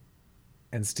Sato,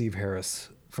 and Steve Harris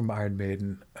from Iron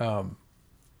Maiden. Those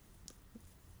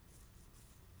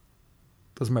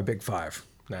are my big five.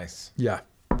 Nice. Yeah.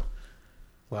 A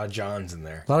lot of Johns in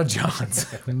there. A lot of Johns.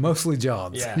 Mostly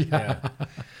Johns.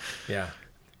 Yeah.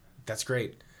 That's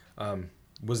great.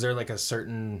 Was there like a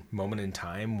certain moment in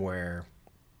time where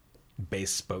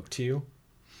bass spoke to you?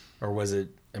 Or was it,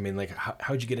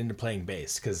 how'd you get into playing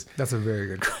bass? Because that's a very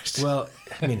good question. Well,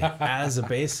 as a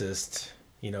bassist,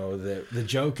 the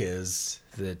joke is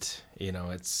that,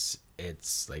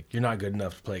 it's like you're not good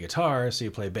enough to play guitar, so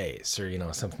you play bass,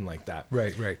 or, something like that.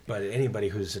 Right. But anybody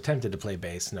who's attempted to play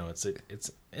bass, it's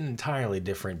an entirely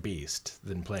different beast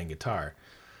than playing guitar.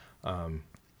 So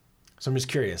I'm just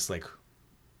curious, like,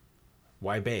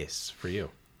 why bass for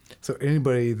you? So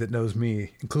anybody that knows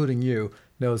me, including you,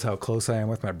 knows how close I am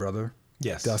with my brother.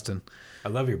 Yes. Dustin. I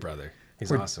love your brother.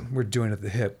 He's awesome. We're joined at the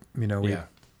hip.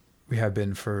 We have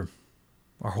been for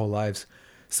our whole lives.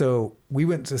 So we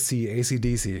went to see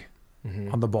AC/DC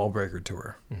on the Ballbreaker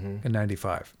tour in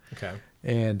 '95. Okay.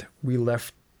 And we were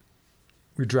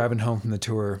driving home from the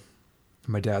tour,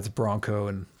 my dad's Bronco,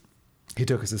 and he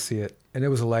took us to see it. And it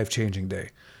was a life-changing day.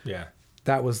 Yeah.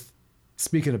 That was,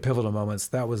 speaking of pivotal moments,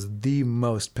 that was the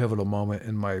most pivotal moment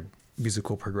in my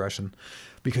musical progression,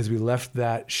 because we left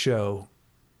that show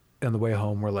on the way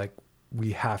home. We're like,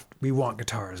 we want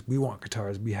guitars. We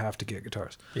have to get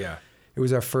guitars. Yeah. It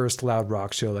was our first loud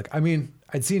rock show. Like, I mean,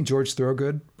 I'd seen George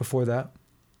Thorogood before that,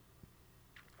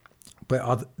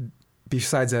 but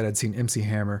besides that, I'd seen MC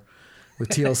Hammer with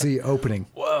TLC opening.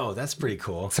 Whoa, that's pretty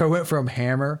cool. So I went from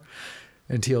Hammer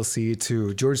and TLC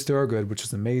to George Thorogood, which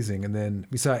was amazing. And then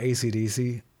we saw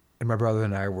AC/DC, and my brother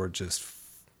and I were just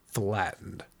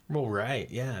flattened. Well, right.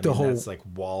 Yeah. I The mean, whole- that's like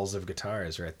walls of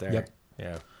guitars right there. Yep.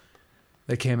 Yeah.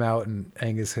 They came out, and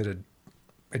Angus hit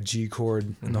a G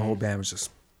chord, and the whole band was just...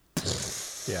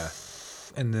 Yeah.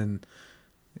 And then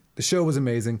the show was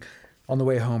amazing. On the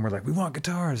way home, we're like, we want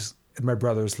guitars. And my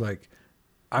brother's like,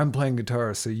 I'm playing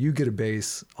guitar, so you get a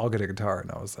bass, I'll get a guitar.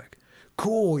 And I was like,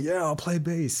 cool, yeah, I'll play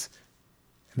bass.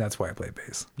 And that's why I play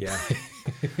bass. Yeah.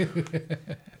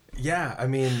 Yeah. I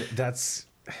mean,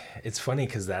 it's funny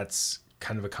because that's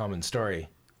kind of a common story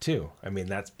too. I mean,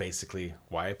 that's basically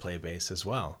why I play bass as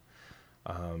well.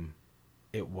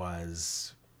 It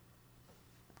was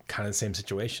kind of the same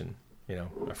situation. You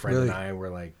know, a friend Really? and I were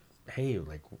like, hey,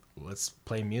 like, let's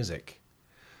play music.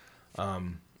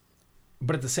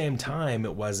 But at the same time,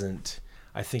 it wasn't,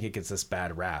 I think it gets this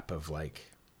bad rap of like,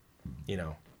 you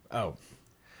know,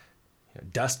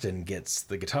 Dustin gets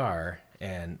the guitar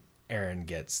and Aaron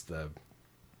gets the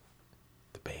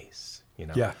bass, you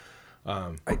know? Yeah.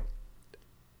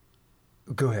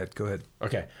 Go ahead.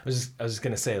 Okay. I was just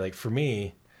gonna say, like, for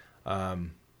me,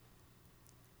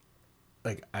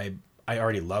 like I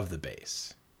already love the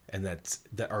bass, and that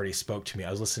already spoke to me.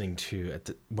 I was listening to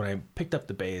when I picked up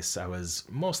the bass, I was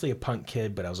mostly a punk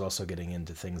kid, but I was also getting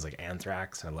into things like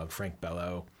Anthrax. I love Frank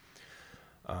Bello.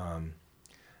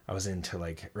 I was into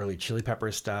like early Chili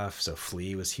Peppers stuff, so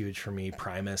Flea was huge for me.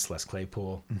 Primus, Les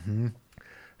Claypool. Mm-hmm.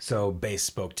 So bass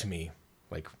spoke to me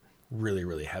like really,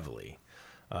 really heavily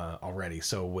already.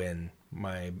 So when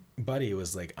my buddy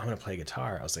was like, "I'm gonna play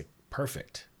guitar," I was like,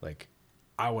 "Perfect! Like,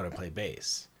 I want to play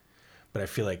bass." But I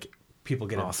feel like people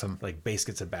get Awesome. like bass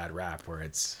gets a bad rap where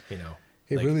it's, you know,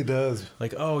 It like, really does.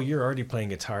 like, oh, you're already playing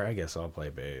guitar, I guess I'll play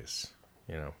bass,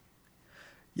 you know.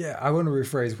 Yeah, I want to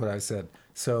rephrase what I said.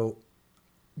 So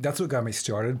that's what got me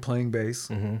started playing bass.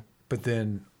 Mm-hmm. But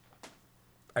then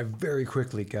I very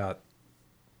quickly I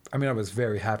was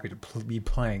very happy to be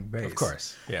playing bass. Of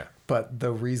course, yeah. But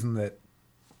the reason that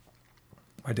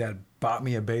my dad bought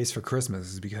me a bass for Christmas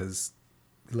is because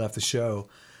we left the show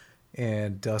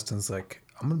and Dustin's like,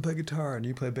 I'm going to play guitar and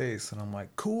you play bass. And I'm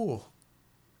like, cool.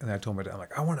 And I told my dad, I'm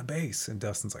like, I want a bass. And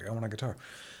Dustin's like, I want a guitar.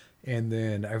 And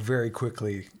then I very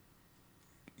quickly,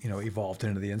 evolved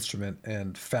into the instrument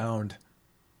and found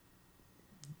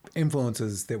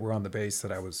influences that were on the bass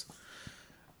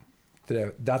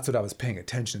that's what I was paying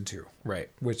attention to. Right.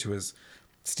 Which was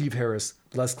Steve Harris,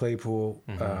 Les Claypool.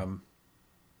 Mm-hmm.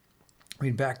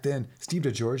 Back then, Steve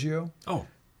DiGiorgio. Oh,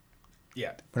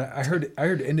 yeah. When I heard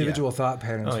Individual Thought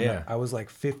Patterns. Oh, when yeah. I was like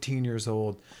 15 years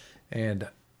old, and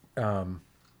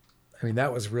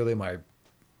that was really my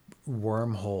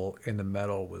wormhole in the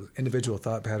metal, was Individual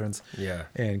Thought Patterns. Yeah.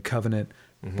 And Covenant,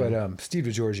 but Steve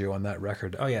DiGiorgio on that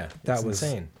record. Oh yeah, that was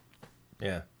insane.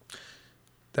 Yeah,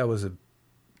 that was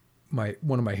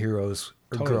one of my heroes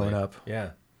totally. growing up.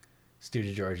 Yeah, Steve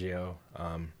DiGiorgio,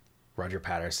 Roger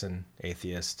Patterson,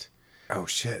 Atheist. Oh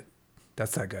shit,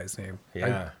 that's that guy's name.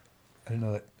 Yeah, I didn't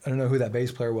know that. I don't know who that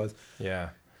bass player was. yeah,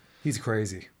 He's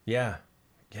crazy. yeah,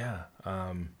 yeah.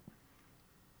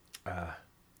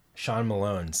 Sean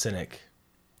Malone, Cynic.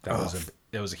 That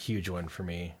was a huge one for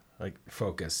me. Like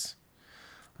Focus,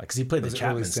 because he played the Was it early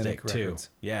Chapman Cynic stick too. records?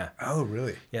 Yeah, Oh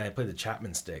really? yeah, he played the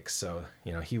Chapman stick, so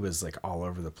he was like all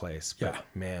over the place. But Yeah.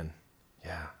 man,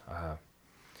 yeah,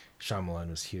 Sean Malone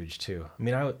was huge too. I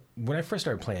mean, when I first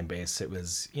started playing bass, it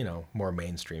was more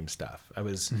mainstream stuff. I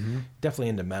was definitely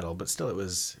into metal, but still it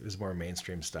was more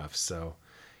mainstream stuff. So,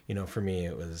 for me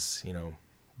it was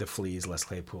the Fleas, Les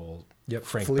Claypool, Yep.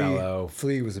 Frank Bello,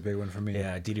 Flea was a big one for me.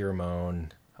 yeah, Didi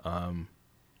Ramone.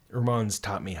 Ramones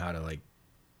taught me how to like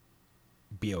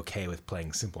be okay with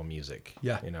playing simple music.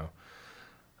 Yeah.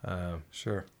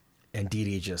 Sure. And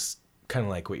Didi just kind of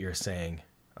like what you're saying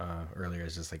earlier,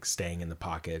 is just like staying in the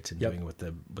pocket and Yep. doing what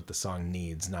the song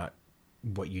needs, not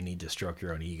what you need to stroke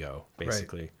your own ego,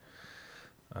 basically.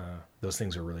 Those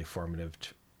things are really formative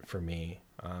for me.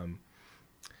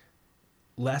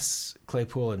 Les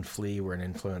Claypool and Flea were an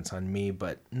influence on me,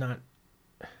 but not.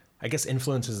 I guess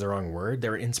influence is the wrong word. They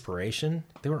were inspiration.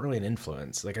 They weren't really an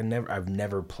influence. Like I've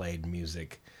never played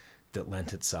music that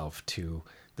lent itself to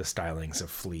the stylings of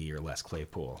Flea or Les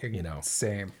Claypool. You know,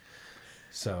 Same.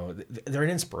 so they're an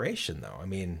inspiration, though. I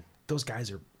mean, those guys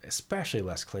are, especially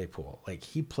Les Claypool. Like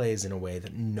he plays in a way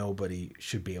that nobody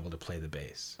should be able to play the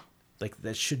bass. Like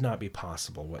that should not be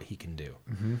possible. What he can do,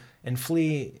 and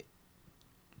Flea,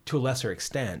 to a lesser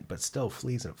extent, but still,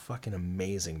 Flea's a fucking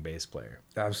amazing bass player.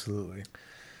 Absolutely.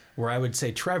 Where I would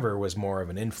say Trevor was more of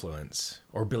an influence,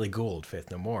 or Billy Gould,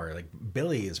 Faith No More. Like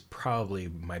Billy is probably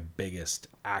my biggest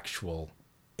actual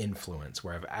influence,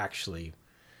 where I've actually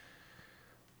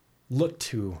looked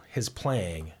to his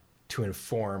playing to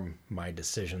inform my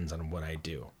decisions on what I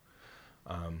do.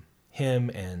 Him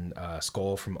and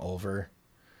Skoll from Ulver,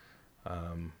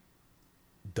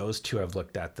 those two I've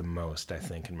looked at the most, I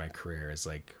think, in my career is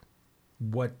like,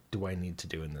 what do I need to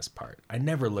do in this part? I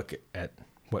never look at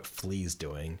what Flea's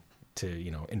doing to,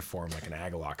 you know, inform like an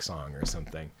Agalloch song or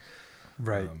something.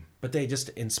 Right. But they just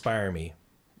inspire me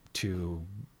to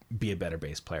be a better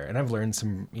bass player. And I've learned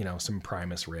some, you know, some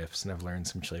Primus riffs, and I've learned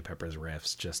some Chili Peppers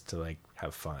riffs just to like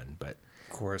have fun, but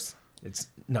Of course. it's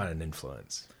not an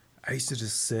influence. I used to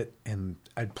just sit and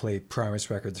I'd play Primus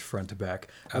records front to back.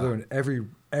 I'd learn every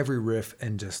riff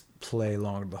and just play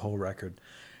along the whole record.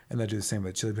 And I'd do the same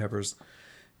with Chili Peppers.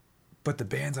 But the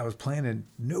bands I was playing in,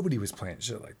 nobody was playing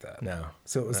shit like that. No.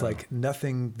 So it was No. like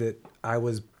nothing that I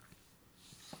was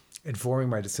informing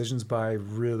my decisions by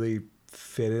really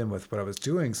fit in with what I was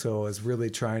doing. So I was really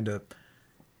trying to,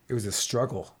 it was a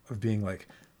struggle of being like,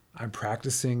 I'm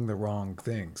practicing the wrong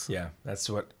things. Yeah, that's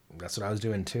what I was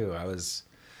doing too. I was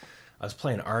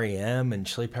playing REM and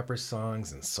Chili Peppers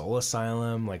songs and Soul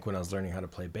Asylum, like when I was learning how to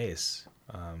play bass.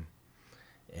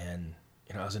 And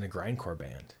you know, I was in a grindcore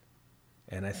band,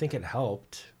 and I think it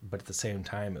helped, but at the same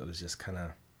time, it was just kind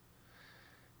of,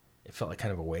 it felt like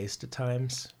kind of a waste at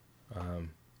times.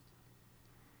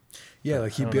 Yeah,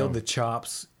 like you I don't build know. the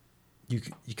chops, you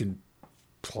can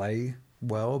play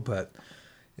well, but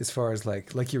as far as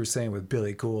like you were saying with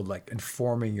Billy Gould, like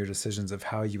informing your decisions of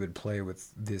how you would play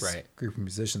with this Right. group of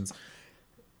musicians,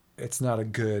 it's not a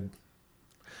good.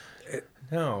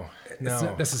 No, It's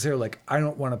not necessarily like I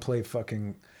don't want to play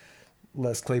fucking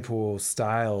Les Claypool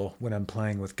style when I'm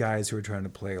playing with guys who are trying to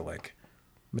play like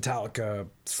Metallica,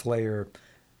 Slayer.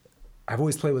 I've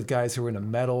always played with guys who are into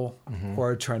metal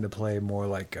or trying to play more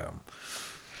like.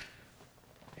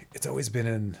 It's always been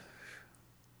in.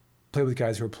 Play with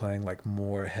guys who are playing like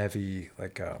more heavy,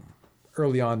 like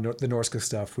early on the Norska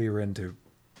stuff. We were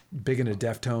big into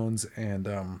Deftones and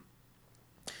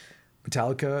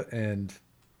Metallica and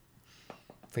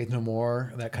Faith No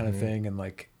More, that kind of thing, and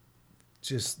like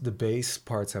just the bass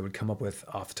parts I would come up with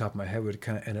off the top of my head would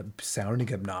kind of end up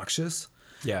sounding obnoxious.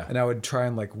 Yeah. And I would try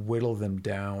and like whittle them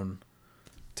down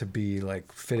to be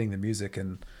like fitting the music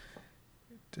and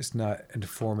just not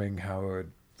informing how I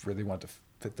would really want to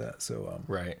fit that. So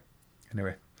Right.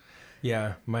 anyway,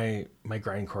 Yeah, my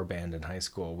grindcore band in high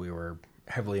school, we were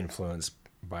heavily influenced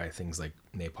by things like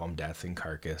Napalm Death and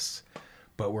Carcass,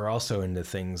 but we're also into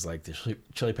things like the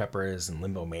Chili Peppers and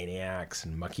Limbo Maniacs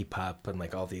and Mucky Pup and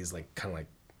like all these like kind of like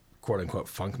quote unquote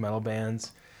funk metal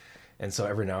bands. And so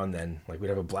every now and then, like we'd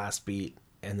have a blast beat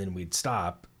and then we'd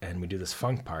stop and we'd do this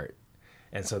funk part.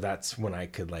 And so that's when I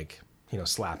could like, you know,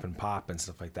 slap and pop and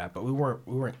stuff like that. But we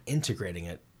weren't integrating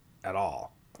it at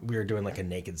all. We were doing like a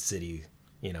Naked City,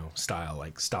 you know, style,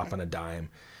 like stop on a dime.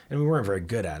 And we weren't very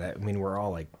good at it. I mean, we're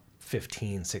all like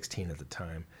 15, 16 at the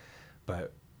time.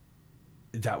 But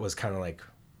that was kind of like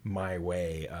my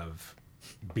way of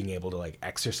being able to like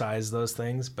exercise those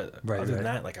things. But other than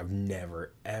that, like I've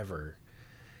never, ever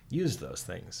used those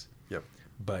things. yep.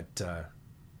 But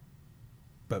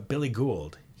Billy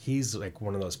Gould, he's like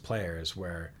one of those players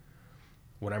where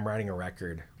when I'm writing a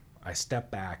record, I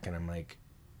step back and I'm like,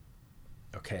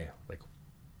 okay, like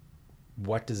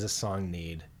what does this song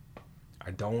need?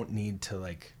 I don't need to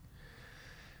like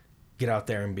get out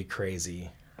there and be crazy.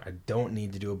 I don't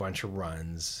need to do a bunch of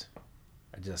runs.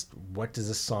 What does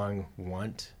this song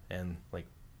want? And like,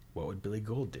 what would Billy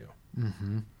Gould do?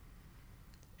 Mm-hmm.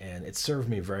 And it served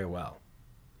me very well.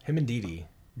 Him and Dee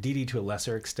Dee to a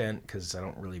lesser extent, because I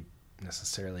don't really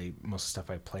necessarily, most of the stuff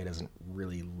I play doesn't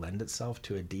really lend itself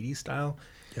to a Dee Dee style.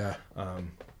 Yeah.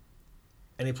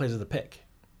 And he plays with a pick.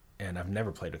 And I've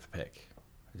never played with a pick.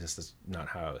 That's not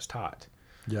how I was taught.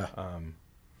 Yeah.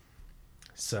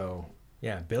 So,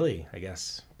 yeah, Billy, I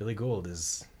guess. Billy Gould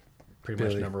is pretty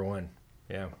much number one.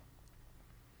 Yeah.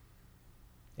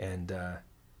 And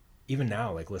even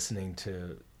now, like listening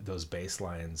to those bass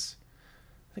lines,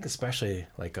 I think especially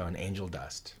like on Angel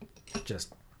Dust,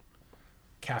 just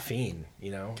caffeine,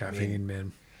 you know? Caffeine,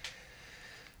 man.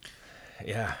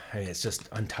 Yeah, I mean, it's just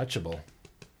untouchable.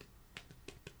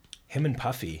 Him and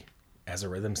Puffy as a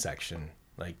rhythm section,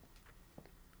 like,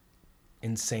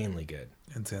 insanely good.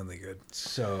 Insanely good.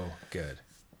 So good.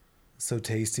 So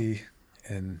tasty,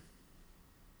 and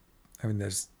I mean,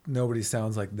 there's nobody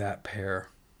sounds like that pair.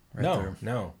 Right there.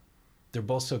 No, they're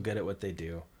both so good at what they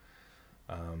do.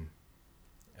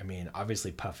 I mean,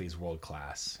 obviously Puffy's world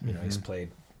class. You know, he's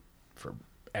played for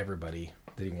everybody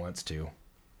that he wants to,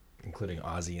 including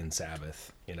Ozzy and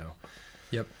Sabbath. You know,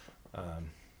 Yep.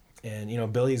 and you know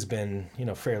Billy's been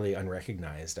fairly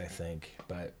unrecognized, I think.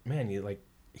 But man,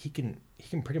 he can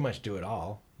pretty much do it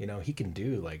all. You know, he can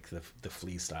do like the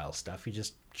Flea style stuff. He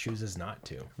just chooses not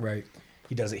to. Right.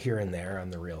 He does it here and there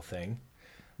on The Real Thing,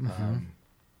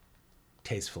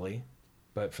 tastefully,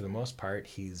 but for the most part,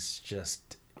 he's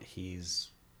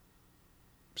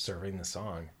serving the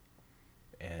song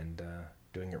and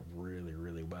doing it really,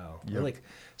 really well. Yep. Or like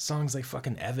songs like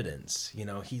fucking Evidence, you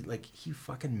know, he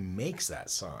fucking makes that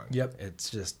song. Yep. It's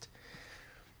just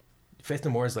Faith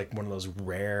No More is like one of those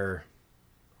rare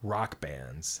rock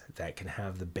bands that can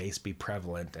have the bass be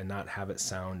prevalent and not have it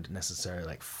sound necessarily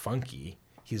like funky.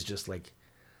 He's just like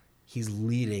he's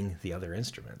leading the other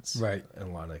instruments, Right. in a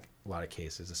lot of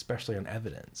cases, especially on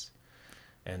Evidence.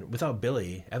 And without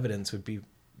Billy, Evidence would be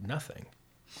nothing.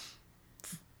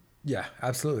 Yeah,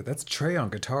 absolutely. That's Trey on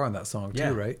guitar on that song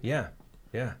too, right? Yeah.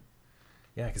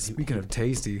 Because Speaking of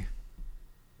tasty,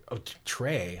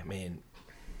 Trey, I mean,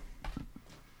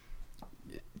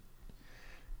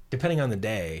 depending on the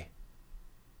day,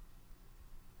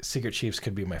 Secret Chiefs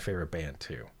could be my favorite band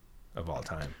too, of all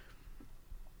time.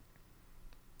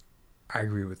 I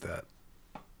agree with that.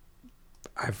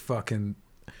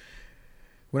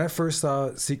 When I first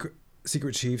saw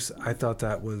Secret Chiefs, I thought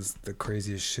that was the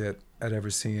craziest shit I'd ever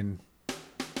seen,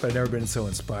 but I'd never been so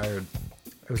inspired.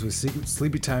 It was with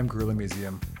Sleepy Time Gorilla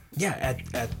Museum. Yeah,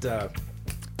 at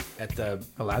the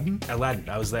Aladdin?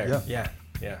 I was there. Yeah.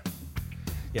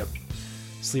 Yep.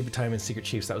 Sleepy Time and Secret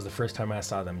Chiefs. That was the first time I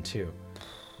saw them too.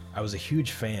 I was a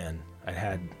huge fan.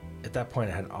 At that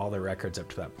point I had all their records up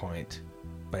to that point,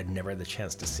 but I'd never had the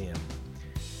chance to see them.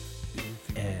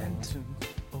 And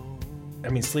I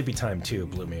mean, Sleepy Time too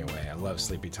blew me away. I love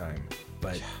Sleepy Time,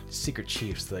 but Secret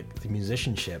Chiefs, the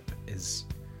musicianship is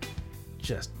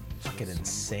just fucking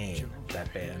insane.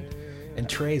 That band, and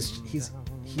Trey's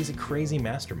he's a crazy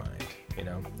mastermind, you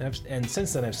know. And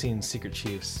since then, I've seen Secret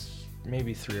Chiefs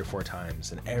maybe 3 or 4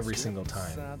 times, and every single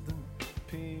time,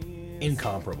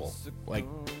 incomparable. Like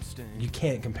you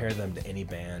can't compare them to any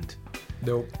band.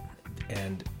 Nope.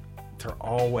 And they're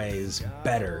always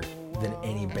better than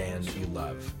any band that you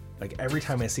love. Like every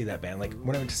time I see that band, like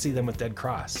when I went to see them with Dead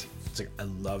Cross, it's like I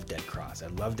love Dead Cross. I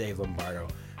love Dave Lombardo.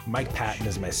 Mike Patton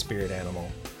is my spirit animal.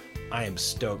 I am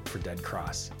stoked for Dead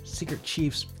Cross. Secret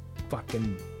Chiefs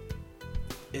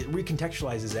it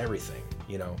recontextualizes everything,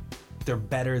 you know. They're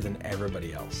better than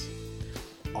everybody else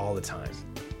all the time.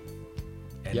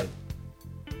 And Yep.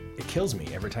 it kills me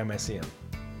every time I see them.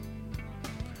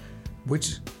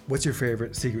 What's your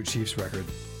favorite Secret Chiefs record?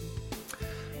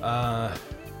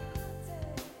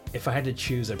 If I had to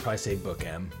choose, I'd probably say Book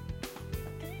M.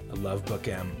 I love Book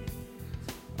M.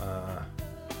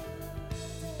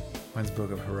 Mine's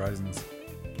Book of Horizons.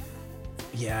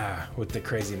 Yeah, with the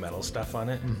crazy metal stuff on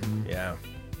it. Yeah.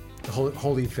 The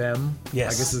Holy Femme.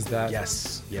 Yes. I guess is that.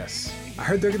 Yes. I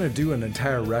heard they're gonna do an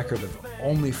entire record of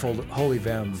only Holy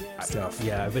Femme stuff.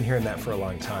 Yeah, I've been hearing that for a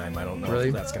long time. I don't know Really?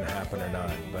 if that's gonna happen or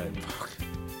not, but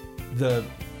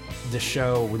the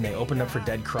show when they opened up for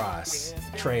Dead Cross,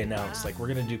 Trey announced like we're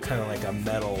gonna do kind of like a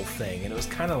metal thing, and it was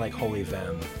kind of like Holy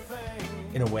Femme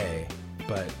in a way,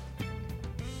 but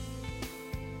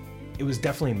it was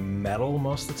definitely metal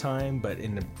most of the time, but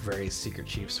in a very Secret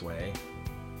Chiefs way.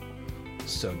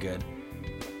 So good.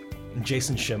 And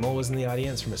Jason Schimmel was in the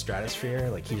audience from the Stratosphere.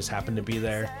 Like he just happened to be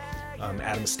there.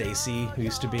 Adam Stacy, who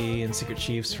used to be in Secret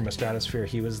Chiefs from a Stratosphere,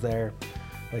 he was there.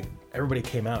 Like everybody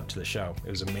came out to the show. It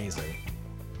was amazing.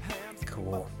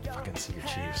 Cool. Fucking Secret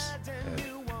Chiefs.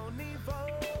 Yeah.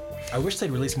 I wish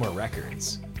they'd release more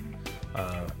records.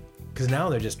 Because now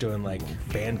they're just doing like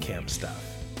Bandcamp stuff.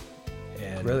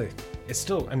 And Really? it's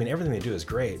still, I mean, everything they do is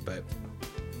great, but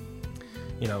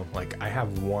you know, like I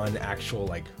have one actual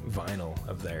like vinyl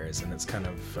of theirs, and it's kind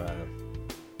of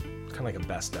like a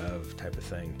best of type of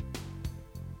thing.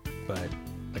 But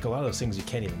like a lot of those things you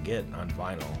can't even get on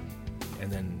vinyl.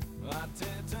 And then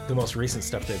the most recent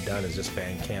stuff they've done is just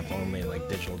Bandcamp only, like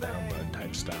digital download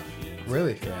type stuff.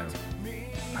 Really? Yeah.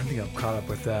 I think I'm caught up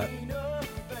with that.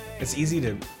 It's easy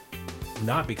to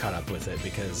not be caught up with it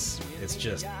because it's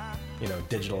just,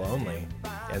 digital only,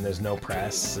 and there's no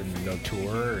press and no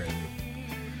tour,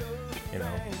 and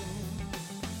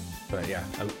But yeah,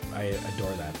 I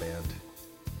adore that band.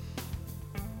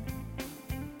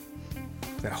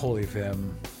 That Holy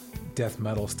Femme death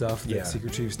metal stuff that Yeah.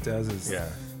 Secret Chiefs does is Yeah.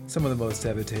 some of the most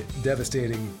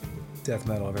devastating death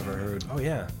metal I've ever heard. Oh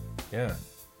yeah, yeah.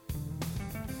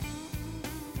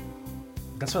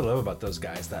 That's what I love about those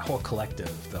guys. That whole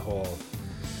collective, the whole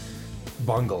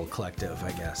Bungle collective,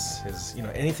 I guess, is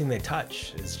anything they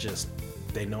touch is just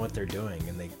they know what they're doing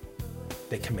and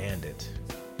they command it.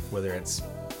 Whether it's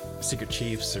Secret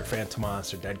Chiefs or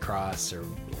Phantomas or Dead Cross or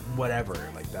whatever,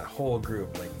 like that whole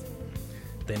group, like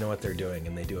they know what they're doing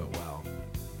and they do it well.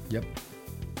 Yep.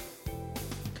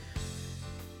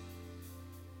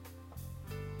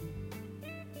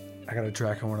 I got a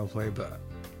track I want to play, but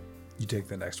you take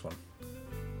the next one.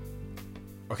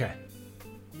 Okay.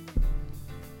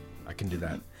 I can do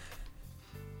that.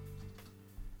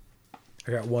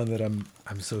 I got one that I'm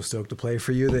so stoked to play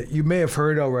for you that you may have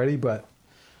heard already, but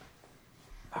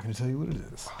I'm gonna tell you what it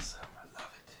is. Awesome. I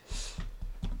love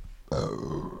it.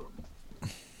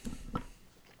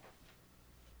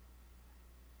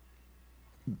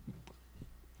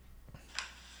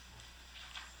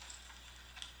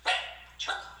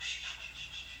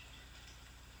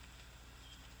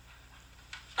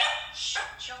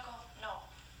 Choco, no.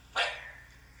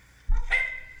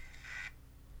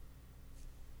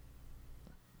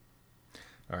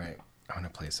 All right. I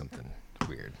want to play something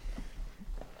weird.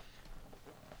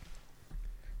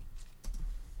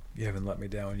 You haven't let me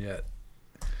down yet.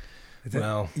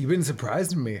 Well- you've been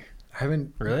surprising me.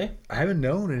 Really? I haven't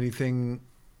known anything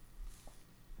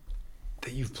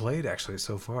that you've played actually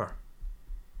so far.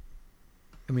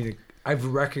 I mean, I've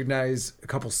recognized a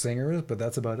couple singers, but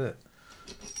that's about it.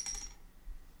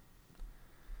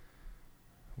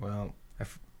 Well,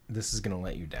 this is going to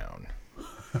let you down.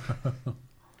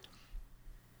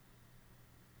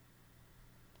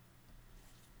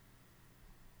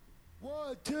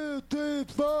 One, two, three,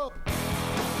 four.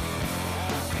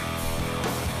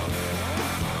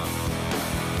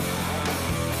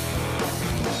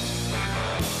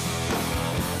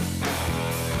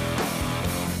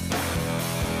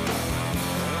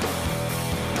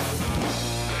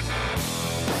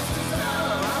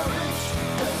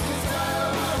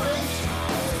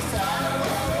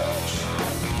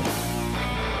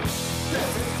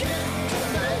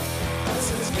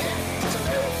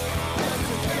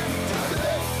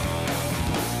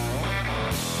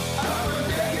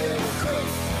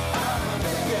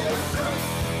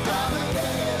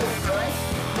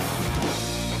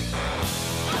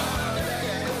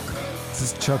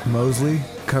 This is Chuck Mosley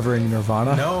covering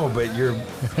Nirvana. No, but you're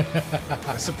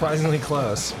surprisingly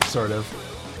close, sort of.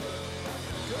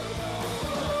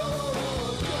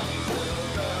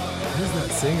 Who's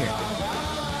that singing?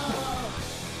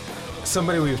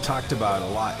 Somebody we've talked about a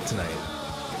lot tonight.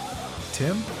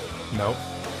 Tim? Nope.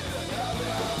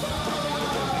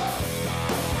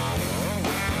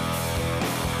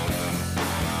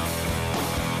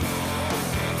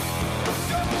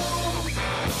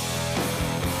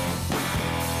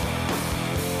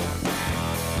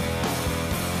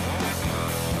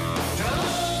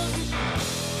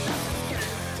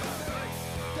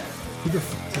 Who the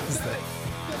fuck is that?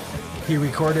 He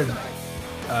recorded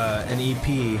an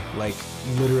EP like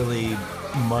literally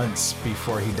months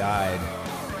before he died.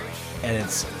 And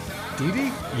it's, Dee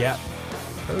Dee? yeah,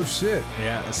 Oh shit.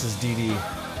 yeah, this is Dee Dee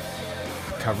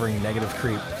covering Negative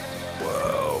Creep.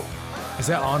 Is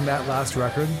that on that last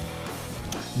record?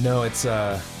 No, it's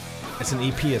an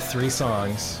EP of 3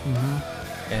 songs,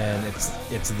 and it's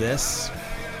this,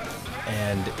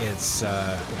 and it's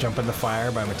 "Jump in the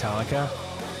Fire" by Metallica,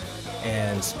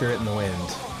 and "Spirit in the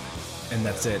Wind," and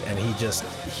that's it. And he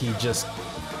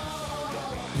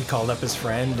called up his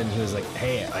friend, and he was like,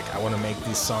 "Hey, like I want to make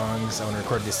these songs, I want to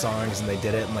record these songs," and they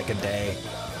did it in like a day,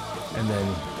 and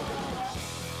then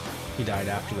he died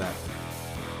after that.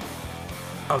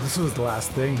 Oh, this was the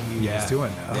last thing he was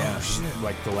doing. Oh yeah, shit.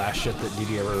 like the last shit that Dee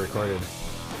Dee ever recorded.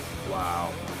 Wow.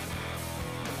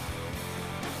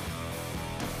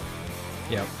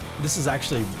 Yeah, this is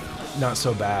actually not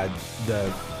so bad.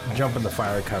 The "Jump in the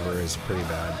Fire" cover is pretty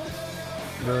bad.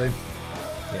 Really?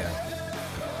 Yeah.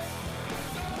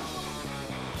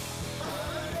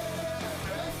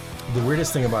 The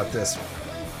weirdest thing about this,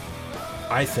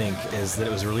 I think, is that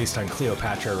it was released on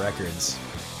Cleopatra Records.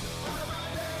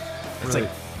 It's Really?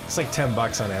 like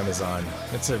 $10 on Amazon.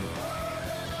 It's a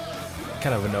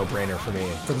kind of a no-brainer for me.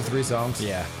 For the 3 songs?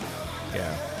 Yeah,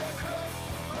 yeah.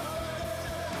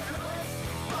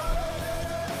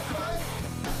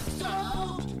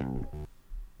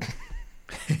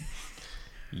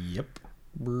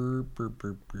 Burp, burp,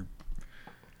 burp, burp.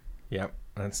 Yep,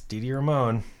 that's Dee Dee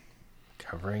Ramone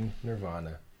covering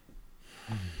Nirvana.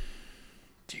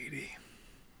 GD.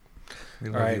 We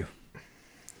All love right, you.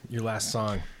 your last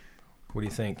song. What do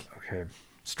you think? Okay.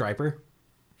 Striper,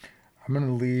 I'm going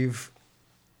to leave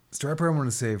Striper, I'm going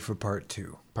to save for part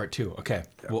 2. part 2. Okay,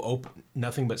 we'll open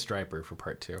nothing but Striper for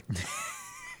part 2.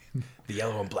 The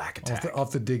Yellow and Black Attack. I'll have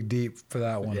to dig deep for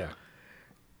that one. Yeah.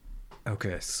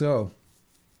 Okay, so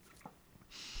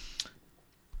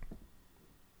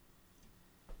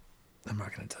I'm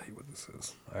not going to tell you what this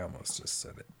is. I almost just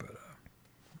said it, but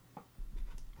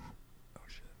oh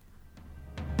shit.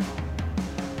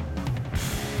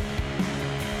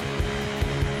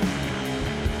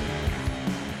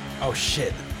 Oh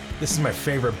shit, this is my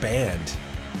favorite band.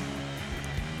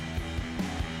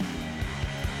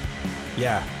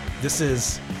 Yeah, this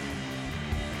is...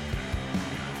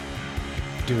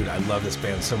 Dude, I love this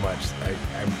band so much.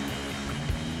 I'm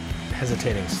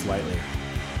hesitating slightly.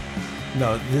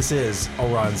 No, this is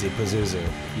Oranzi Pazuzu.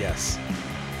 Yes.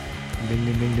 Ding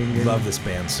ding ding ding ding. Love this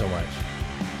band so much.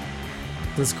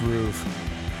 this groove.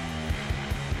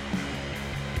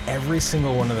 Every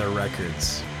single one of their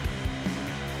records,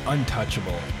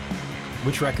 untouchable.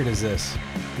 Which record is this?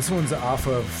 This one's off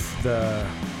of the.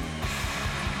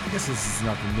 I guess this is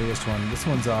not the newest one. This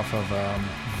one's off of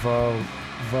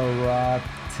Varatelija.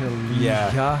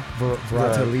 Yeah.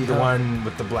 Varatelija. The one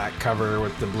with the black cover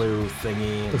with the blue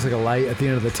thingy. Looks like a light at the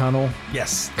end of the tunnel.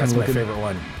 Yes, Kinda that's my looking- favorite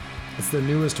one. It's the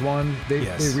newest one. They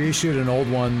Yes. reissued an old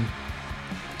one.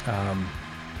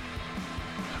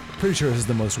 Pretty sure this is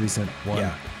the most recent one.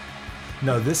 Yeah.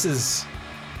 No, this is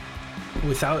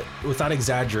without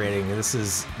exaggerating, this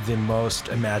is the most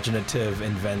imaginative,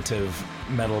 inventive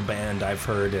metal band I've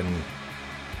heard in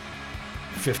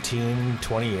 15,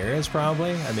 20 years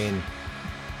probably. I mean,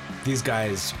 these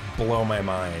guys blow my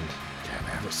mind. Yeah,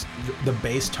 man, the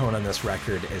bass tone on this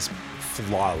record is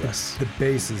flawless. The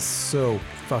bass is so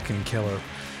fucking killer.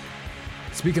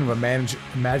 Speaking of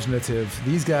imaginative,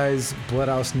 these guys,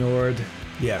 Bloodhouse Nord,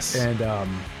 Yes. and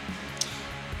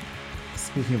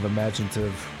speaking of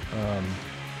imaginative,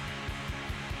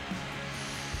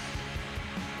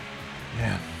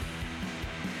 yeah,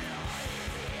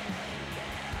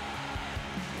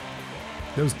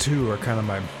 those two are kind of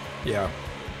my. yeah.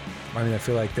 I mean, I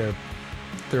feel like they're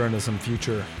into some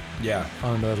future Yeah.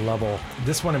 on the level.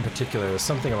 This one in particular, there's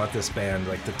something about this band,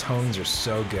 like the tones are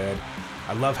so good.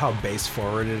 I love how bass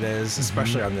forward it is,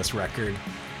 especially on this record.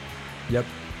 Yep.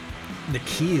 The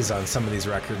keys on some of these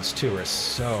records too are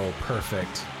so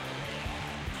perfect.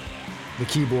 The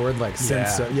keyboard, like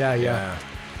synth. Yeah.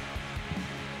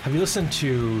 Have you listened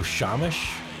to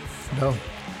Shamash? No.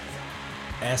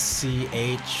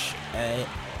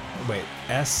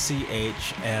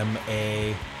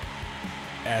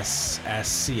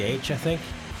 SCHMASSCH, I think.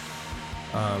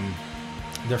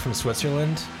 They're from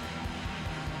Switzerland.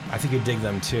 I think you'd dig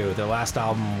them too. Their last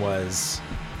album was,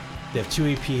 they have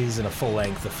 2 EPs and a full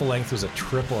length. The full length was a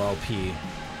triple LP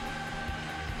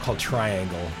called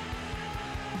Triangle.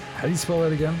 How do you spell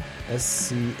it again?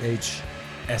 SCH.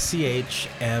 SCHMASSCH.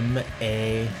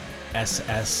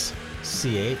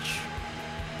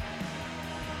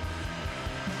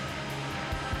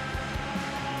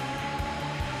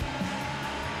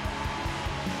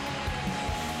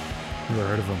 Never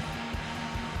heard of them.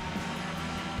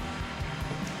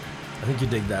 I think you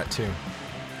dig that too.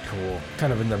 Cool.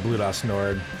 Kind of in the Bloodhouse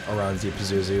Nord, Oranzi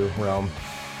Pazuzu realm.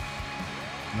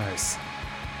 Nice.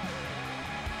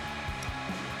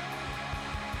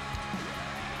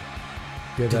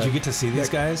 Did you get to see these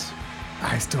guys?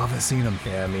 I still haven't seen them.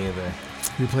 Yeah, me either.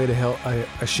 We played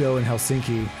a show in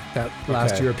Helsinki that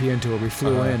last Okay. European tour. We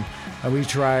flew Uh-huh. in and we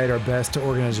tried our best to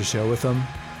organize a show with them.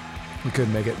 We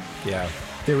couldn't make it. Yeah.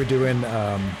 They were doing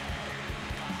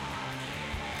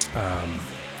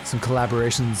some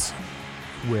collaborations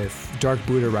with Dark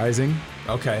Buddha Rising,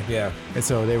 Okay, yeah. and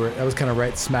so that was kind of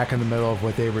right smack in the middle of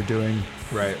what they were doing.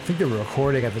 Right. I think they were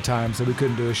recording at the time, so we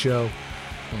couldn't do a show.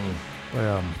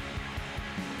 But,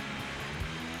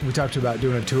 we talked about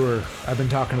doing a tour. I've been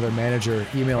talking to their manager,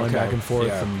 emailing Okay, back and forth,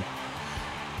 yeah. and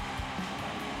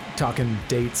talking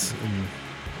dates and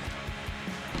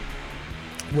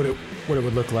what it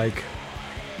would look like.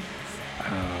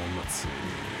 Let's see.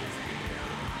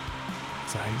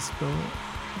 Is that how you spell it?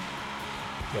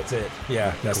 That's it.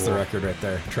 Yeah, that's the Cool. record right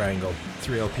there. Triangle.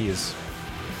 3 LPs.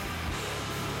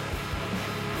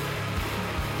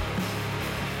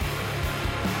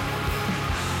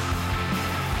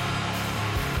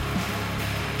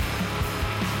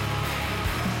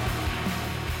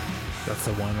 That's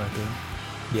the one right there.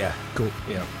 Yeah. Cool.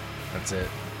 Yeah. That's it.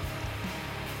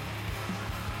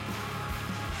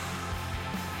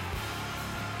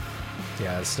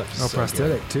 Yeah, this stuff is Oh, so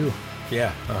prosthetic too. good.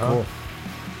 Yeah. Uh-huh. Cool.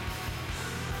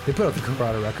 They put out the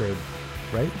Karate record,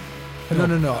 right?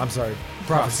 No. I'm sorry.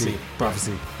 Prophecy.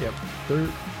 Prophecy. Yep. They're,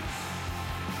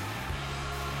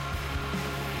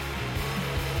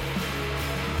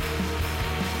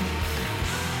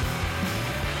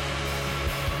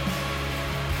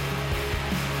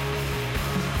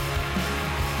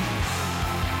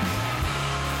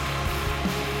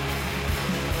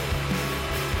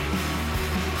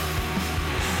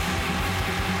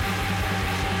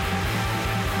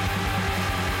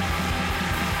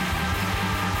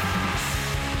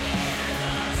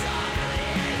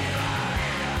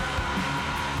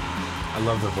 I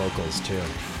love the vocals too.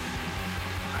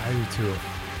 I do too.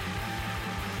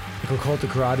 Like Occult to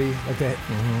Karate, like that.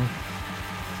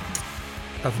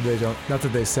 Not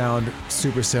that they sound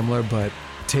super similar, but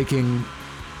taking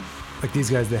like these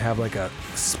guys, they have like a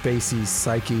spacey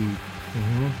psyche.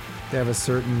 They have a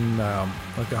certain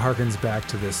like it harkens back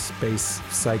to this space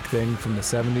psych thing from the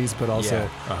 70s, but also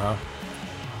Yeah. Uh-huh.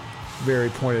 very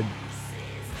pointed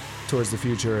towards the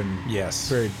future and Yes.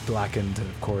 very blackened,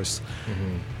 of course.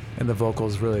 And the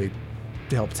vocals really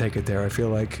help take it there, I feel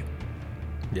like.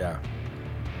 Yeah.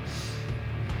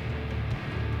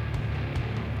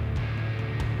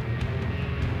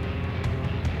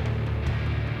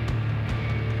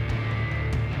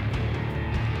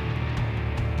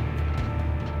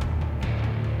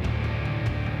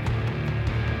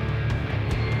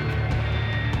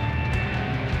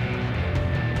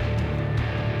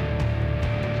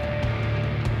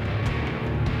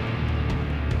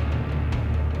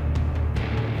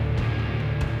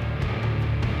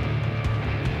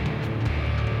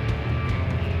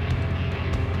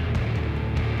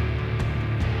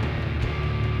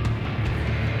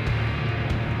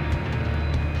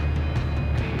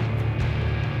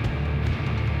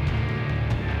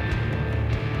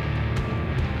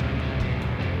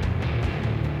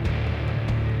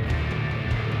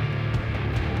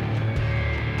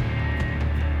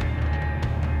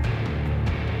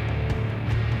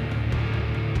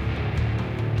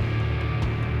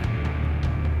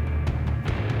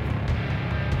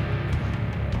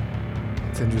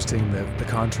 It's interesting the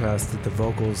contrast that the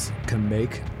vocals can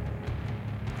make.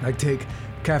 Like take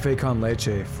Cafe Con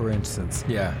Leche, for instance.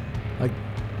 Yeah. Like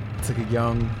it's like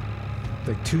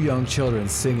like two young children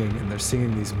singing, and they're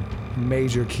singing these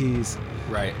major keys,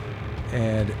 Right.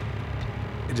 and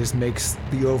it just makes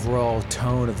the overall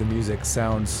tone of the music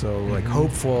sound so like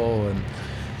hopeful and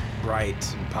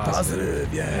Right. And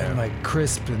positive, yeah, and like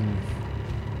crisp. And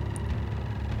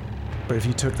but if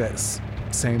you took that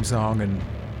same song and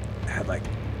had like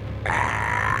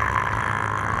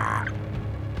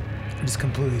it just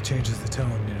completely changes the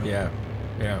tone, you know. Yeah.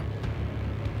 Yeah.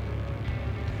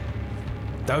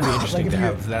 That would be interesting Like to if you-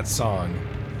 have that song,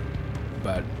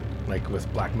 but like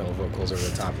with black metal vocals over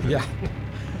the top of it. Yeah.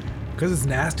 Because it's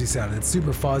nasty sounding. It's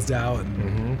super fuzzed out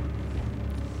and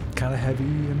kind of heavy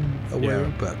in a way,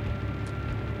 Yeah. but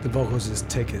the vocals just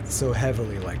take it so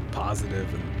heavily, like positive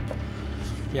and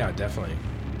Yeah, definitely.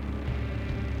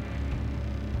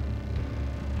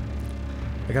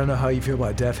 like I don't know how you feel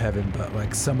about Deaf Heaven, but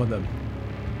like some of the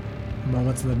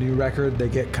moments in the new record, they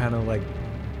get kind of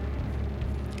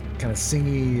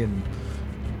singy and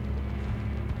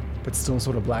but still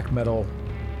sort of black metal.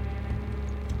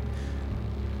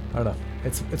 I don't know.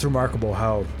 It's remarkable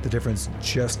how the difference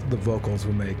just the vocals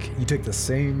will make. You take the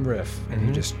same riff and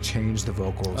you just change the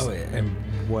vocals Oh, yeah. and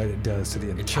what it does to the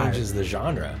It entire. changes the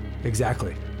genre.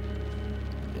 Exactly.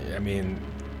 I mean,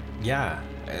 yeah.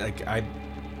 Like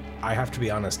I have to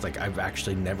be honest. Like I've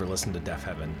actually never listened to Deaf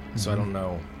Heaven, so I don't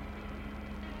know.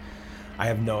 I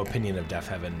have no opinion of Deaf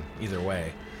Heaven either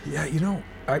way. Yeah, you know,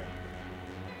 I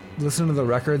listening to the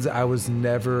records, I was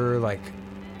never like,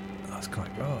 I was kind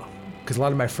of like, oh, because a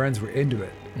lot of my friends were into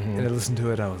it, and I listened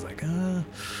to it, I was like,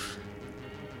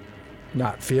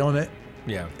 not feeling it,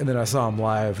 Yeah. and then I saw them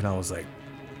live, and I was like,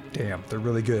 damn, they're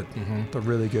really good, they're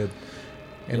really good,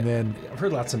 and Yeah. then I've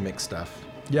heard lots of mixed stuff.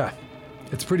 yeah,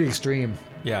 it's pretty extreme.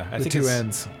 Yeah, I The think two it's,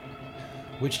 ends.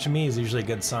 which to me is usually a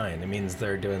good sign. It means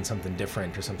they're doing something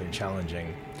different or something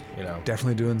challenging. You know.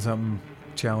 Definitely doing something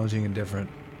challenging and different.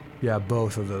 Yeah,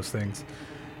 both of those things.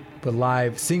 But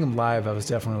live, seeing them live, I was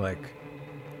definitely like,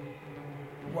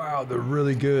 wow, they're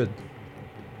really good.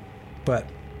 But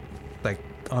like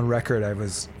on record, it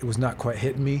was not quite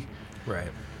hitting me,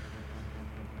 Right.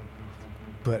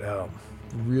 but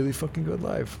really fucking good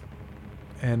live.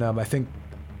 And I think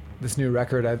this new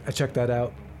record, I checked that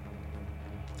out.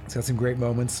 It's got some great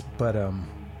moments, but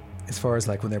as far as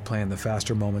like when they're playing the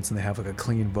faster moments and they have like a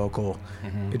clean vocal,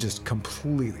 it just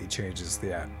completely changes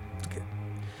the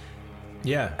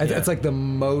Yeah. It's like the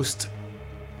most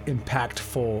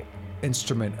impactful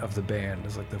instrument of the band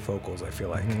is like the vocals. I feel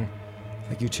like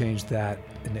like you change that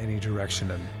in any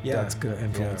direction, and Yeah. that's gonna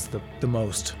influence the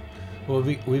most. Well,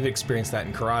 we've experienced that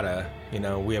in Karada. You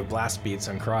know, we have blast beats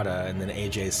on Karada, and then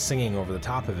AJ's singing over the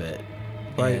top of it.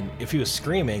 Right. And if he was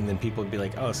screaming, then people would be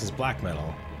like, "Oh, this is black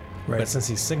metal." Right. But since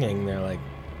he's singing, they're like,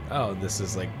 "Oh, this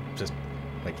is like just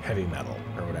like heavy metal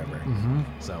or whatever." Mm-hmm.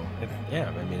 So,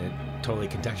 I mean, it totally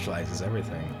contextualizes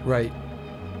everything. Right.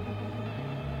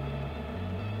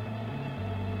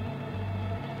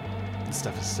 This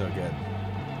stuff is so good.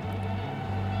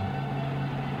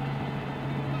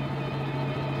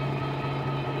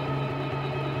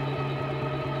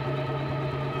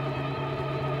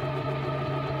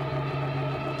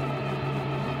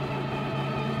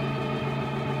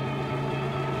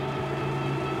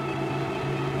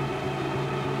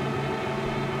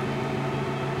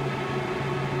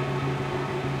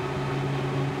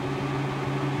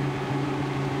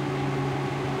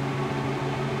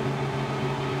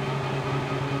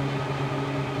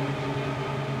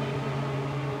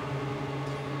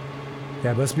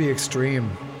 Yeah, it must be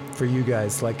extreme for you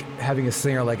guys, like having a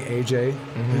singer like AJ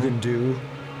who can do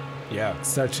Yeah.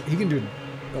 he can do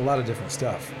a lot of different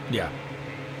stuff. Yeah.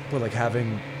 But like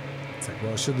it's like,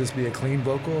 well, should this be a clean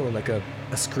vocal or like a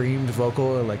screamed vocal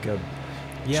or like a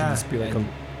Yeah. should this be like and-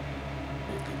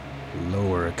 a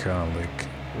lower kind of like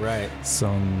right.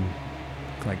 sung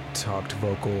like talked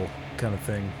vocal kind of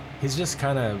thing? He's just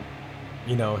kind of,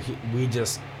 you know,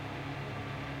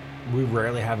 we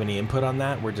rarely have any input on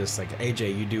that. We're just like,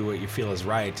 AJ, you do what you feel is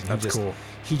right. And That's cool.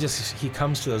 He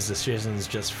comes to those decisions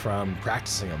just from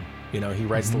practicing them. You know, he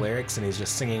writes the lyrics and he's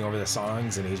just singing over the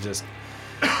songs, and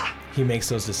he makes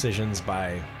those decisions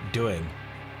by doing,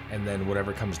 and then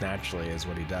whatever comes naturally is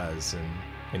what he does, and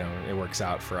you know, it works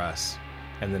out for us,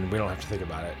 and then we don't have to think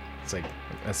about it. It's like,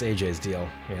 that's AJ's deal.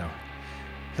 You know,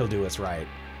 he'll do what's right,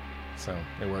 so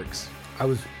it works.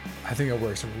 I think it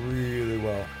works really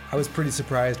well. I was pretty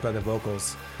surprised by the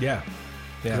vocals. Yeah.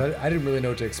 'Cause I didn't really know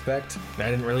what to expect. I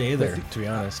didn't really either, to be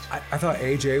honest. I thought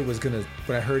AJ was gonna,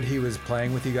 when I heard he was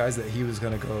playing with you guys, that he was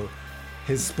gonna go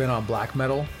his spin on black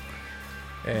metal,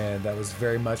 and that was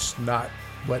very much not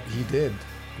what he did,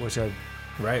 which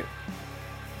Right.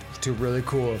 to really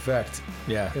cool effect,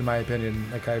 Yeah. in my opinion.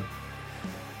 Like I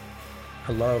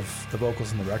love the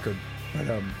vocals in the record, but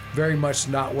very much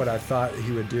not what I thought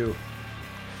he would do.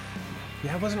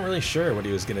 Yeah, I wasn't really sure what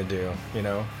he was gonna do. You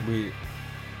know,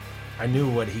 I knew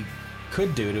what he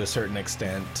could do to a certain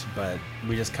extent, but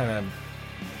we just kind of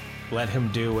let him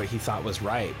do what he thought was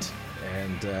right,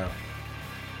 and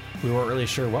we weren't really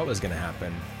sure what was gonna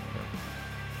happen.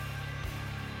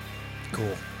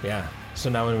 Cool. Yeah. So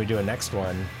now when we do a next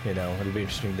one, you know, it'll be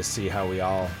interesting to see how we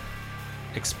all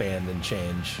expand and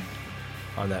change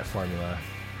on that formula.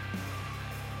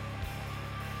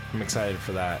 I'm excited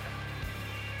for that.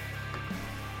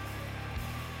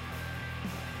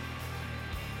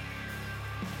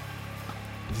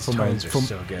 These tones are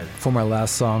so good. For my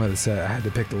last song of the set, I had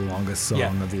to pick the longest song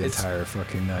Yeah, of the it's- entire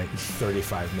fucking night.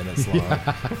 35 minutes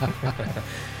long.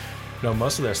 No,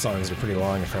 most of their songs are pretty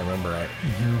long, if I remember right.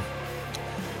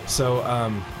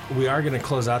 So we are going to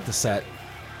close out the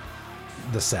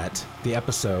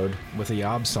episode with a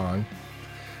Yob song,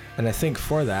 and I think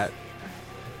for that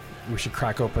we should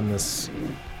crack open this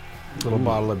little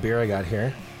bottle of beer I got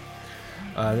here.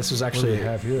 This was What do actually we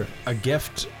have here? a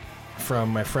gift from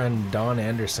my friend Don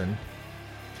Anderson.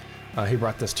 He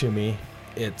brought this to me.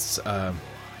 It's, I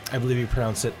believe you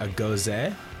pronounce it a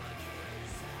gose.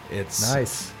 It's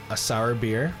Nice. a sour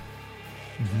beer.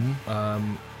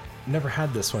 Never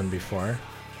had this one before.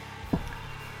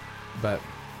 But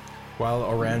while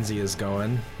Oranzi is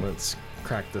going, let's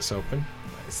crack this open.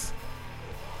 Nice.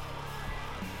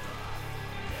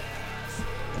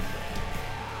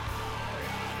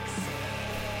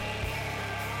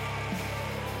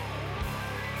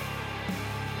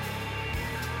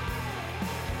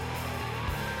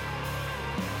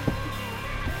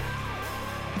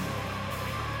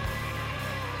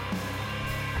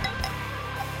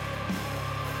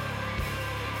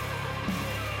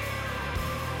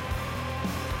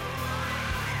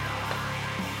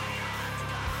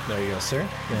 There you go, sir.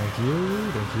 Thank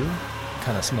you. Thank you.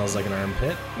 Kind of smells like an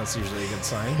armpit. That's usually a good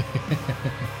sign.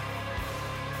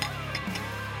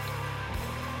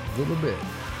 A little bit.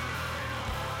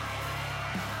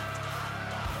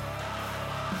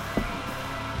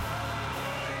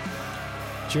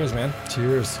 Cheers, man.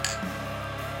 Cheers.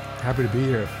 Happy to be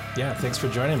here. Yeah, thanks for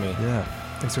joining me. Yeah.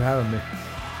 Thanks for having me.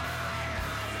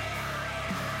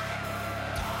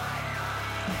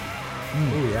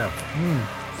 Ooh, yeah.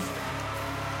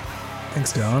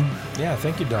 Thanks, Don. Yeah,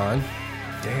 thank you, Don.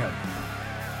 Damn.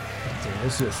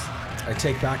 Delicious. I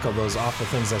take back all those awful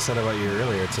things I said about you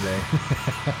earlier today.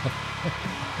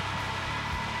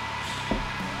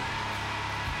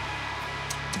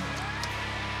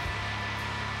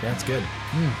 Yeah, it's good.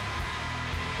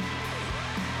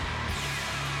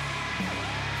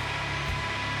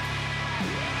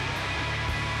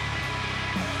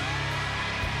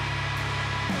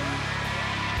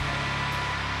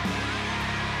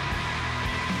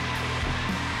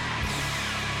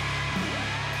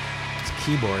 It's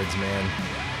keyboards, man.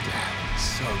 Yeah,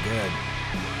 so good.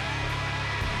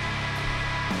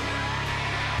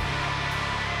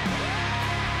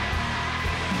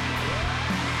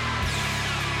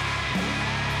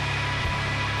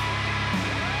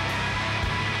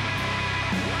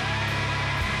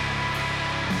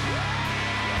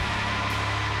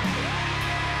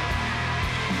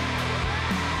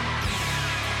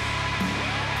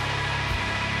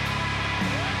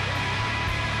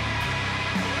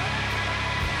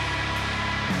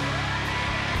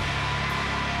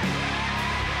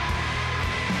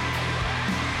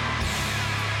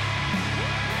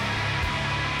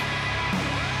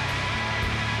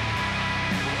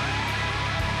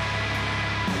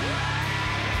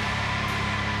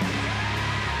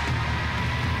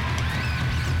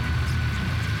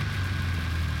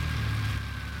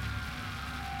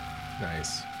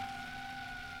 Nice.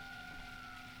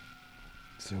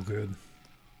 So good.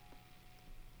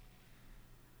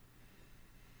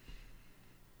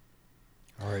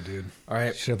 All right, dude. All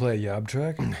right. Should I play a Yob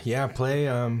track? Yeah, play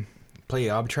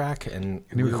Yob track and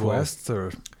Any we will- requests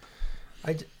or?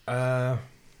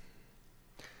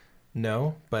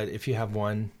 No, but if you have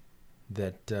one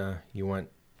that you want,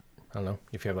 I don't know,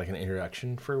 if you have like an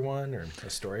introduction for one or a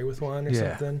story with one or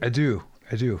something. I do.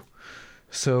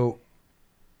 So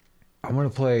I'm gonna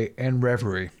play "And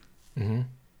Reverie," Mm-hmm.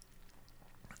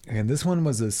 and this one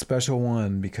was a special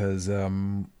one because,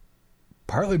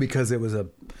 partly because it was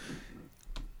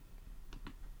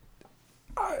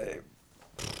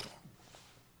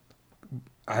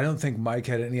I don't think Mike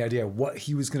had any idea what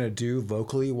he was gonna do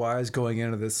vocally wise going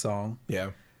into this song, Yeah.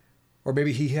 or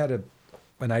maybe he had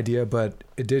an idea, but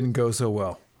it didn't go so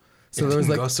well. So It there was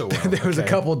didn't like go so well, there was a okay.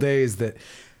 couple days that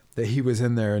he was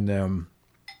in there and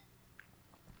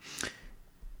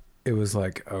it was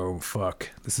like, oh fuck,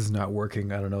 this is not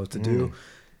working. I don't know what to do.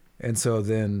 And so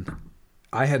then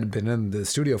I hadn't been in the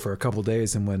studio for a couple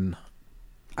days, and when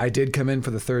I did come in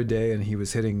for the third day and he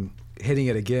was hitting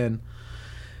it again,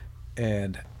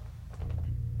 and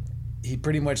he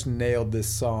pretty much nailed this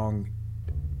song,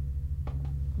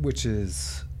 which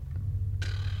is,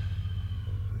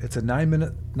 it's a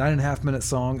 9.5 minute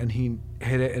song, and he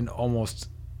hit it in almost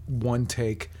one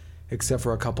take except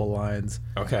for a couple lines.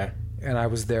 Okay. And I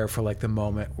was there for like the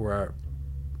moment where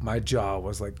my jaw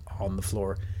was like on the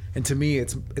floor. And to me,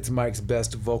 it's Mike's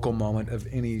best vocal moment of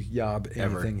any Yob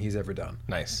Ever. anything he's ever done.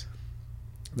 Nice.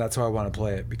 That's why I want to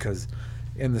play it, because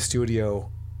in the studio,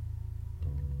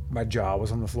 my jaw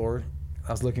was on the floor.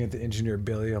 I was looking at the engineer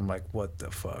Billy. I'm like, what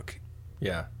the fuck?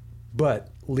 Yeah. But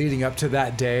leading up to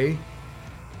that day,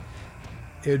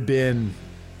 he'd been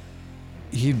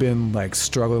like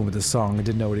struggling with the song and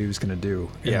didn't know what he was gonna do.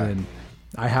 And Yeah. then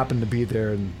I happened to be there,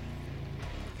 and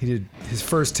he did his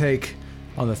first take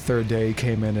on the third day. He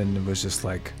came in and it was just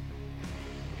like,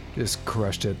 just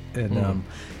crushed it. And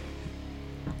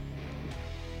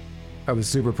I was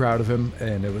super proud of him,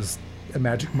 and it was a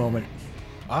magic moment.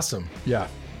 Awesome. Yeah.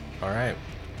 All right.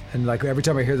 And like every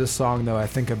time I hear this song, though, I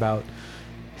think about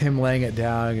him laying it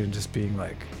down and just being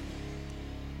like,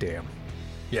 damn.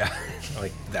 Yeah.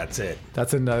 Like that's it.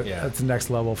 That's that's the next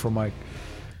level for Mike.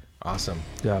 Awesome.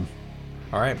 Yeah.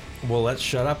 All right. Well, let's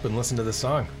shut up and listen to the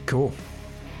song. Cool.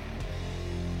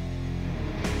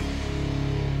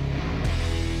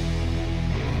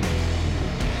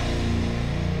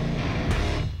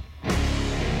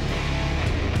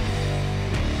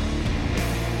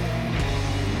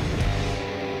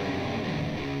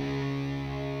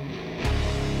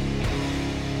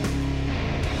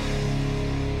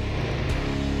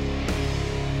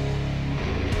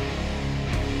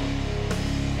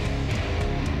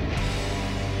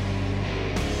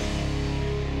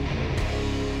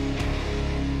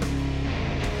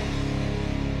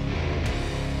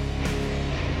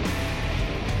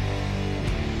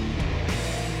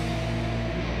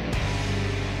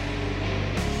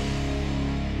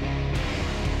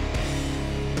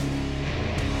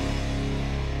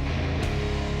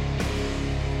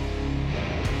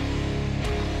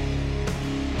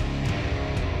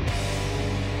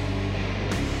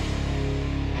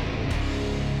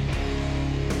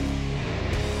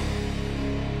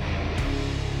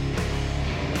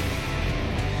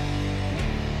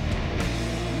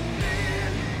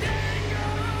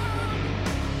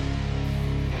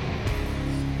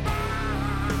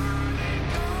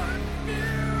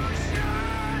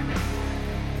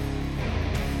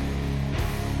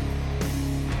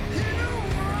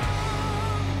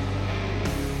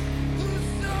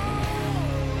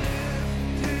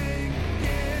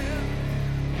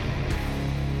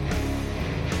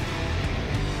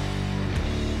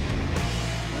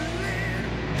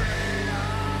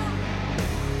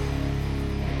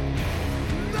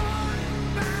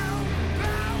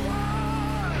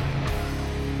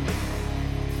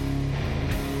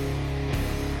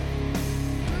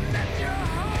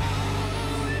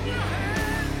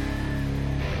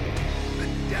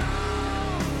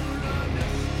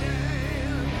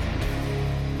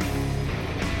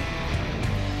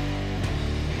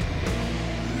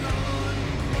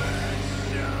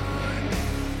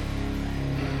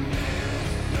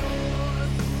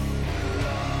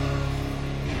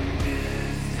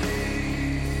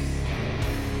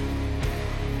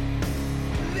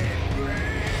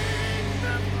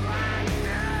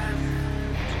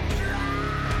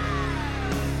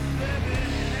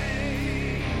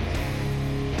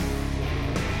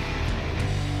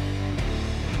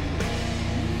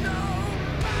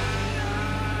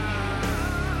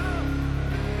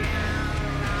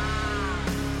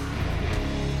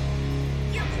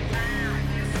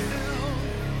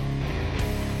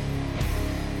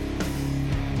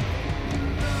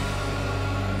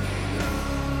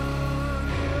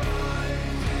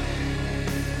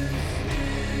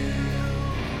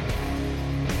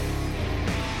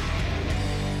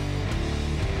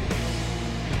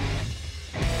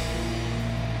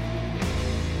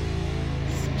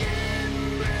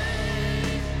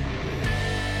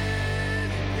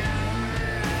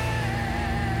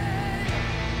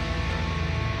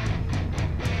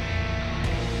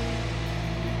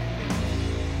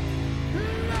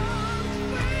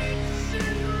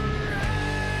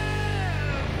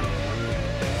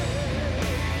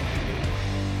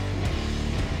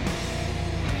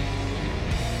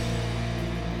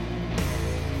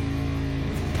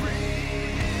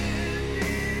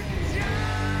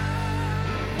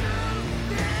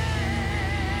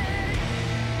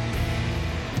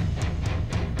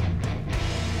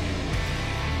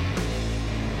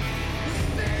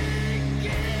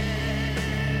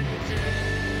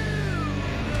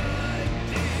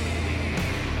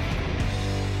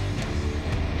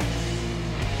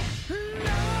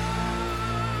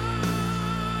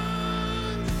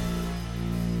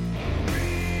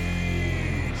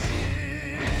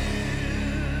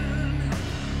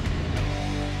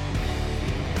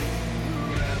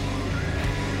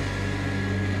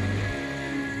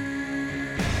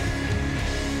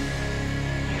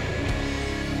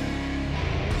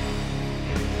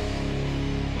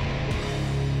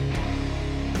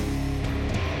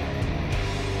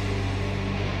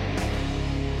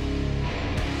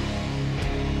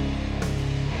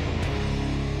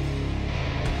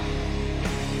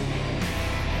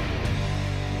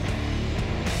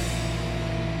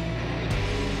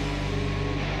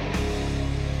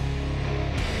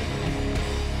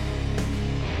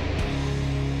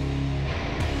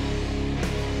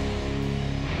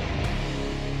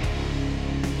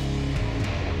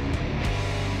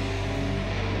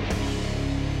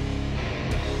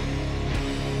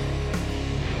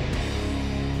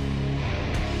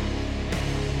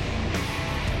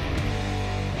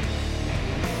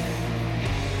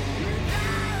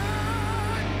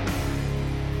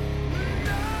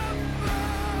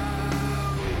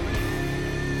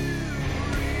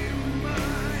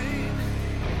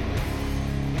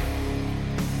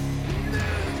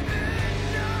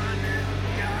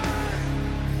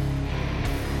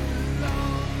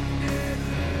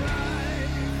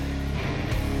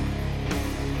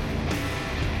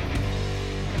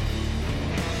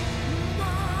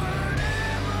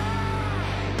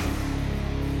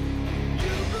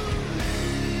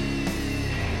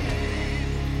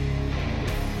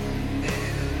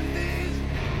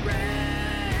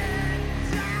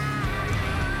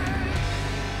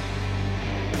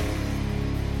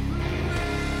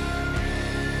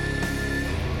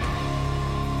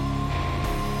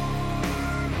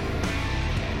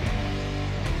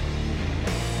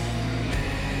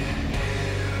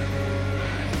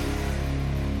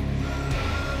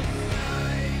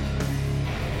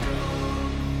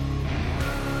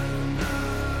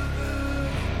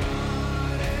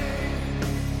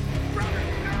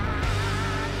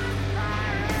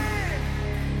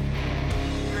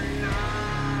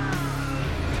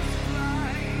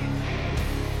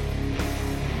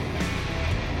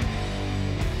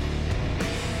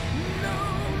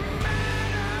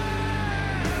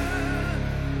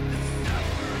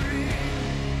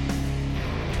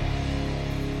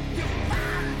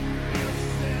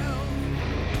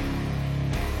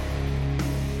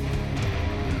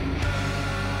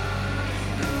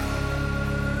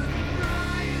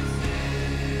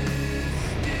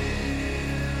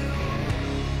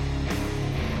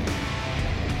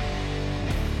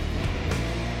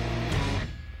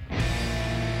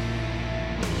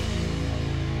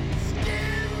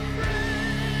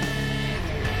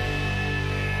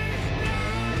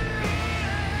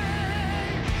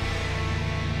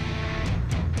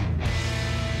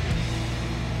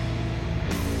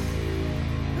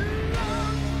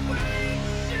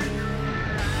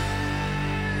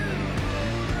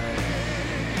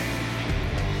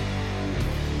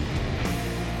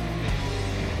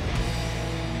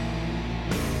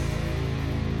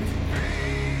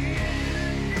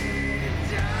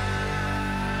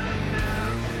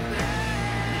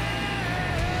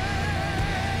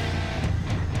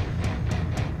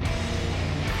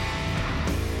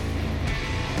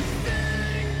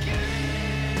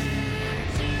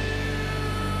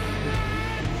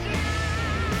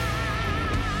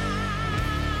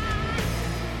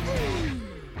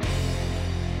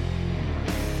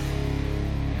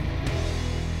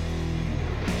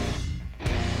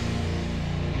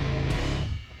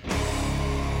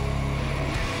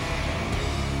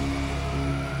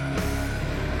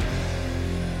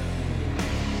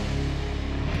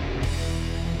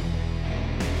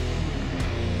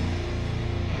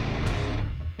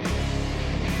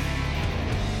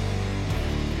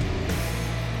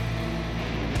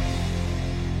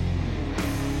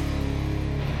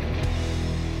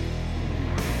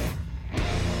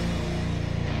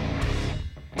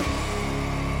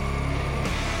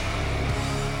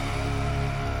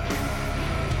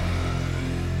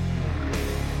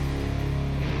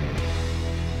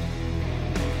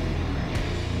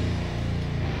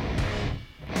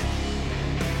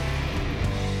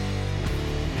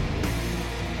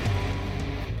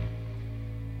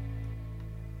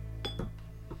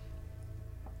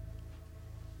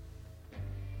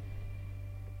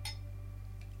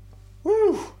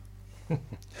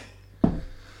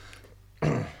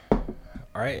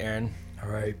 All right, Aaron. All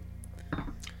right,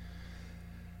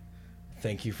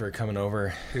 Thank you for coming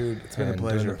over. dude. It's been a and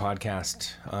pleasure. doing the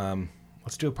podcast.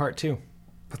 Let's do a part 2.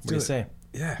 Let's What do you it. say?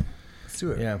 Yeah, let's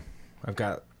do it. Yeah, I've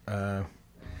got. I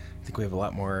think we have a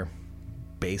lot more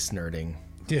bass nerding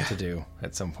Yeah. to do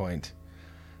at some point.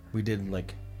 We did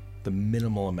like the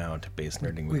minimal amount of bass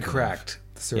nerding We could have. cracked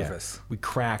the Yeah, surface. we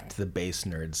cracked the bass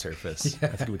nerd surface. I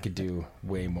think we could do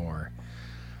way more.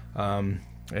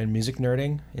 And music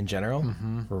nerding in general,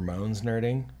 Ramones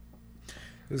nerding.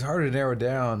 It was hard to narrow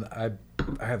down. I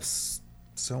have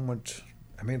so much.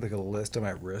 I made like a list on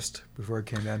my wrist before I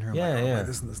came down here. I'm Yeah, like, oh, yeah.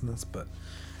 This and this and this, but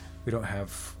we don't have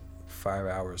 5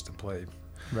 hours to play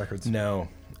records. No,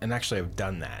 and actually I've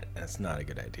done that, and it's not a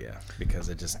good idea because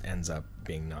it just ends up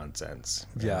being nonsense.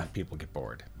 And Yeah. people get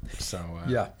bored. So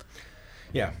Yeah,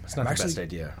 yeah, it's not I'm the best actually-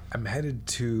 idea. I'm headed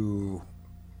to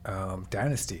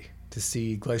Dynasty to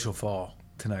see Glacial Fall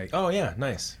tonight. Oh yeah,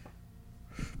 nice.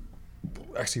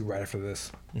 Actually, right after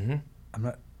this. Mm-hmm. I'm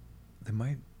not. They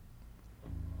might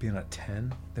be on at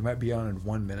 10. They might be on in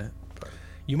 1 minute. But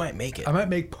You might make it. I might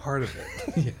make part of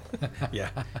it. Yeah,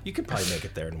 you could probably make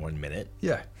it there in 1 minute.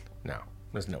 Yeah. No,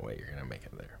 there's no way you're gonna make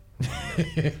it there. in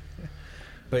 1 minute.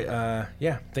 But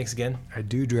yeah, thanks again. I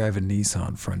do drive a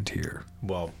Nissan Frontier.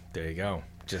 Well, there you go.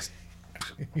 Just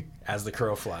as the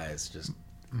crow flies, just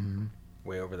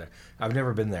way over there. I've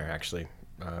never been there actually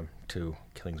to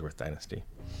Killingsworth Dynasty.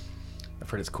 I've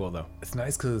heard it's cool though. It's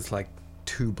nice because it's like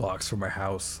 2 blocks from my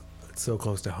house. It's so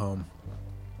close to home.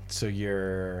 So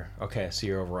you're okay. So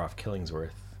you're over off Killingsworth.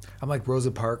 I'm like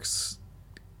Rosa Parks,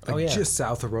 like Oh, yeah. just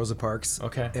south of Rosa Parks.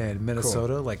 Okay. And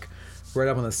Minnesota, like right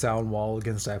up on the sound wall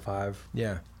against I-5.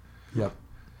 Yeah. Yep.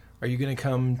 Are you gonna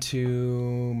come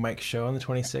to Mike's show on the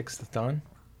 26th with Dawn?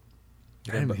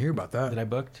 I didn't even hear about that. That I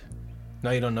booked? No,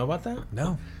 you don't know about that?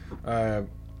 No.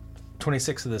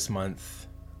 26th of this month,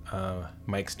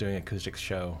 Mike's doing an acoustic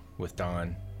show with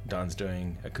Dawn. Dawn's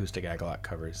doing acoustic Agalot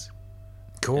covers.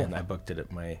 Cool. And I booked it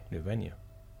at my new venue.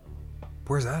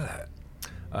 Where's that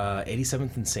at?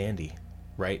 87th and Sandy,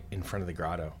 right in front of the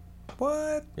grotto.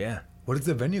 What? Yeah. What is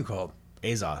the venue called?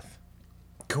 Azoth.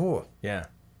 Cool. Yeah.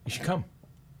 You should come.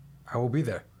 I will be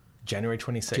there. January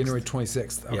 26th. January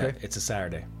 26th. Okay. Yeah, it's a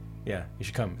Saturday. Yeah, you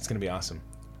should come. It's going to be awesome.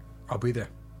 I'll be there.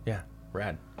 Yeah,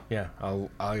 rad. Yeah,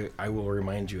 I will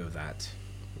remind you of that.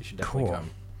 You should definitely Cool.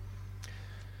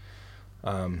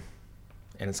 come.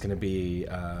 And it's going to be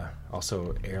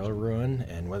also Aerial Ruin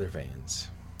and Weather Vanes.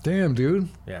 Damn, dude.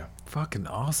 Yeah, Fucking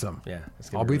awesome. yeah. It's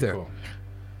gonna I'll be be really there. Cool.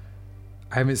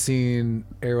 I haven't seen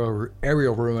Aerial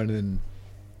Ruin in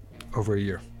over a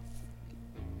year.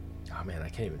 Oh man, I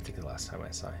can't even think of the last time I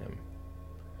saw him.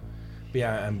 But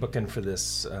yeah, I'm booking for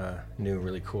this new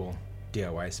really cool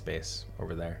DIY space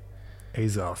over there.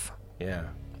 Azoth. Yeah.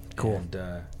 Cool.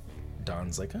 And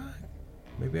Don's like,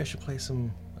 maybe I should play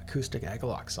some acoustic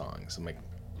Agalok songs. I'm like,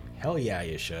 hell yeah,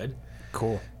 you should.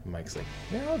 Cool. And Mike's like,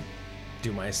 yeah, I'll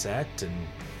do my set. And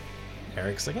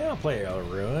Eric's like, yeah, I'll play El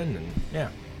Ruin. And yeah,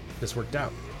 this worked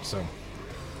out. So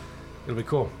it'll be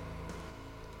cool.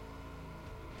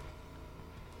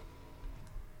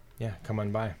 Yeah, come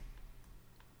on by.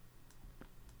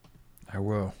 I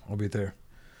will. I'll be there.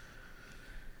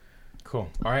 Cool.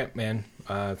 All right, man.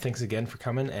 Thanks again for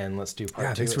coming, and let's do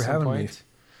part 2 thanks at for some having me. point.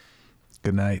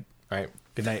 Good night. All right.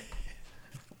 Good night.